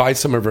 go out and buy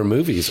some of her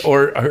movies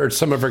or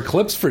some of her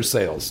clips for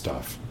sale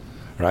stuff.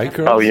 Right,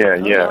 girls? Oh,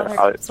 yeah.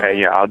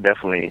 I'll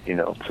definitely,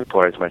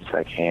 support as much as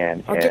I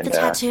can. Or get the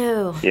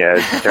tattoo. Yeah,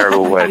 it's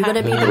terrible what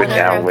went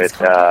down with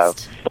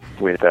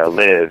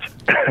Liv,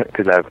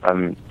 because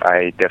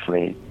I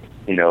definitely,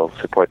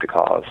 support the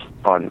cause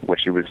on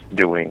what she was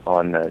doing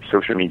on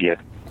social media.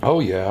 Oh,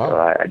 yeah. So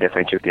I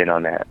definitely chipped in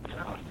on that.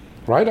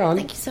 Right on.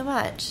 Thank you so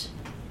much.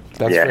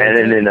 That's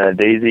and then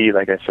Daisy,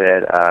 like I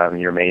said,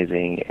 you're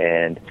amazing,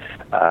 and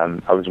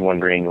I was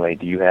wondering,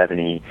 do you have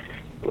any,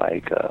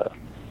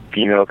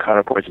 female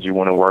counterparts that you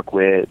want to work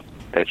with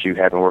that you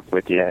haven't worked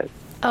with yet?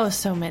 Oh,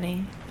 so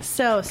many.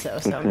 So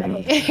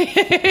many.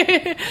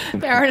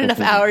 There aren't enough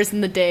hours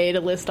in the day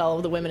to list all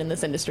of the women in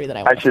this industry that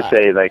I want to fuck.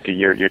 Say,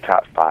 your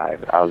top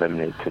 5. I'll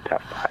limit it to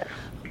top 5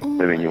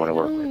 women you want to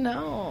work with.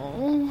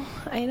 No,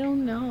 I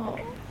don't know.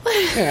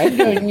 I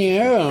don't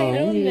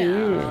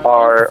know.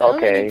 Or, so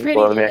okay,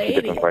 well, let me ask you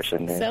a different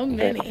question. So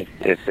many.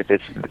 If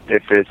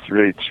it's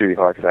really truly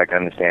hard, because I can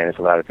understand there's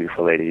a lot of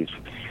beautiful ladies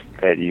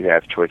that you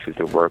have choices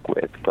to work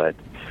with, but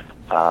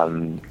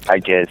I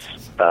guess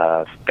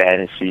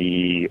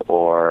fantasy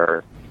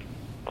or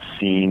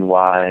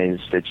scene-wise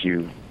that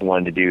you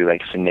wanted to do,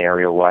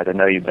 scenario-wise. I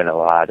know you've done a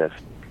lot of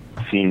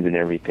scenes and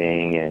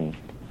everything, and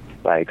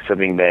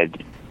something that's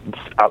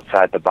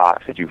outside the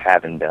box that you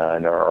haven't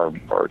done, or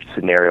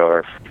scenario,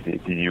 or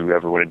did you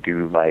ever want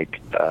to do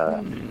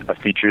a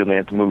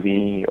feature-length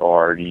movie,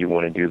 or do you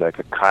want to do a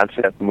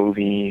concept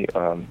movie?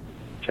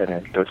 Trying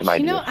to throw some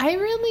ideas. I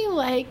really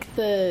like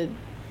the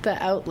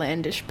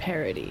outlandish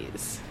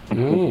parodies.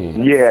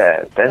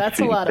 Yeah, that's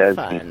a lot of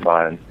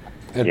fun.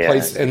 And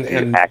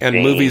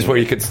and movies where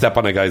you could step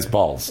on a guy's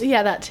balls.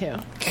 Yeah, that too.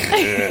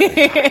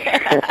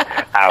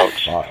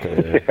 Ouch.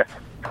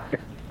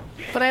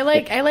 But I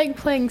like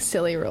playing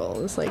silly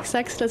roles.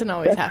 Sex doesn't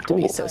always have to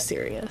be so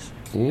serious.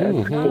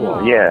 That's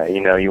cool. Yeah,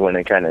 you want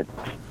to kind of,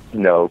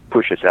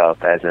 push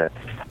yourself as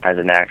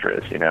an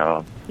actress,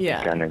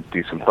 Yeah. Kind of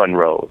do some fun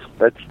roles.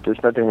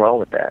 There's nothing wrong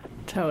with that.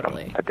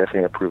 Totally. I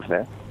definitely approve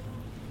that.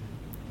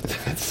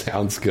 That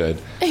sounds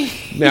good.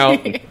 Now,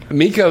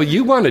 Miko,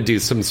 you want to do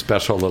some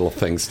special little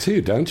things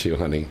too, don't you,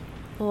 honey?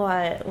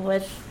 What?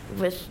 With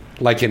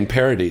like in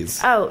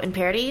parodies. Oh, in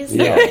parodies?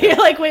 Yeah.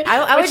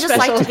 I would just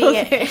like to be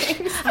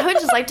I would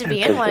just like to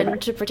be in one,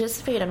 to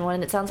participate in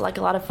one. It sounds like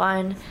a lot of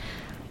fun.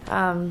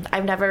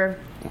 I've never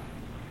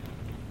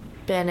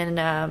been in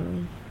a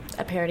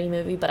parody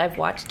movie, but I've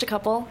watched a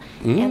couple,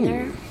 and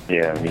they're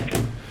yeah, me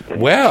too.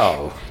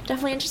 Well,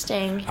 Definitely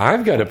interesting.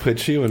 I've got to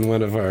put you in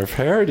one of our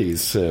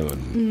parodies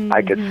soon.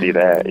 I could see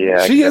that.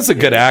 Yeah, She is a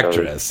good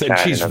actress, and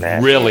she's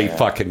really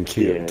fucking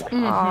cute.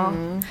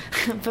 Aw.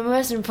 But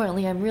most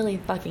importantly, I'm really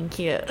fucking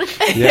cute.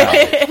 Yeah.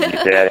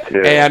 That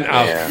too. And a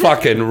yeah.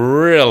 fucking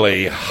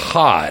really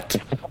hot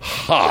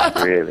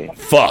Really.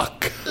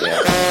 fuck.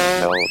 Yeah.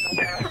 No.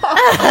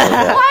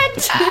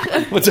 What?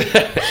 What's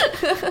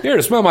that?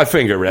 Here, smell my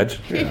finger, Reg.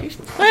 Yeah.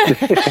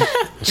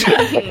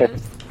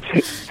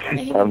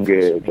 I'm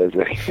good. That's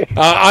right.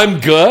 I'm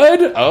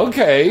good?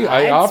 Okay.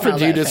 I I'd offered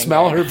smell you that to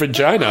smell her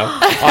vagina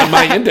on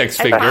my index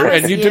finger,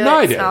 and you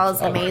denied It it.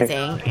 smells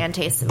amazing and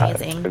tastes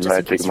amazing. I'm just not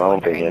in case taking you're my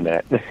own thing in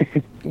wondering.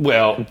 that.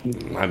 Well,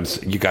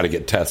 you got to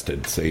get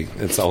tested. See,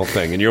 it's the whole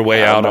thing, and you're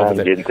way out I'm over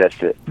there. getting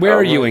tested. Where are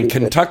I'm you in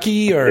getting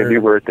Kentucky tested. It'd be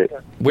or worth it.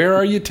 where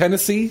are you?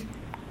 Tennessee?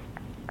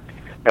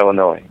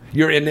 Illinois.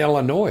 You're in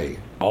Illinois.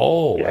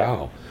 Oh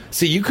wow!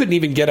 See, you couldn't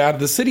even get out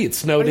of the city. It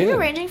snowed Are you in.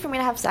 arranging for me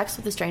to have sex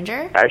with a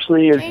stranger?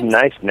 Actually, it's James?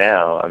 nice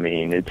now. I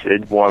mean,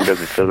 it warmed up.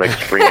 It feels like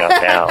spring out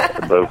now.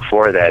 But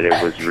before that, it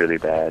was really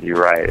bad.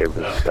 You're right. It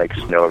was like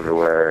snow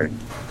everywhere. And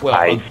Well,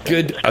 ice.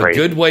 a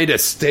good way to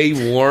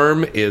stay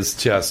warm is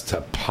just to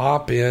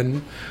pop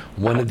in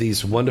one of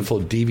these wonderful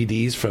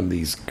DVDs from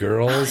these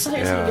girls.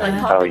 Like,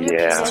 And, pop Oh, in your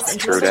yeah. penis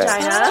into True his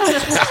that. vagina.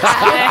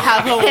 I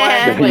have a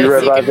warm place You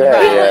read you about can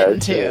that? run Yeah.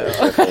 to.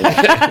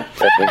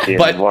 Definitely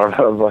But- warm up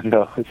on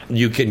those.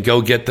 you can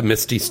go get the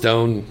Misty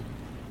Stone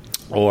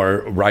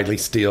or Riley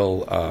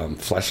Steele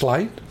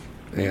fleshlight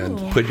and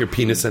put your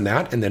penis in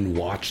that and then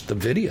watch the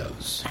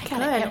videos. I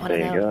kinda get one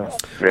There of you those.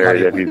 go.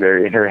 That'd be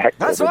very interactive.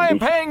 That's why I'm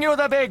paying you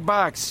the big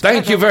bucks.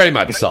 Thank you very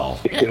much, Saul.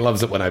 He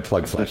loves it when I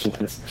plug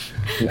fleshlights.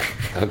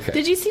 Okay.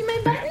 Did you see my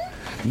button?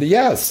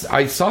 Yes,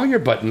 I saw your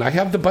button. I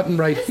have the button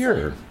right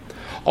here.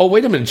 Oh,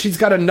 wait a minute. She's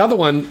got another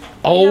one.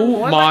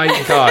 Oh, my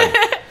God.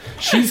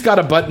 She's got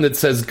a button that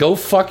says, go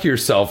fuck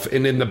yourself.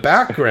 And in the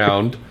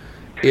background,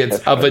 it's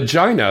a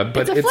vagina,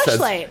 but It's a it says,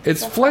 fleshlight.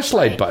 it's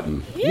fleshlight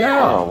button. Oh,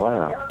 Yeah.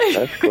 wow.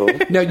 That's cool.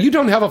 Now, you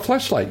don't have a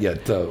fleshlight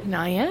yet, though.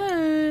 Not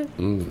yet.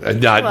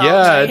 Not Well, yet.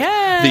 not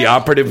yet. The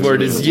operative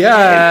word is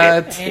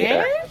yet.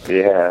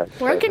 Yeah.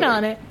 Working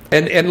on it.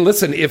 And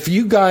listen, if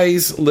you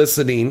guys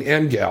listening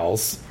and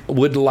gals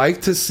would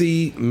like to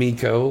see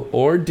Miko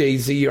or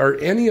Daisy or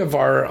any of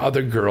our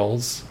other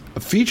girls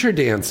feature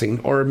dancing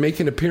or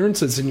making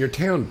appearances in your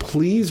town,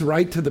 please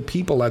write to the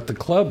people at the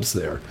clubs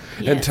there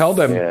and tell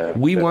them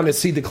we want to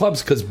see the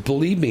clubs, because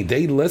believe me,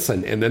 they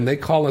listen, and then they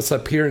call us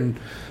up here in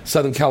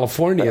Southern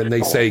California and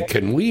they say,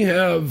 can we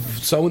have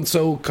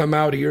so-and-so come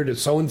out here to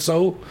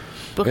so-and-so?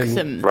 Book And-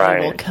 them. Right.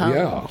 They will come.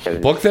 Yeah,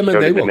 book them and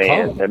Show they the will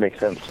demand. come. That makes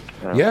sense.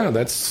 Yeah,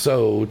 that's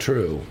so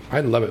true.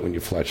 I love it when you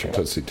flash your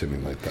pussy to me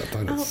like that.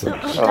 That is so Oh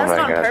my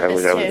God, I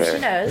was over there.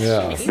 She knows.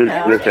 Yeah.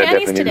 This Panties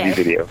definitely today. needs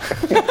to be video.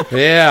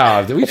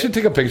 Yeah, we should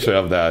take a picture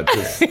of that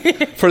just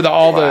for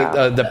all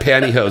the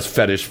pantyhose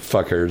fetish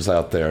fuckers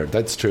out there.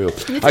 That's true.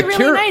 These are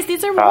really nice.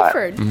 These are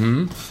Wolford.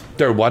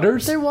 They're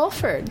waters? They're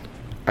Wolford.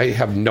 I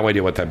have no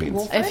idea what that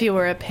means. If you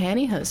were a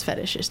pantyhose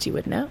fetishist, you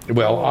would know.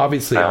 Well,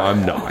 obviously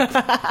I'm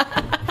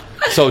not.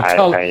 So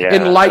tell, I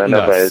enlighten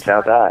don't know, but it us.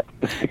 sounds hot.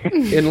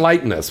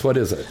 Enlighten us. What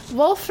is it?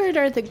 Wolford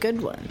are the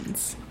good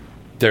ones.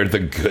 They're the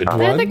good They're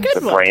ones? the good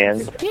The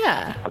ones. brand?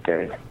 Yeah.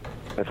 Okay.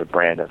 That's a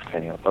brand of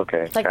penny.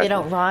 Okay. It's like they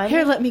don't rhyme.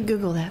 Here, let me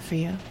Google that for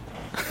you.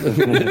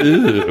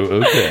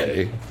 Ooh,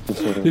 okay.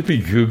 Let me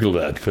Google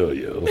that for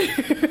you.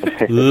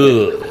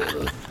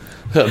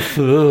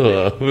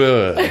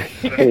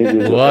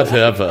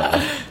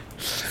 Whatever.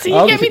 So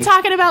you get me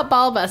talking about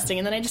ball busting,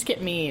 and then I just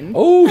get mean.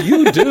 Oh,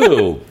 you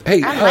do.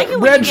 Hey, I like it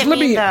when Reg, you get let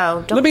me mean,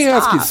 though. Don't let me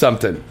ask you stop.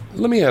 something.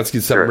 Let me ask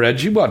you something, Reg.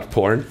 You watch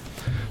porn.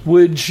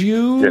 Would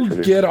you Yes, I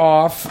do. get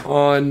off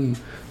on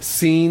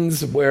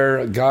scenes where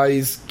a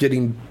guy's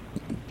getting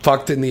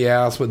fucked in the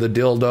ass with a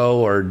dildo,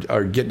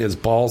 or getting his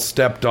balls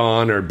stepped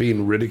on, or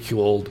being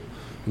ridiculed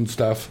and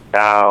stuff?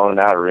 No,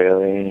 not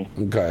really.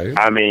 Okay.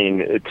 I mean,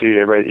 to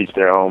everybody each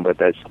their own, but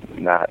that's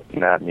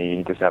not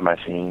me. That's not my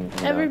scene.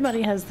 You know?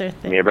 Everybody has their I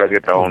thing. mean, everybody's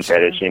got their own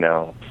fetish, you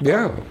know.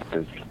 Yeah.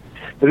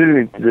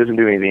 It doesn't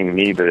do anything to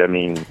me, but I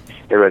mean,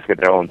 everybody's got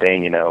their own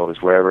thing, you know.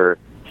 It's wherever,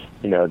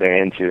 you know, they're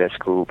into, that's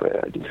cool,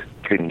 but I just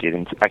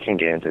I can't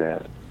get into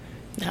that.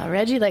 No,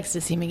 Reggie likes to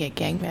see me get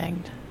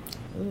gangbanged.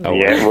 Oh,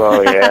 Yeah,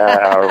 well,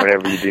 yeah, or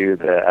whenever you do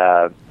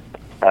the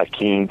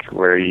kink,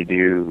 where you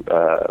do,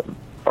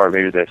 or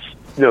maybe that's,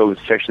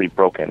 sexually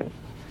broken.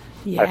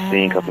 Yeah. I've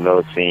seen a couple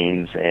of those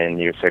scenes, and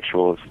your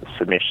sexual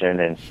submission,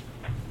 and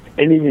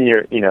even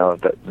your,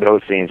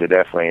 those scenes are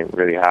definitely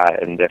really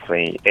hot and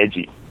definitely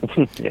edgy.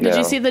 Did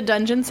you see the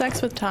dungeon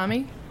sex with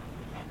Tommy?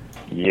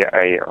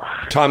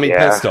 Yeah, Tommy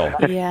yeah. Pistol.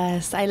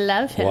 Yes, I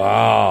love him.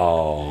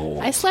 Wow.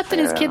 I slept in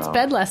his kid's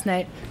bed last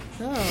night.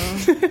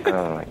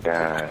 Oh my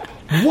God,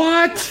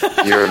 What?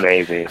 you're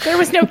amazing. There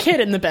was no kid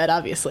in the bed,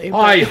 obviously.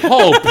 I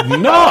hope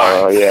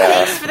not. Oh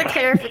yeah. Thanks for the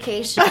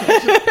clarification.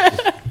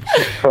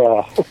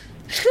 Oh.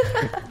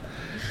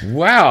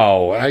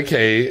 Wow.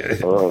 Okay.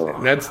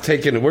 That's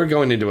taken. We're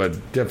going into a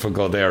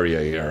difficult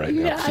area here right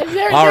now.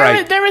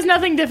 Yeah, there was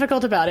nothing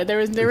difficult about it.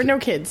 There were no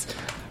kids.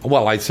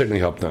 Well, I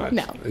certainly hope not.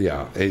 No.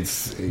 Yeah.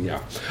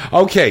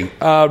 Okay.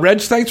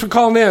 Reg, thanks for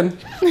calling in.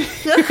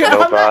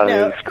 No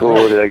problem. It's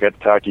cool that I got to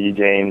talk to you,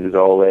 James, as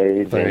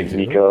always. Thank and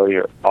you. Nico,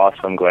 you're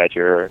awesome. Glad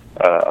you're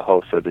a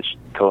co-host of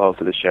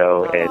the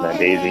show. And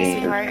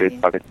Daisy, it's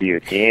good talking to you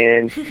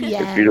again.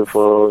 You're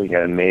beautiful. You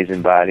got an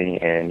amazing body,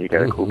 and you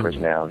got a cool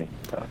personality.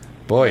 So.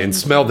 Boy, and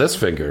smell this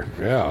finger.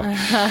 Yeah.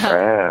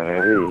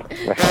 Maybe.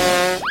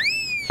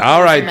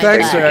 All right.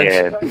 Thanks, Reg.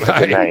 Yeah,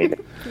 good night.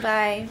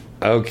 Bye.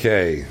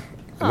 Okay.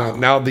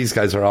 Now these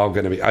guys are all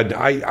going to be...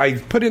 I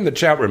put in the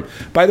chat room.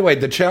 By the way,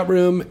 the chat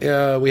room,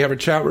 we have a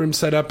chat room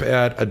set up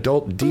at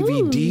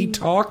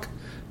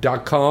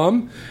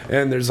adultdvdtalk.com,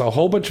 and there's a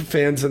whole bunch of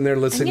fans in there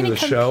listening to the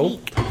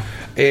show.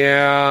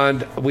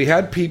 And we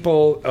had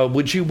people...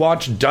 would you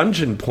watch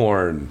dungeon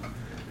porn?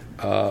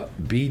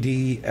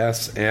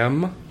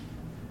 BDSM?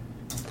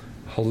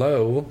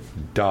 Hello?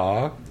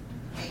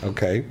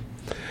 Okay.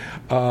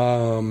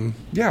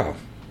 Yeah.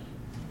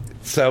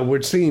 So we're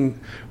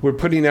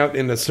putting out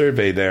in a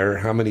survey there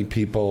how many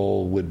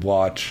people would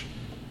watch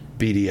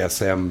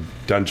BDSM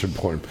dungeon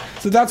porn.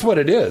 So that's what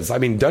it is. I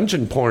mean,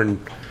 dungeon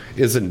porn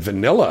isn't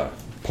vanilla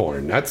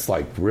porn. That's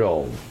like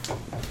real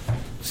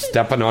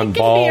stepping on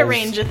balls. It can be a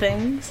range of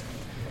things.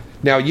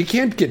 Now, you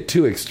can't get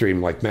too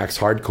extreme like Max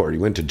Hardcore. He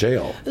went to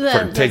jail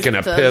for taking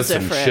a piss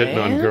and shitting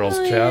on girls'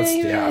 chests.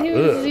 Yeah,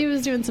 he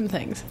was doing some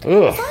things. As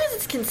long as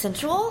it's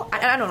consensual,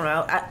 I don't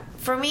know.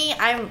 For me,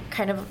 I'm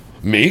kind of...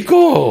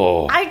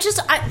 Miko!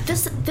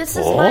 This is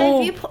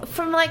my viewpoint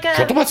from like a...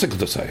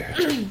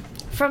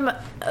 from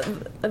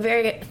a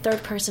very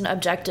third-person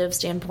objective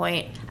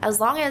standpoint.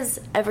 As long as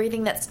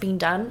everything that's being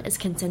done is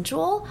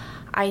consensual,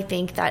 I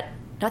think that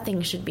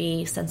nothing should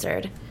be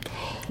censored.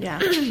 Yeah,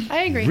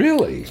 I agree.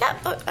 Really? Yeah,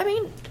 but, I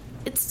mean,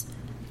 it's...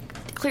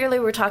 Clearly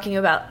we're talking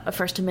about a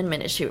First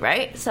Amendment issue,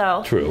 right?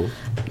 So True.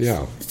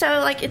 Yeah. So,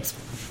 like, it's...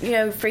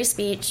 free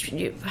speech,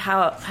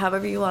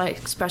 however you want to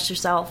express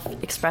yourself,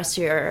 express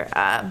your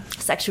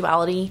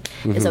sexuality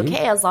is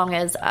okay as long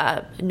as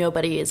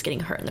nobody is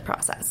getting hurt in the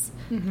process.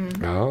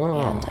 Mm-hmm.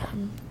 Oh,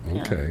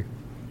 okay.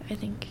 I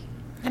think.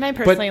 And I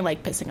personally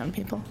like pissing on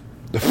people.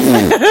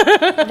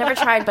 I've never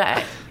tried, but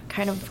I'm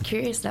kind of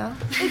curious now.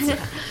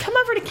 Come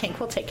over to Kink.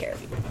 We'll take care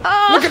of you.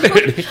 Oh, Look at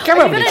it. Come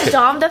are on, you going to Miko.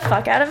 dom the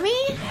fuck out of me?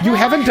 You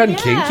haven't done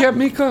Kink yet,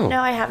 Miko?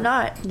 No, I have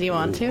not. Do you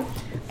want to?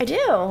 I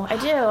do.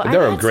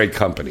 They're a great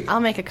company. I'll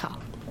make a call.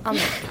 I've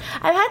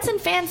had some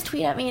fans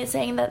tweet at me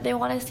saying that they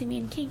want to see me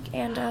in Kink,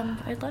 and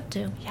I'd love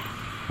to. Yeah.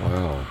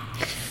 Wow.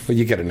 Well,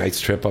 you get a nice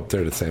trip up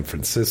there to San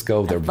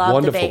Francisco. They're love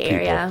wonderful the Bay people.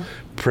 Area.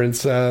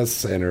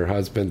 Princess and her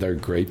husband, they're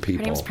great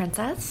people. Her name's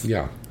Princess?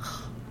 Yeah.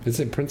 Is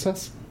it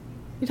Princess?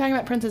 You talking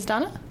about Princess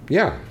Donna?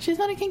 Yeah. She's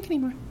not a Kink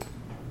anymore.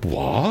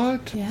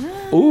 What?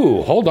 Yeah.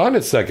 Ooh, hold on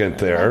a second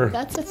there.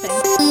 That's a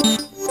thing.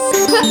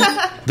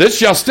 This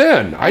just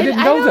in. I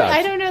didn't know that.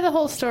 I don't know the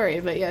whole story,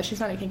 but yeah, she's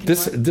not a Kink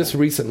anymore. This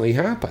recently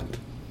happened.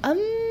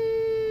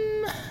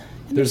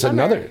 There's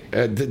summer.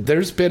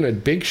 There's been a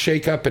big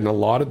shakeup in a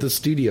lot of the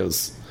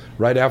studios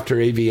right after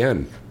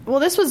AVN. Well,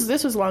 this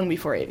was long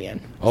before AVN.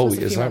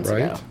 Is that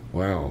right? Ago.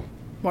 Wow.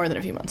 More than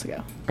a few months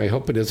ago. I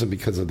hope it isn't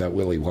because of that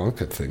Willy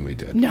Wonka thing we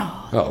did. No.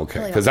 Oh, okay.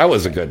 Willy Because Wonka that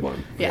was a good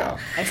one. Yeah.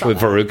 I saw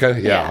With that.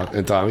 Veruca? Yeah.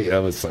 And Tommy.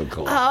 That was so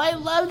cool. Oh, I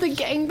love the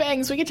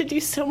gangbangs. We get to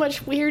do so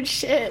much weird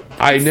shit.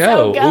 I It's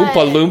know. So good.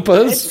 Oompa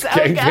Loompas. It's so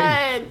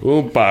Gangbang. good.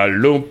 Oompa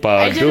Loompa.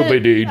 I did a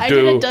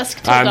Doobity-doo.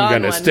 Dusk Till I'm Dawn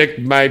going to one. stick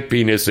my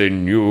penis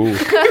in you.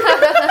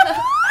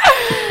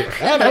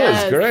 That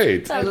was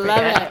great. I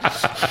love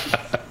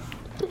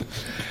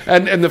it.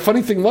 And the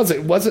funny thing was,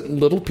 it wasn't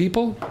little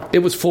people. It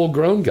was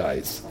full-grown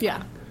guys.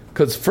 Yeah.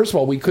 Because, first of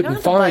all, we couldn't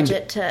have the find...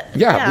 budget to- we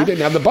yeah.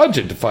 didn't have the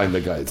budget to find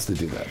the guys to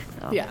do that.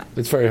 Yeah.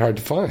 It's very hard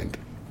to find.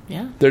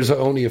 Yeah. There's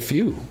only a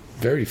few,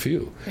 very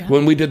few. Yeah.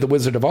 When we did The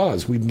Wizard of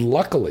Oz, we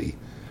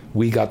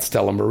got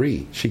Stella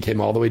Marie. She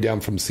came all the way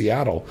down from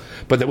Seattle,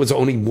 but there was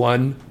only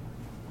one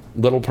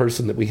little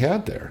person that we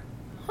had there.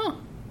 Huh.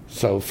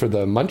 So for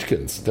the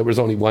Munchkins, there was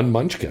only one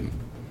Munchkin.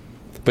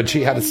 But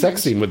she had a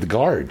sex scene with the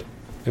guard.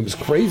 It was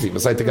crazy. It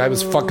was like the guy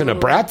was fucking a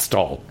Bratz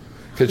doll.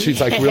 Because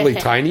she's like really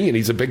tiny and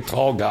he's a big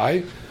tall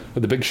guy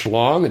with a big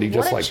schlong, and he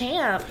just What a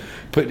champ.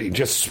 he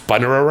just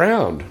spun her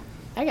around.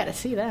 I gotta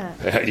see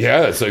that.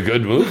 Yeah, it's a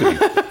good movie.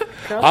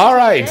 All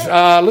right,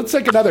 let's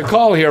take another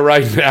call here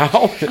right now.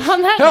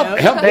 On that note.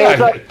 Help me.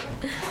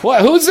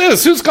 What? Who's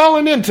this? Who's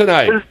calling in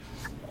tonight? This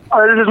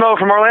is Mo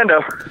from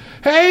Orlando.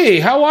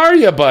 Hey, how are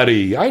you,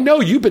 buddy? I know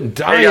you've been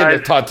dying guys.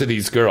 to talk to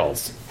these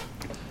girls.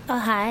 Oh,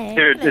 hi.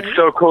 Dude, it's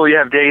so cool you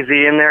have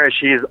Daisy in there.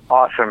 She's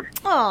awesome.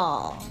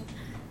 Oh,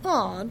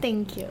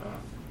 thank you.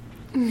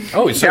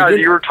 Oh, so Yeah,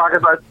 you're- you were talking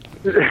about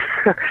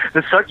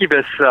the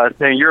succubus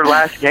thing. Your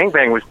last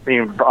gangbang was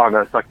themed on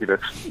a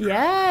succubus.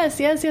 Yes.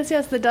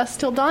 The Dusk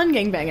Till Dawn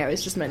gangbang I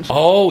was just mentioning.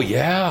 Oh,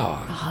 yeah.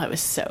 Oh, it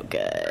was so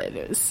good.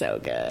 It was so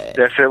good.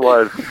 Yes, it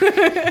was.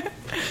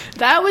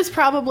 That was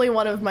probably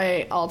one of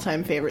my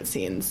all-time favorite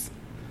scenes.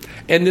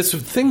 And this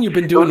thing you've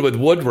been doing with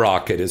Wood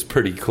Rocket is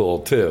pretty cool,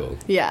 too.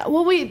 Yeah.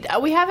 Well,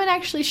 we haven't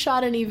actually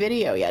shot any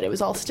video yet. It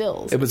was all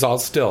stills. It was all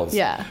stills.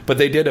 Yeah. But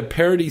they did a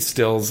parody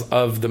stills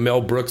of the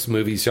Mel Brooks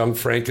movies, Young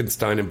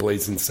Frankenstein and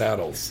Blazing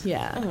Saddles.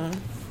 Yeah.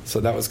 So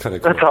that was kind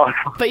of cool. That's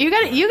awesome. But you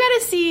gotta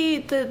see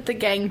the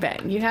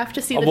gangbang. You have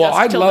to see the Well,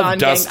 I Dusk Till love Dawn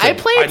Dustin. gang. I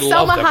played I love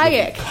Selma that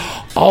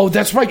Hayek. Oh,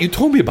 that's right. You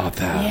told me about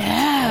that.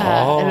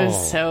 Yeah. Oh. It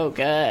was so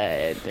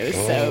good. It was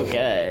so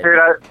good. Dude,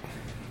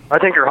 I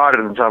think you're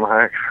hotter than Selma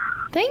Hayek.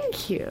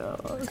 Thank you.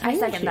 I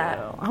second that.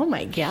 Oh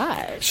my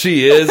gosh.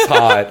 She is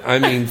hot. I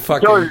mean,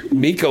 fucking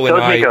Miko and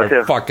I Miko, are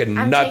too. fucking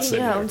I'm nuts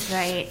taking in you here. home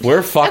tonight.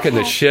 We're fucking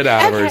the shit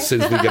out of her as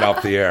soon as we get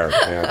off the air,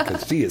 man,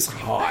 because she is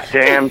hot.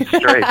 Damn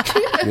straight.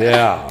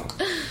 Yeah.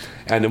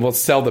 And then we'll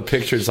sell the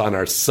pictures on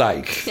our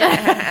site.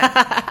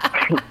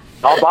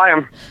 I'll buy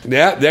them.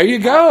 Yeah, there you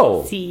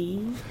go.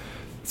 See?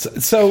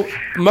 So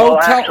Mo, Well,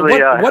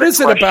 actually, what is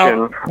it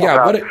about? Yeah,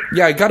 about-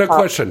 I got a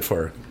question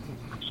for her.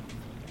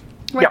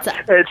 What's up?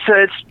 It's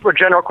a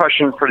general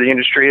question for the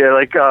industry. I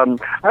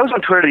was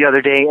on Twitter the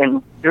other day,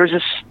 and there was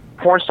this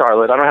porn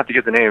starlet. I don't have to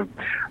give the name,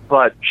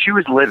 but she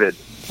was livid,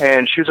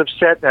 and she was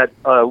upset that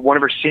one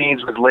of her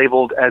scenes was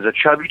labeled as a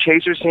chubby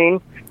chaser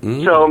scene.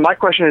 So my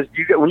question is,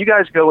 when you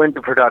guys go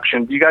into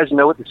production, do you guys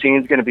know what the scene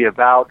is going to be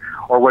about,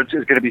 or what it's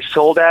going to be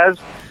sold as?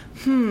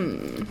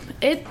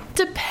 It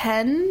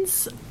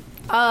depends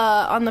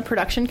on the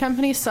production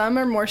company. Some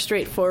are more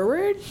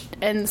straightforward,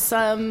 and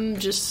some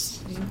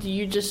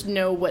you just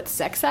know what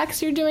sex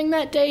acts you're doing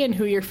that day and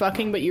who you're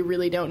fucking, but you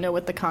really don't know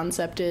what the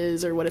concept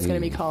is or what it's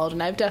going to be called.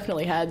 And I've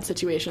definitely had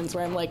situations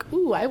where I'm like,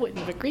 ooh, I wouldn't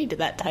have agreed to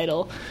that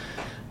title.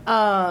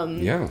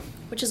 Yeah.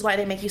 Which is why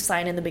they make you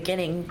sign in the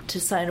beginning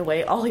to sign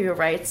away all your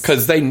rights.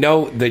 Because they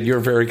know that you're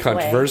very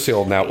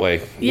controversial in that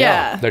way.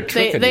 Yeah. They're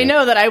tricking they you.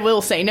 know that I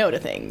will say no to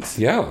things.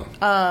 Yeah.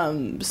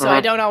 So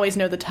I don't always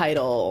know the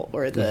title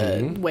or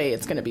the way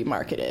it's going to be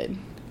marketed.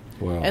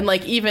 Wow. And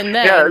like even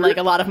then, Yeah. like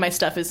a lot of my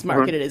stuff is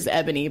marketed as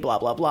ebony, blah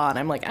blah blah, and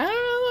I'm like, I don't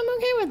know, I'm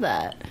okay with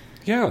that,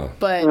 Yeah.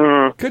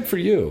 but Good for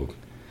you.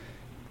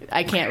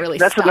 I can't really.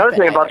 That's stop another it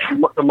thing about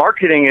either. the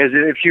marketing is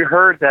if you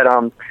heard that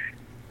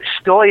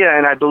Stoya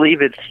and I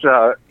believe it's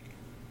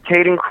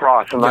Caden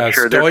Cross. I'm not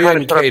sure. They're Stoya trying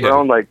to and set up their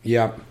own Caden.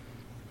 Yeah.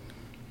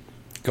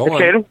 Go It's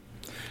on. Caden?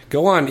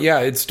 Go on. Yeah,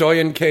 it's Stoya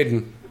and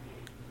Caden.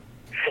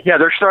 Yeah,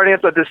 they're starting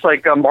up with this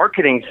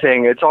marketing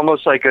thing. It's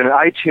almost like an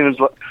iTunes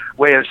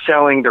way of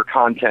selling their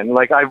content.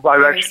 Like I've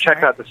actually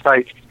checked out the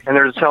site, and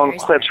they're selling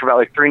clips for about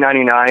like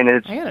 $3.99, and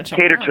it's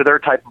catered to their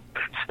type of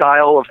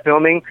style of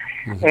filming.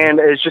 And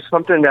it's just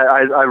something that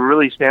I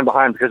really stand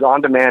behind because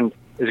on demand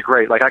is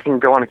great. Like I can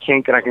go on a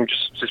kink and I can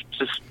just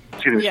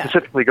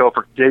specifically go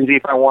for Daisy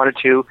if I wanted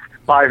to,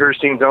 buy her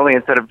scenes only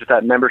instead of just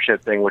that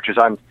membership thing, which is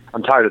I'm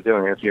tired of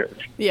doing it. If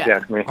you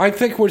ask me. I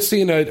think we're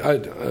seeing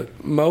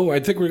Mo. I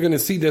think we're going to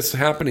see this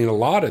happening a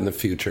lot in the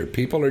future.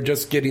 People are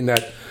just getting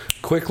that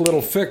quick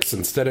little fix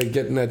instead of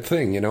getting that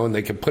thing, and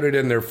they can put it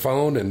in their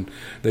phone and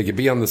they could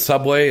be on the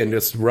subway and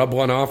just rub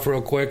one off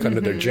real quick under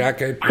their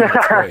jacket.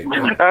 That's great. I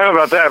don't know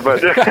about that,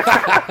 but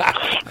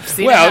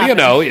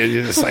well,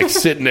 you're just like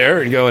sitting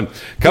there and going,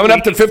 coming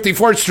up to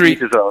 54th Street.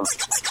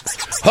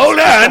 Hold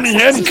on,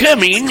 I'm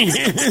coming. Yes,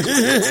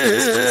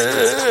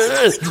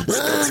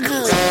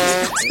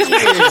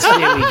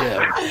 here we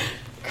go.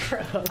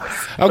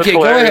 Okay,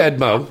 go ahead,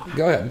 Mo.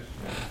 Go ahead.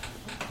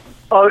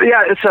 Oh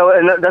yeah, so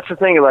and that's the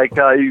thing. Like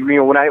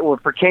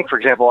for kink, for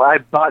example, I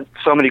bought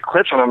so many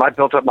clips from them. I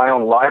built up my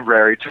own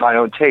library to my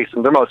own taste,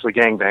 and they're mostly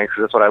gangbangs,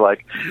 so that's what I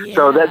like. Yeah.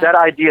 So that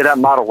idea, that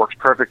model works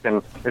perfect.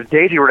 And if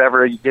Daisy or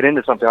whatever, you get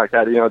into something like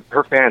that,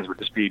 her fans would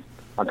just be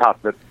on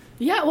top of it.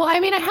 Yeah, well, I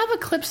mean, I have a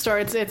clip store.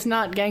 It's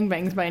not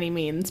gangbangs by any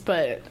means,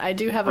 but I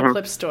do have a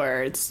clip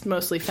store. It's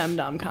mostly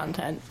femdom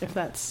content, if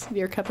that's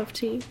your cup of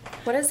tea.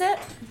 What is it?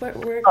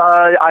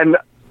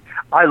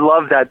 I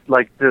love that,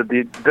 like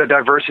the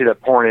diversity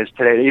that porn is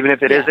today. Even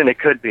if it isn't, it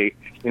could be.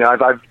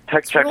 I've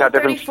checked out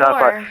different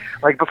stuff.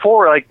 Like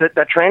before, like that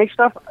tranny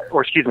stuff,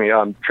 or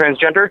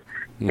transgender.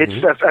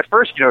 It's at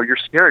first, you're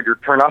scared, you're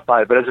turned off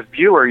by it, but as a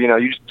viewer,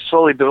 you just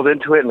slowly build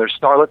into it, and there's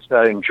starlets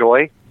that I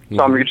enjoy.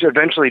 So I'm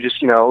eventually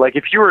just, like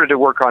if you were to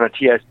work on a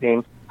TS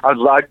scene, I'd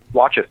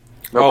watch it.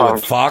 No problem.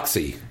 With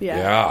Foxy.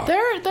 Yeah.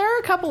 There are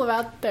a couple of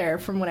out there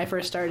from when I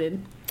first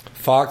started.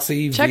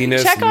 Foxy,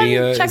 Venus,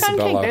 Mia, check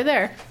Isabella. on Kink, they're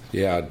there.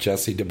 Yeah,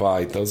 Jesse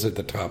DeBite. Those are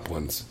the top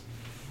ones.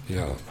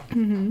 Yeah.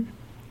 Mm-hmm.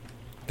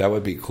 That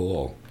would be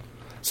cool.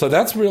 So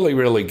that's really,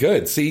 really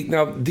good. See,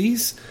 now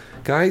these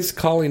guys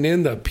calling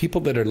in, the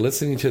people that are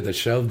listening to the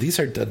show, these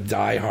are the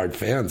diehard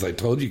fans. I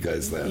told you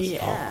guys this.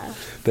 Yeah. Oh,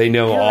 they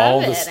know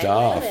all the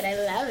stuff. I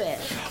love it.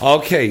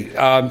 Okay.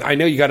 I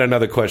know you got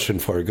another question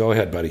for her. Go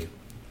ahead, buddy.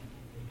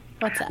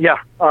 What's that? Yeah,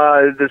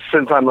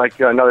 since I'm like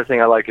another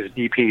thing I like is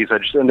DPs.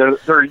 And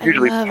they're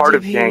usually part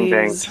of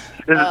gangbangs.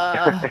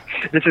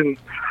 This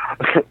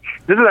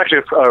is actually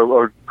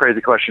a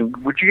crazy question.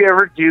 Would you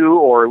ever do,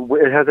 or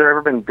has there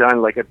ever been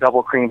done like a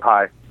double cream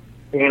pie,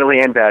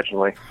 anally and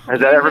vaginally? Has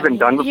that ever been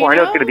done before? I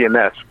know it's going to be a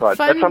mess, but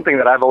that's something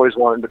that I've always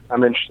wanted.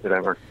 I'm interested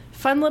in.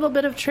 Fun little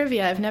bit of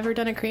trivia. I've never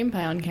done a cream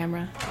pie on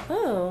camera.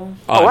 Oh.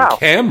 On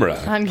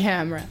camera. On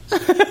camera.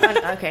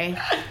 Okay.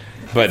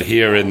 But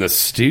here in the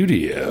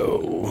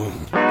studio.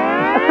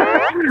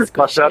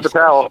 Bust out the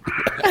towel.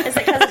 Is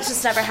it because it's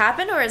just never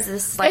happened, or is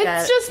this like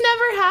It's just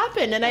never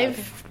happened, and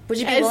I've... Would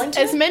you be willing to?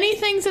 As many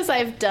things as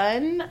I've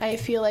done, I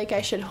feel like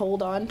I should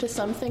hold on to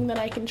something that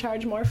I can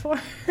charge more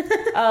for.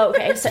 Oh,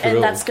 okay. So,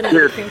 and that's going to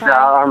be a cream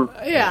pie?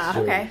 Yeah.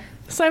 Okay.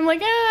 So I'm like,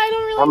 I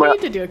don't really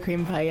need to do a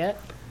cream pie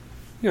yet.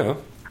 Yeah.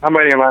 I'm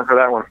waiting in line for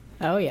that one.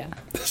 Oh, yeah.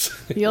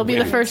 You'll be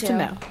the first to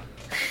know.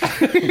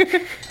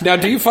 Now,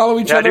 do you follow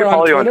each Yeah, I other do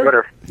follow you on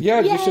Twitter. Yeah,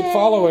 you should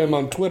follow him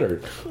on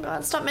Twitter.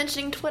 God, stop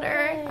mentioning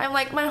Twitter. I'm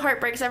like, my heart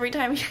breaks every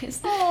time you guys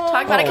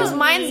talk about it because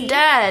mine's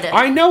dead.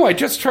 I know. I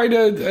just tried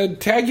to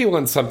tag you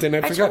on something.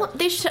 I forgot.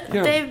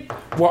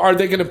 Well, are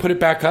they going to put it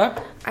back up?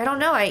 I don't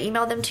know. I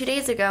emailed them 2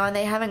 days ago and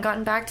they haven't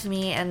gotten back to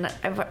me. And I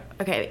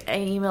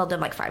emailed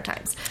them like 5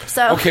 times.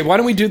 So Okay, why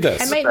don't we do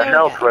this? I might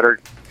know. Twitter.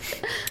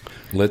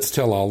 Let's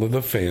tell all of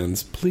the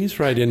fans, please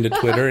write into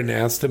Twitter and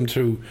ask them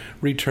to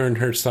return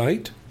her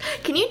site.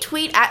 Can you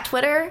tweet at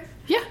Twitter?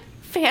 Yeah.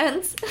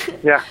 Fans?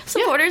 Yeah.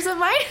 Supporters of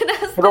mine?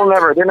 They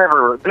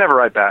never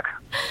write back.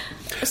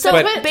 So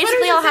But-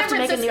 basically I'll have to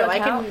make a new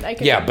account.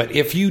 Yeah, but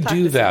if you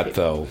do that,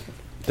 though,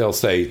 they'll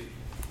say,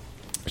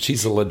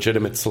 she's a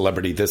legitimate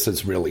celebrity. This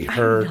is really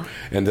her,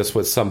 and this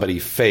was somebody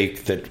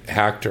fake that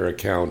hacked her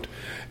account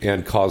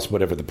and caused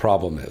whatever the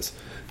problem is.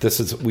 This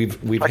is we've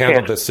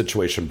handled this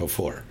situation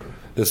before.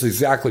 This is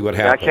exactly what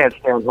happened. I can't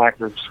stand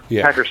hackers.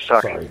 Yeah, Hackers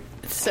suck. sorry.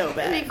 It's so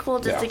bad. It'd be cool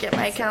just to get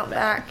my account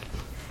back.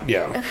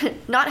 Yeah.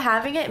 Not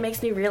having it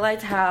makes me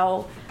realize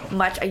how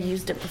much I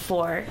used it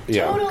before.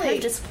 Yeah. Totally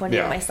disappointed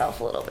in Yeah. myself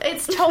a little bit.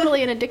 It's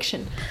totally an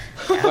addiction.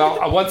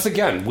 Well, once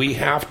again, we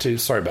have to.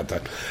 Sorry about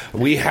that.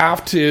 We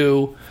have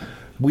to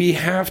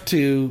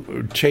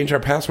change our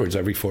passwords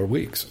every 4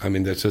 weeks. I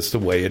mean, that's just the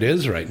way it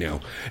is right now.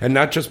 And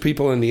not just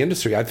people in the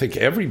industry. I think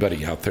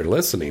everybody out there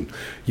listening,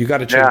 you got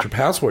to change your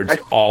passwords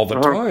all the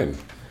time.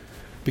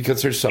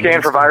 Because there's some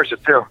Scan for viruses,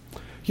 too.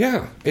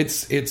 Yeah,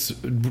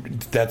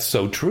 that's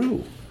so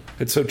true.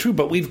 It's so true.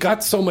 But we've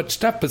got so much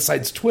stuff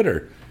besides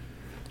Twitter.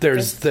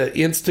 There's the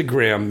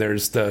Instagram.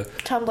 There's the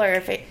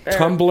Tumblr,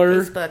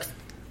 Facebook.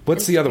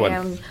 What's the other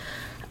one?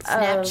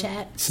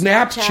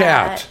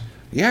 Snapchat.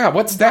 Yeah,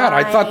 what's that?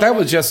 I thought that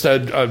was just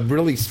a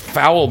really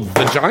foul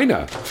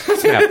vagina.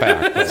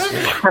 Snapback.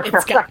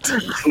 It's got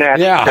teeth.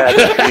 Yeah.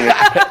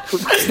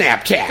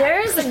 Snapchat.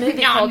 There is a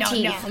movie called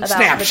Teeth about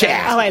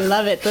Snapchat. Oh, I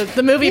love it.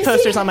 The movie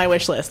poster's on my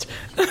wish list.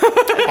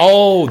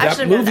 Oh, that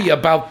Actually, movie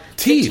about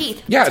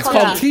teeth. Yeah, it's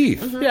called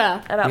Teeth. Mm-hmm.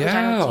 Yeah. About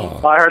vagina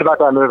teeth. Oh, I heard about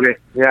that movie.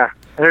 Yeah.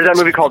 And there's that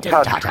movie called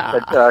Tusk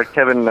that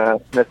Kevin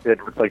Smith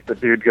did with like the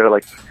dude go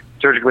like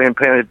surgically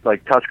implanted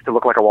like tusk to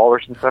look like a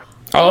walrus and stuff.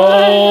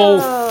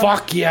 Oh,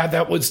 fuck yeah,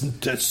 that was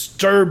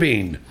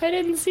disturbing. I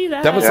didn't see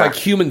that. That was like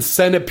Human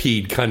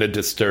Centipede kind of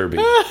disturbing.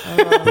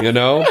 You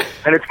know?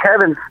 And it's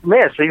Kevin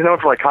Smith, so he's known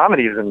for like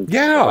comedies and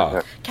stuff like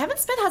that. Kevin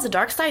Smith has a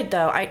dark side,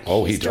 though. He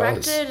he's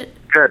does. directed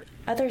Good.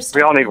 other stuff.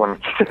 We all need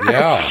one.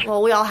 Yeah.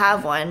 Well, we all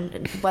have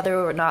one. Whether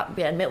or not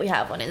we admit we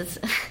have one is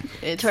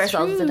to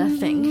ourselves is a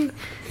thing.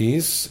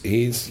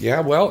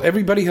 Well,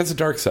 everybody has a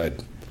dark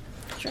side.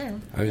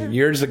 Sure.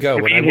 Years ago,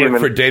 when I worked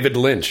for David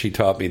Lynch, he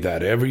taught me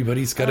that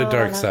everybody's got a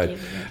dark side.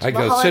 I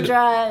go,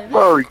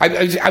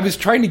 I was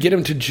trying to get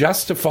him to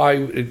justify,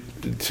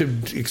 to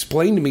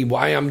explain to me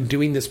why I'm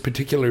doing this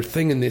particular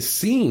thing in this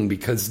scene,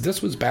 because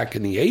this was back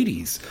in the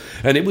 80s,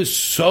 and it was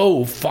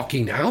so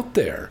fucking out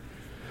there.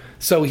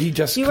 So he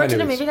just You kind worked of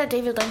in a movie that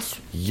David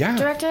Lynch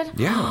directed?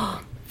 Yeah.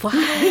 Wow.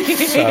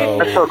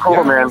 That's so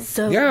cool, man.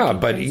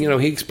 But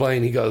he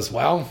explained. He goes,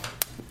 well,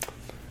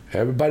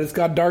 everybody's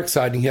got a dark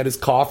side. And he had his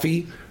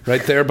coffee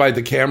right there by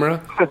the camera.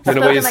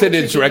 When he's sitting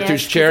in his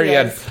director's chair, he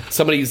had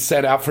somebody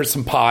set out for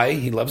some pie.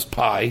 He loves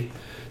pie.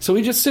 So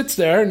he just sits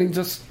there and he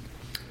just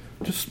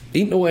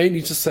eating away. And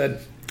he just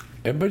said,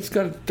 everybody's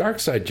got a dark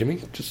side,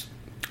 Jimmy. Just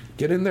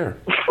get in there.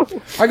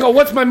 I go,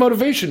 what's my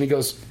motivation? He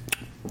goes,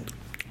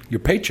 your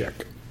paycheck.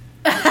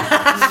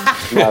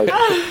 Amen.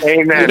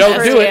 You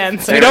don't do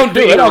it. You don't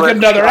do it. I'll get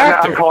another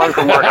actor. I'm calling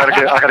from work.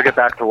 I gotta get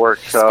back to work.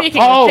 So.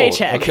 Speaking of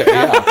paycheck. Okay,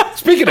 yeah.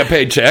 Speaking of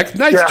paycheck,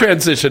 nice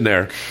transition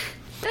there.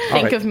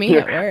 Think of me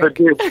at work. But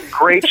dude,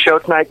 great show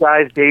tonight,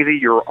 guys. Daisy,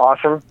 you're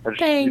awesome.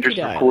 Thank you're you, just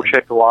a darling. cool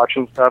chick to watch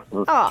and stuff.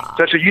 And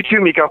so you too,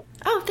 Miko.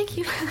 Oh, thank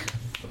you.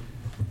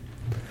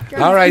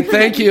 All right,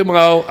 thank you,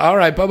 Mo. All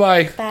right,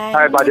 bye-bye. Bye. All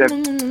right, bye, dude.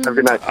 Have a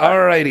good night. All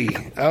righty.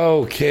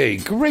 Okay,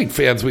 great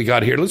fans we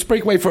got here. Let's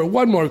break away for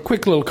one more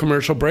quick little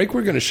commercial break.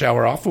 We're going to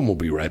shower off, and we'll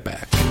be right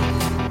back.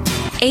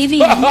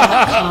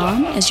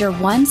 AVN.com is your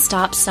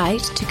one-stop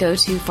site to go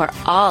to for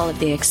all of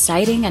the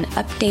exciting and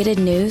updated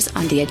news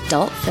on the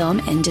adult film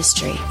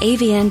industry.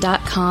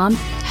 AVN.com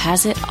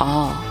has it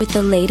all. With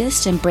the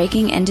latest and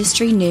breaking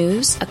industry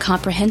news, a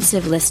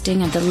comprehensive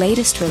listing of the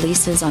latest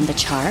releases on the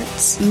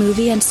charts,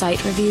 movie and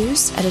site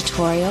reviews,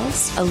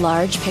 editorials, a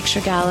large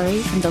picture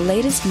gallery from the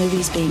latest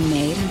movies being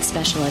made and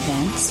special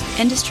events,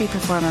 industry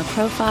performer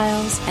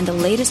profiles, and the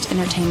latest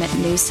entertainment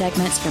news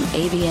segments from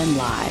AVN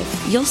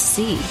Live, you'll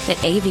see that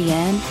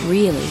AVN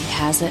really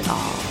has it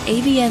all.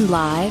 AVN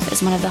Live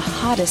is one of the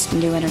hottest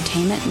new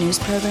entertainment news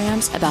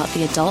programs about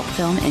the adult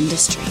film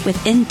industry,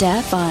 with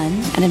in-depth, fun,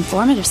 and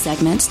informative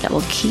segments that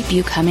will keep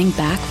you coming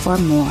back for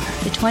more.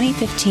 The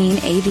 2015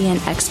 AVN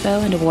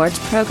Expo and Awards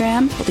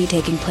program will be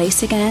taking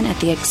place again at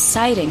the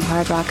exciting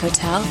Hard Rock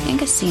Hotel and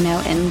Casino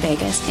in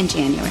Vegas in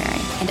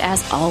January. And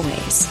as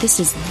always,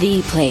 this is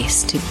the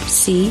place to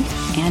see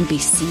and be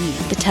seen.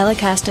 The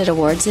telecasted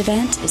awards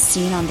event is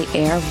seen on the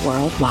air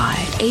worldwide.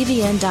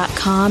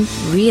 AVN.com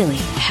really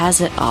has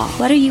it all.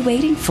 What are you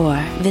waiting for?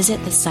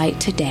 Visit the site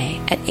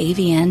today at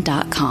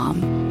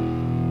AVN.com.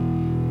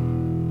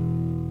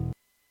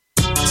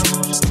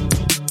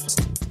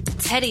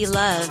 Teddy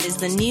Love is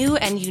the new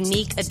and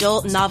unique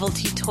adult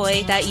novelty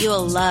toy that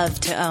you'll love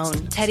to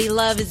own. Teddy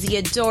Love is the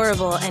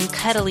adorable and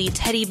cuddly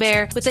teddy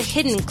bear with a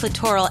hidden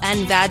clitoral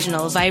and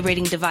vaginal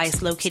vibrating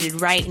device located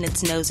right in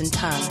its nose and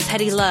tongue.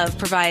 Teddy Love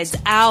provides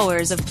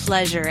hours of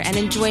pleasure and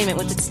enjoyment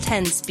with its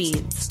 10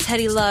 speeds.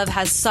 Teddy Love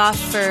has soft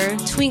fur,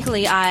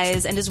 twinkly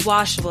eyes, and is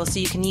washable so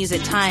you can use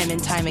it time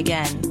and time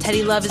again.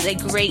 Teddy Love is a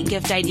great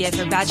gift idea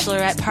for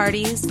bachelorette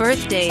parties,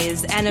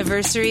 birthdays,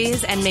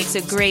 anniversaries, and makes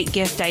a great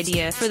gift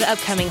idea for the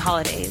upcoming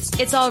holidays.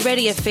 It's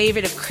already a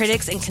favorite of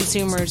critics and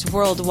consumers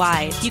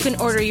worldwide. You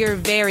can order your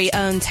very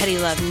own Teddy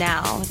Love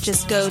now.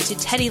 Just go to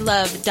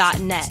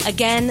teddylove.net.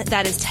 Again,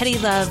 that is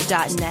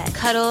teddylove.net.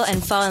 Cuddle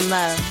and fall in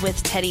love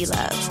with Teddy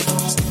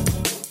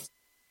Love.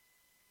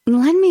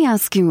 Let me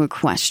ask you a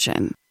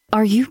question.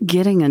 Are you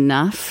getting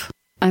enough?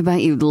 I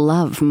bet you'd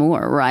love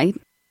more, right?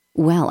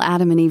 Well,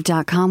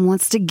 AdamandEve.com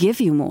wants to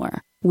give you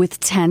more with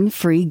 10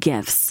 free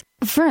gifts.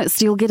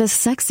 First, you'll get a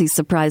sexy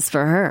surprise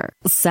for her.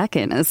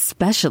 Second, a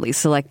specially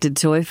selected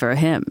toy for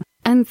him.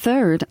 And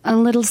third, a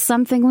little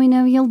something we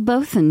know you'll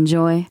both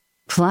enjoy.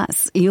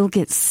 Plus, you'll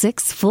get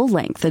 6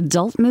 full-length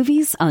adult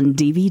movies on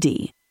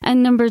DVD.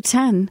 And number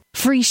 10,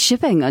 free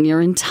shipping on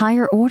your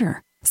entire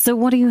order. So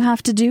what do you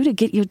have to do to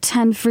get your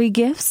 10 free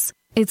gifts?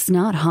 It's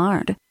not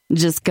hard.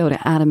 Just go to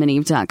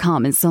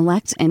AdamandEve.com and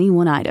select any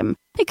one item.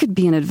 It could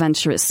be an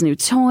adventurous new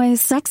toy,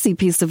 sexy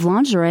piece of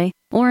lingerie,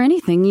 or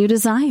anything you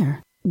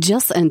desire.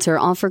 Just enter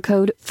offer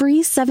code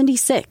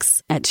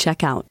FREE76 at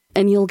checkout,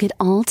 and you'll get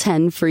all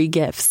 10 free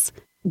gifts.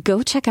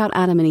 Go check out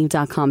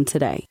AdamandEve.com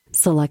today.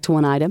 Select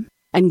one item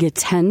and get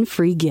 10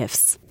 free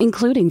gifts,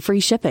 including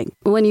free shipping,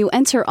 when you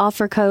enter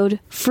offer code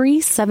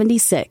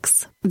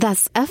FREE76.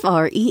 That's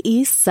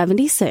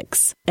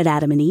FREE76 at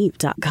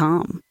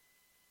AdamandEve.com.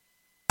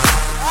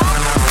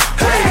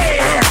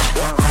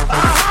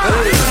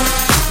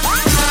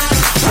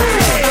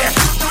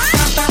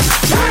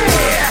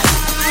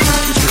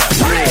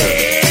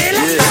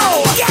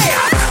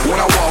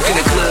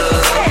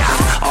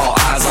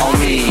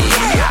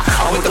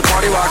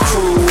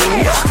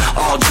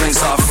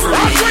 Drinks are free. We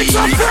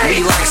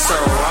like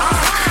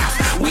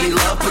Ciroc. We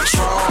love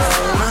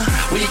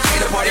Patron. We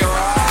came to party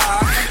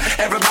rock.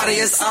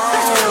 Everybody is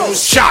on.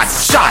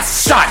 Shots,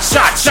 shots, shots,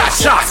 shots,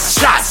 shots, shots,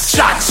 shots,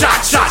 shots,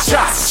 shots, shots,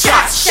 shots,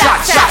 shots,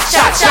 shots, shots,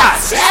 shots,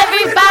 shots.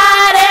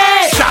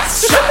 Everybody.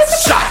 Shots,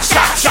 shots, shots,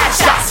 shots,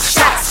 shots, shots,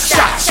 shots,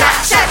 shots,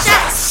 shots,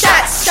 shots,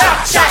 shots,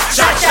 shots, shots,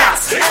 shots,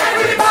 shots.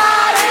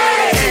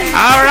 Everybody.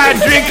 All right,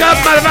 drink up,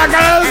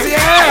 motherfuckers.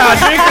 Yeah,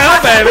 drink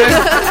up, baby.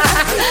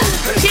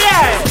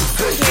 Cheers.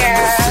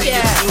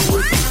 Yeah.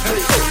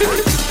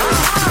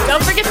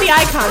 Don't forget the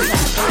eye contact.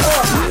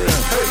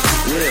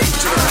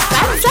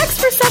 I've had sex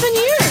for 7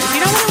 years. You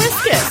don't want to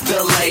risk it.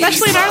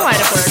 Especially in our line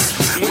of work.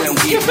 When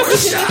we pour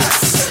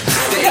shots,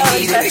 they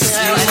need an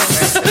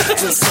excuse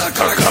to suck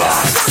our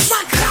cocks.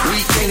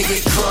 We can't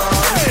get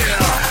crunk.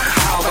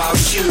 How about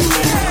you?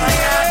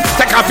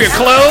 Take off your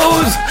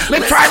clothes.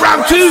 Let's try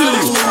round 2.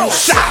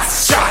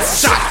 Shots,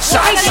 shots, shots, shots,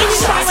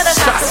 shots,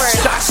 shots,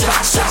 shots, shots,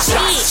 shots,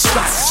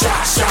 shots, shots,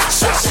 shots,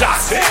 shots,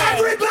 shots.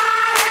 Everybody!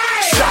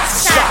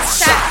 Shots, shots,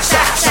 shots,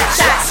 shots,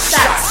 shots, shots,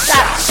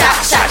 shots,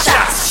 shots,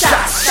 shots,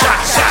 shots,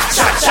 shots,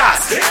 shots,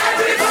 shots.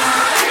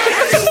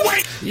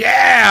 Everybody!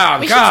 Yeah,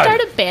 We God. should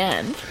start a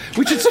band.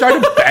 We should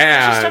start a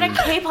band. Start a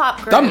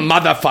K-pop group. The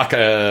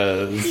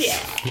motherfuckers. Yeah.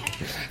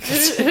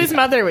 Whose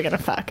mother are we gonna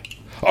fuck?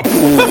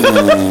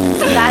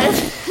 That is.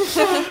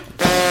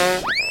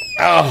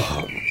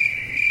 Oh.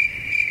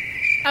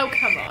 Oh,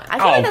 come on. I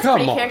feel like that's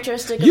pretty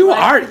characteristic of You what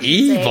are I'm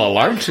evil, saying.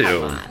 aren't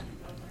you?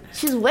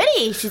 She's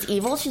witty. She's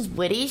evil. She's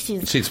witty.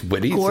 She's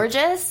witty.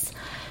 Gorgeous.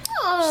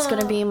 She's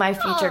gonna be my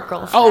future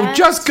girlfriend. Oh,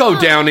 just go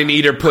down and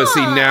eat her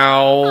pussy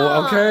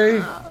now,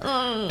 okay?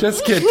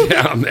 Just get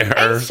down there.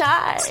 I'm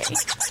shy.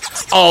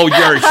 Oh,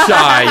 you're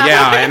shy,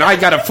 yeah, and I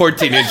got a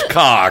 14-inch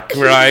cock,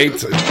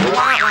 right? You know,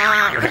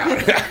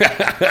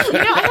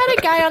 I had a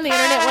guy on the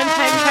internet one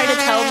time tried to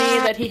tell me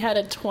that he had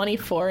a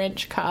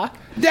 24-inch cock?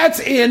 That's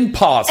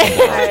impossible.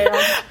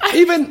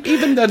 even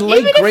the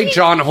late great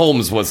John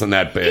Holmes wasn't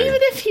that big. Even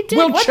if he did,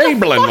 Will what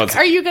Chamberlain the fuck was.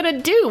 are you going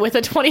to do with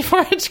a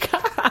 24-inch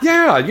cock?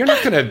 Yeah, you're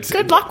not going to.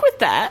 Good luck with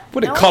that.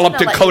 Would it call up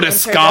Dakota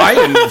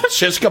Sky and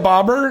shish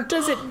kebabber?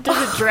 Does it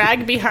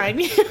drag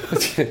behind you?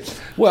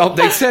 Well,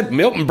 they said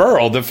Milton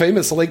Berle, the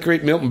famous late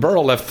great Milton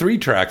Berle, left 3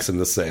 tracks in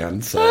the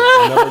sand, so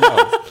you never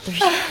know.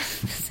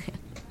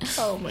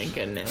 Oh my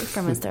goodness.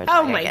 From his third.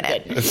 Oh my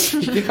goodness.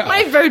 Yeah.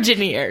 My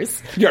virgin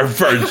ears. You're a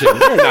virgin.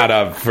 You're not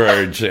a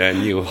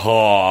virgin, you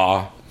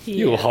whore.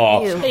 You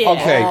whore.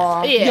 Okay.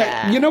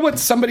 Yeah. You know what?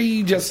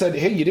 Somebody just said,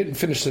 hey, you didn't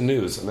finish the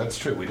news. And that's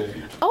true. We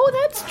didn't. Oh,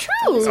 that's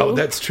true. Oh,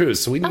 that's true.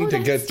 So we need to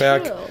get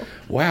back. True.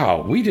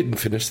 Wow. We didn't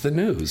finish the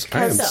news.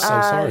 I am so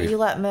sorry. You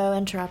let Mo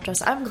interrupt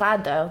us. I'm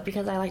glad, though,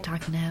 because I like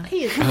talking to him.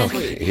 He is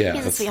sweet. Yeah.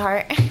 He's a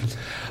sweetheart.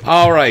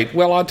 All right.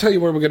 Well, I'll tell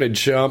you where we're going to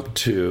jump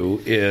to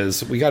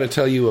is we got to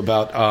tell you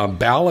about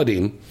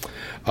balloting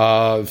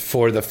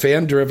for the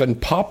fan-driven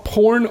Pop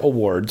Porn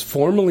Awards,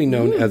 formerly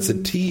known as the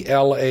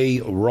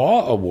TLA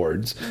Raw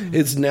Awards,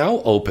 is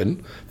now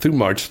open through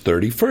March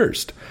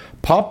 31st.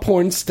 Pop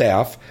Porn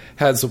staff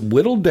has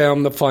whittled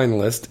down the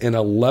finalists in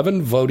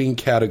 11 voting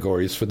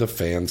categories for the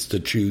fans to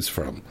choose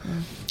from.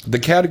 The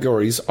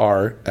categories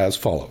are as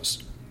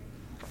follows.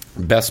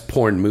 Best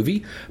Porn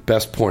Movie,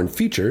 Best Porn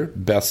Feature,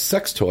 Best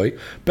Sex Toy,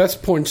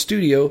 Best Porn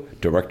Studio,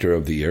 Director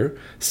of the Year,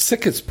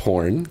 Sickest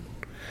Porn.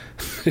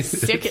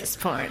 Sickest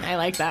porn. I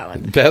like that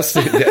one. Best,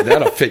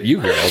 that'll fit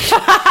you, girls.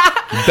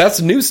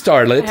 Best New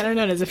Starlet. I don't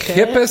know. Does it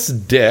fit?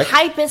 Hippest Dick.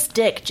 Hypest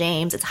dick,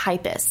 James. It's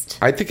hypest.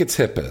 I think it's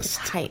hippest.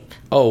 Hype.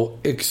 Oh,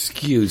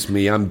 excuse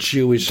me. I'm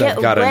Jewish.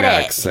 I've got an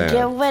accent.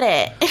 Get with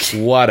it.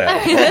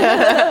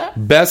 Whatever.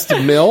 Best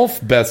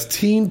MILF, Best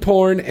Teen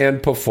Porn,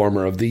 and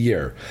Performer of the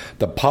Year.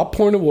 The Pop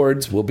Porn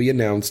Awards will be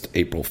announced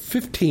April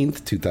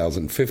 15th,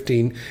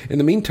 2015. In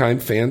the meantime,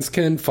 fans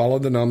can follow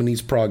the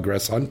nominees'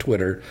 progress on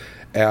Twitter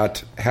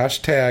at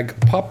hashtag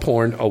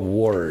Popporn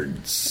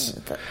Awards.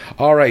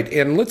 All right,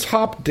 and let's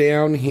hop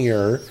down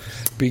here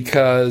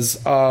because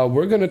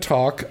we're going to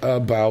talk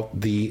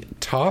about the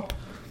top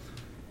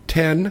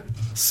 10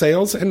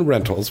 sales and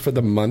rentals for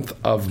the month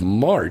of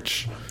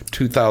March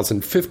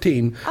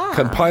 2015,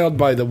 compiled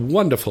by the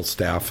wonderful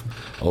staff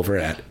over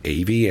at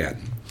AVN.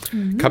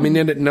 Coming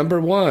in at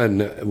number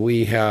 1,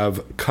 we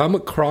have Come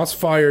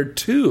Crossfire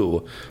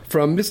 2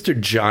 from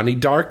Mr. Johnny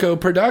Darko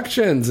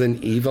Productions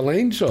and Evil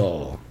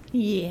Angel.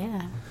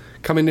 Yeah.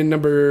 Coming in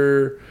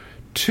number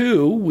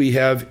 2, we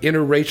have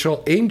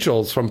Interracial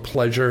Angels from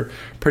Pleasure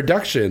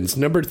Productions.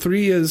 Number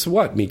 3 is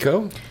what,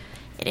 Miko?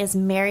 It is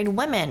Married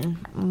Women,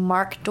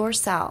 Mark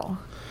Dorsal.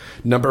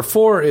 Number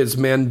 4 is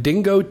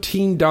Mandingo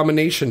Teen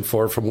Domination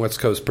 4 from West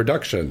Coast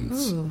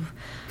Productions. Ooh.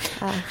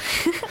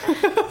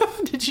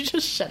 Did you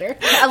just shudder?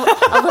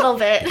 A little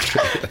bit.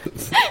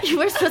 You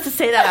were supposed to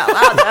say that out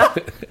loud,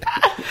 though.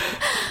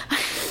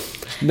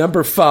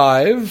 Number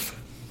 5.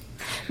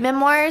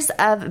 Memoirs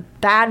of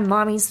Bad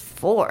Mommies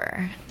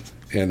 4.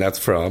 And that's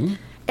from?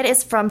 It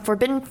is from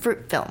Forbidden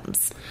Fruit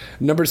Films.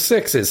 Number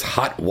 6 is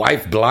Hot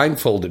Wife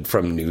Blindfolded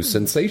from New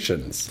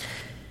Sensations.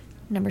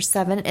 Number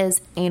 7 is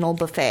Anal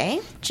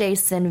Buffet,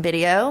 Jason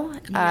Video,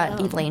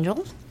 Evil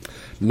Angel.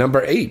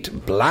 Number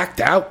 8, Blacked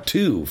Out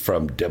 2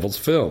 from Devil's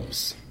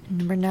Films.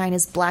 Number 9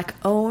 is Black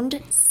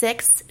Owned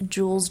 6,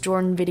 Jules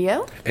Jordan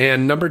Video.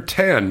 And number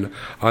 10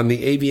 on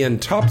the AVN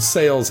top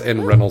sales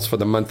and rentals for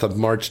the month of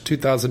March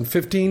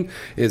 2015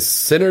 is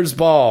Sinner's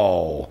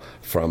Ball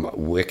from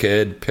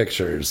Wicked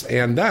Pictures.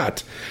 And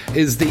that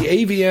is the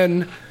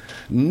AVN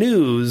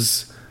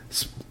news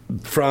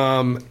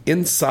from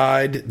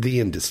inside the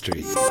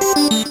industry.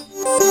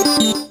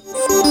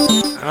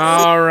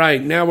 All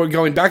right, now we're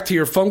going back to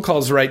your phone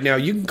calls right now.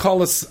 You can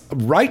call us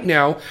right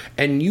now,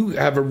 and you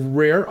have a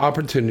rare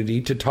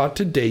opportunity to talk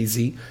to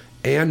Daisy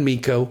and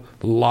Miko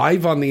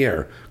live on the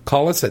air.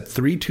 Call us at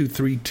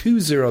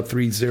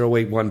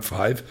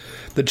 323-203-0815.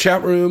 The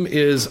chat room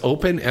is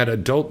open at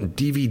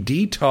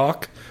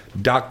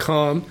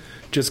adultdvdtalk.com.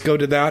 Just go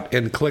to that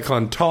and click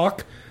on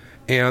talk,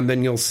 and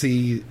then you'll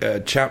see a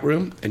chat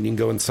room, and you can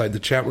go inside the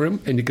chat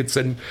room, and you can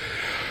send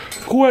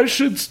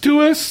questions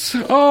to us,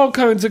 all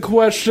kinds of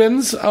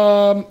questions.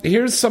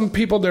 Here's some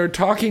people that are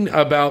talking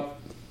about,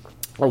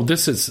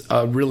 this is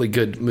a really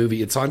good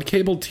movie. It's on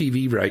cable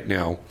TV right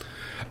now.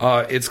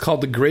 It's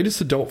called The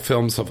Greatest Adult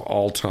Films of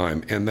All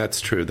Time, and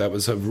that's true. That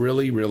was a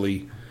really,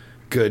 really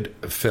good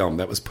film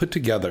that was put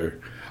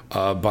together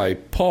by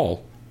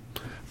Paul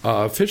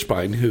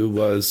Fishbein, who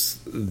was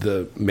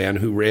the man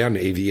who ran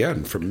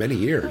AVN for many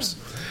years.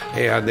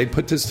 And they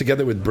put this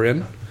together with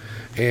Bryn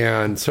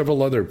and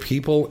several other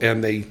people,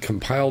 and they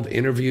compiled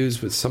interviews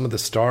with some of the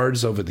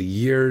stars over the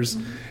years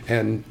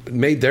and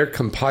made their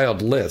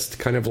compiled list,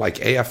 kind of like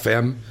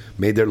AFM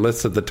made their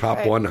list of the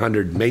top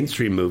 100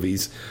 mainstream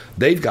movies.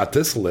 They've got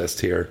this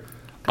list here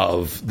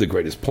of the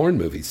greatest porn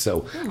movies.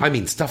 So, I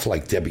mean, stuff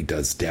like Debbie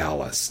Does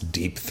Dallas,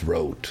 Deep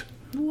Throat.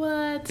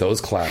 What?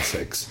 Those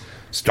classics.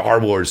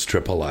 Star Wars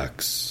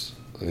XXX.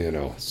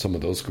 some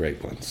of those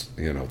great ones.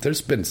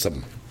 There's been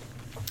some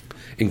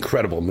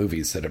incredible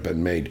movies that have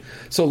been made.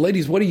 So,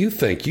 ladies, what do you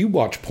think? You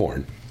watch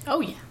porn.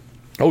 Oh, yeah.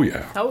 Oh,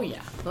 yeah. Oh,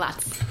 yeah.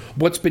 Lots.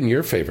 What's been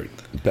your favorite,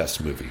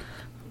 best movie?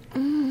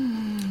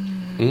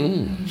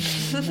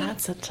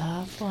 That's a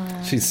tough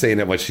one. She's saying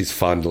it while she's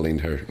fondling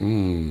her. I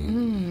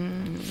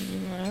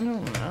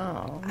don't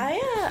know.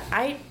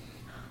 I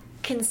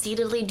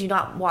conceitedly do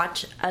not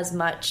watch as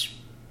much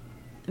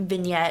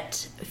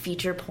vignette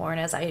feature porn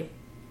as I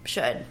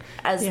should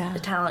as a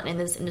talent in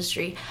this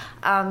industry,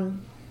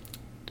 and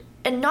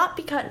not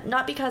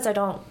because I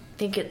don't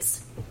think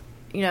it's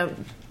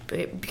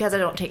because I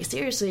don't take it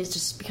seriously. It's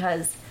just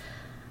because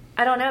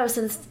I don't know,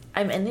 since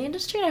I'm in the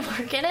industry and I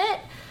work in it,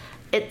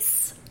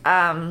 it's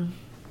I don't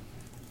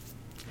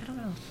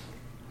know.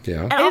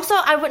 Yeah. And also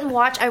I wouldn't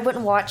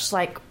watch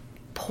like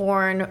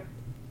porn,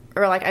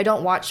 or like I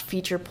don't watch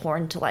feature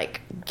porn to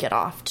like get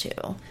off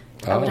to.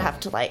 I would have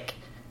to like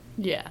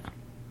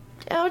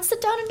I would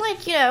sit down and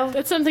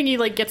it's something you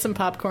like get some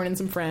popcorn and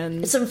some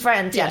friends.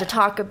 To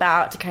talk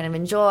about, to kind of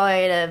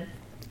enjoy,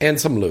 and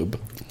some lube.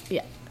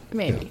 Yeah,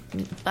 maybe.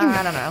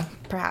 I don't know.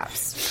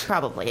 Perhaps.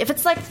 Probably. If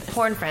it's like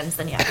porn friends,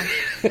 then yeah.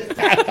 Did you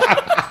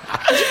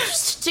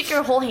just stick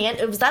your whole hand?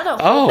 Was that a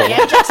whole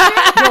hand gesture?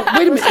 No,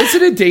 wait a minute.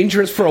 Isn't it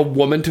dangerous for a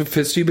woman to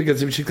fist you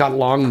because if she's got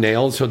long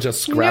nails, she'll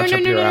just scratch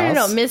up your ass?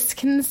 No.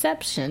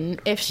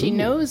 Misconception. If she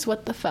knows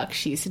what the fuck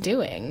she's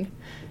doing,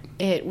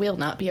 it will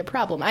not be a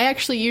problem. I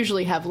actually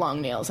usually have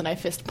long nails, and I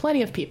fist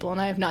plenty of people,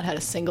 and I have not had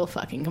a single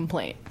fucking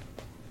complaint.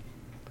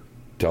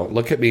 Don't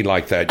look at me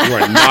like that. You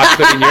are not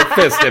putting your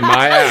fist in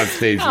my ass,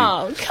 Daisy.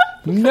 Oh,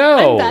 come on.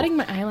 No. I'm batting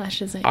my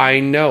eyelashes at you.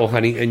 I know,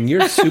 honey, and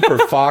you're super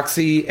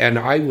foxy, and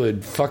I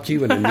would fuck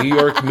you in a New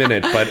York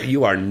minute, but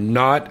you are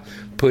not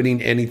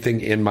putting anything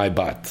in my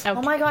butt. Okay.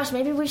 Oh my gosh,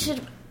 maybe we should...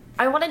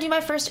 I want to do my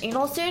first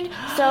anal soon,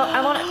 so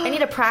I need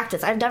to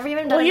practice. I've never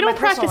even done it in my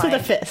personal life. Well, you don't practice with a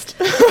fist.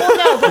 Well,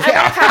 no, but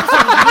I want to practice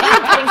with you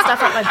putting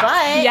stuff up my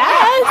butt.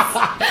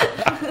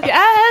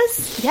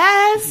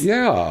 Yes.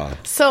 Yeah.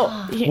 So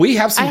we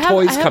have some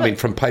toys coming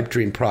from Pipe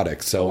Dream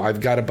Products, so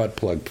I've got a butt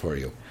plug for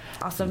you.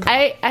 Awesome.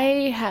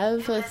 I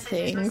have a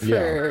thing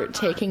for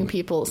taking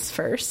people's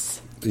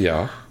firsts.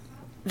 Yeah.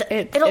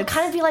 It'll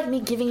kind of be like me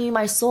giving you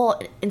my soul.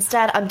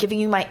 Instead, I'm giving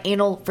you my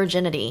anal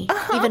virginity.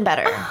 Even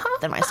better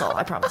than my soul,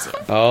 I promise you.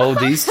 Oh,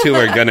 these two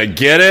are going to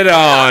get it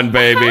on,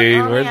 baby.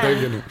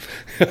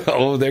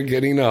 They're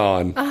getting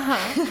on.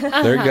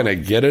 They're going to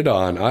get it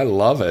on. I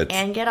love it.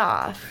 And get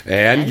off.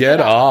 And get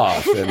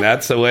off. And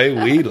that's the way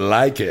we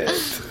like it.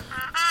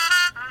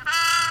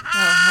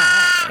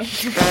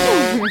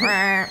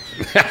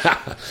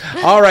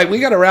 All right, we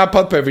got to wrap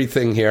up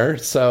everything here.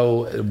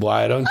 So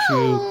why don't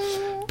you...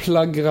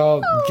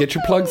 get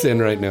your plugs in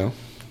right now.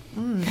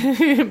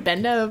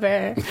 Bend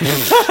over.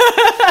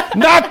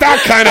 Not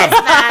that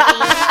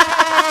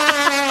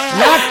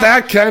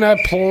kind of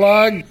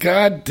plug.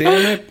 God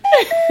damn it.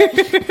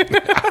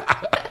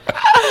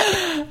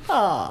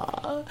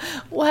 Oh,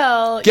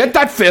 well. Get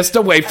that fist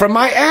away from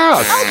my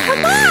ass. Oh,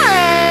 come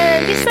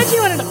on. You said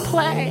you wanted to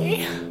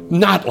play.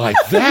 Not like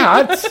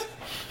that.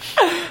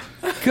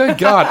 Good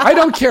God. I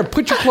don't care.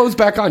 Put your clothes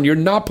back on. You're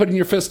not putting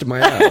your fist in my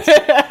ass.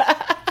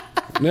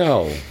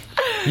 No.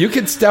 You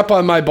could step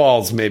on my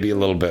balls maybe a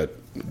little bit.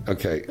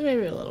 Okay.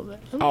 Maybe a little bit.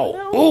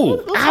 Oh.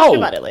 We'll talk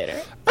about it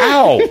later.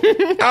 Ow.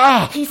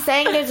 Ah. He's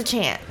saying there's a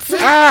chance.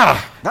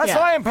 Ah. That's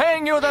why I'm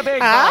paying you the big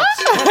bucks.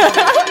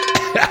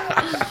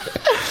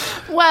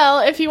 Well,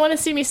 if you want to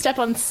see me step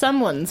on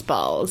someone's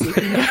balls, you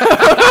can go to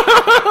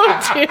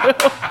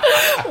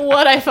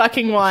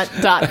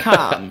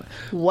whatifuckingwant.com.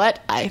 What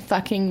I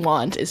fucking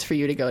want is for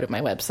you to go to my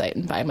website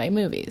and buy my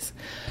movies.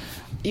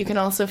 You can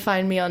also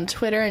find me on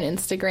Twitter and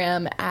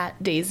Instagram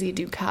at Daisy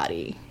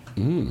Ducati.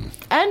 And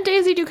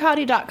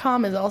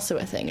DaisyDucati.com is also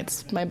a thing.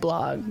 It's my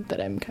blog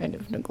that I'm kind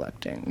of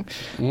neglecting.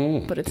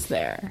 But it's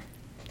there.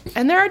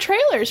 And there are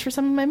trailers for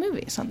some of my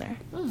movies on there.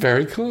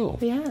 Very cool.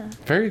 Yeah.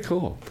 Very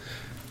cool.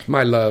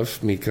 My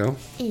love, Miko.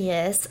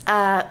 Yes.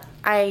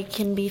 I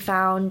can be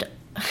found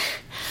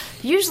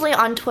usually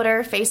on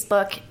Twitter,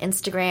 Facebook,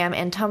 Instagram,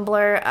 and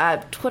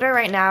Tumblr. Twitter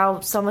right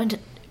now, someone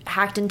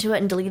hacked into it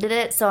and deleted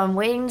it, so I'm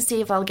waiting to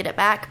see if I'll get it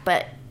back,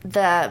 but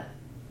the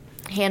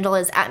handle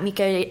is at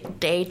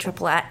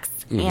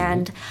MikoDay_XX,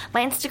 and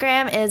my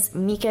Instagram is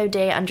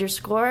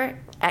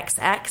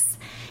MikoDay_XX,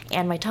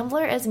 and my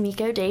Tumblr is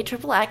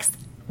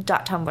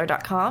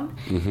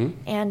MikoDay_XX.tumblr.com,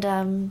 and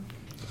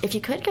if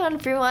you could go on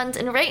Free Ones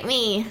and rate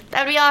me,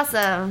 that would be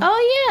awesome.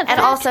 Oh, yeah.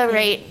 And also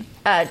rate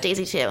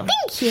Daisy, too.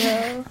 Thank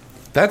you.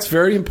 That's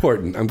very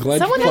important. I'm glad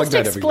Someone you plugged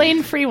has to that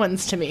explain Free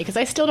Ones to me, because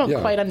I still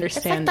don't quite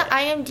understand It's like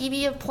the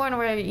IMDb of porn,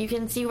 where you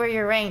can see where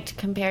you're ranked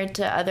compared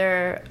to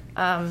other,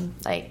 Well,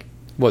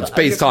 it's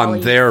based on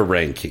their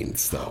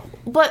rankings, though.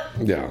 But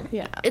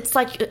yeah, it's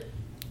like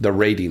the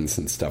ratings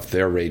and stuff.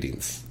 Their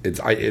ratings.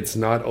 It's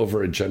not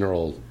over a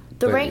general.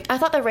 I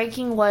thought the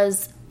ranking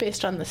was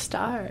based on the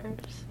stars,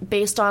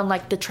 based on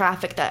like the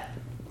traffic that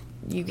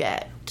you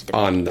get to the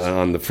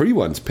on the free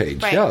ones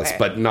page, Right, yes, right.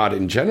 but not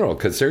in general,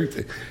 because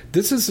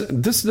this is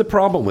the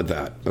problem with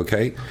that,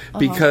 okay?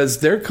 Because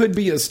there could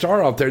be a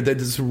star out there that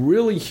is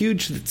really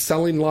huge, that's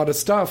selling a lot of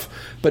stuff,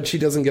 but she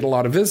doesn't get a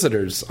lot of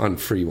visitors on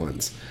free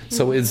ones.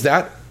 So is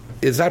that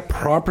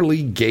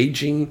properly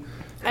gauging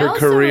her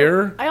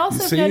career? I You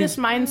also see? notice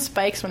mine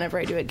spikes whenever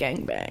I do a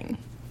gangbang.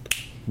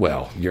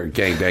 Well, you're a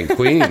gangbang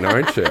queen,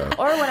 aren't you?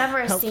 Or whenever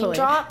a scene Hopefully.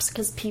 drops,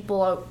 because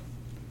people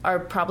are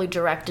probably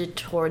directed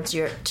towards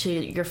your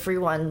free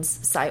ones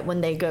site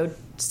when they go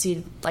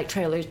see like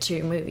trailers to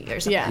your movie or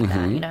something like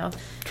that. You know,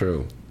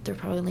 True. they're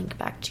probably linked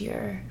back to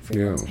your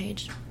free ones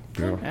page.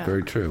 Yeah,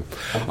 very true.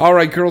 All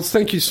right, girls,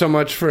 thank you so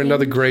much for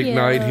another great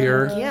night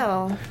here.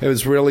 Yeah. It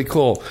was really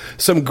cool.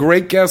 Some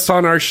great guests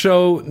on our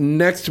show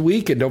next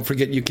week. And don't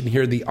forget, you can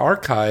hear the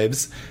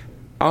archives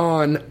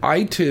on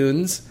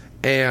iTunes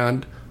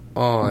and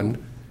on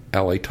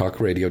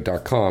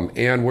latalkradio.com.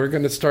 And we're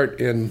going to start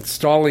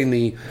installing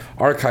the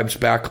archives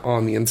back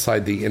on the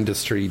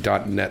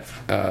InsideTheIndustry.net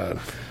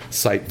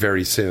site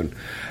very soon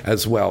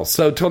as well.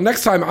 So till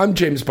next time, I'm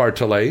James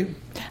Bartolet.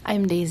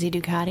 I'm Daisy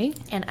Ducati.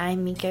 And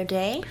I'm Miko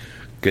Day.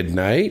 Good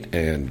night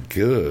and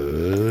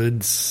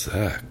good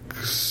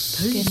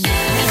sex. Good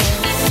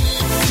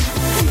night.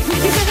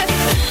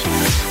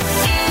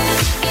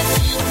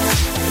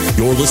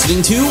 You're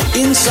listening to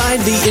Inside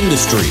the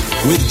Industry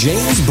with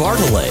James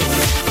Bartolet,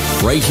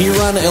 right here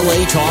on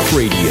LA Talk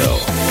Radio.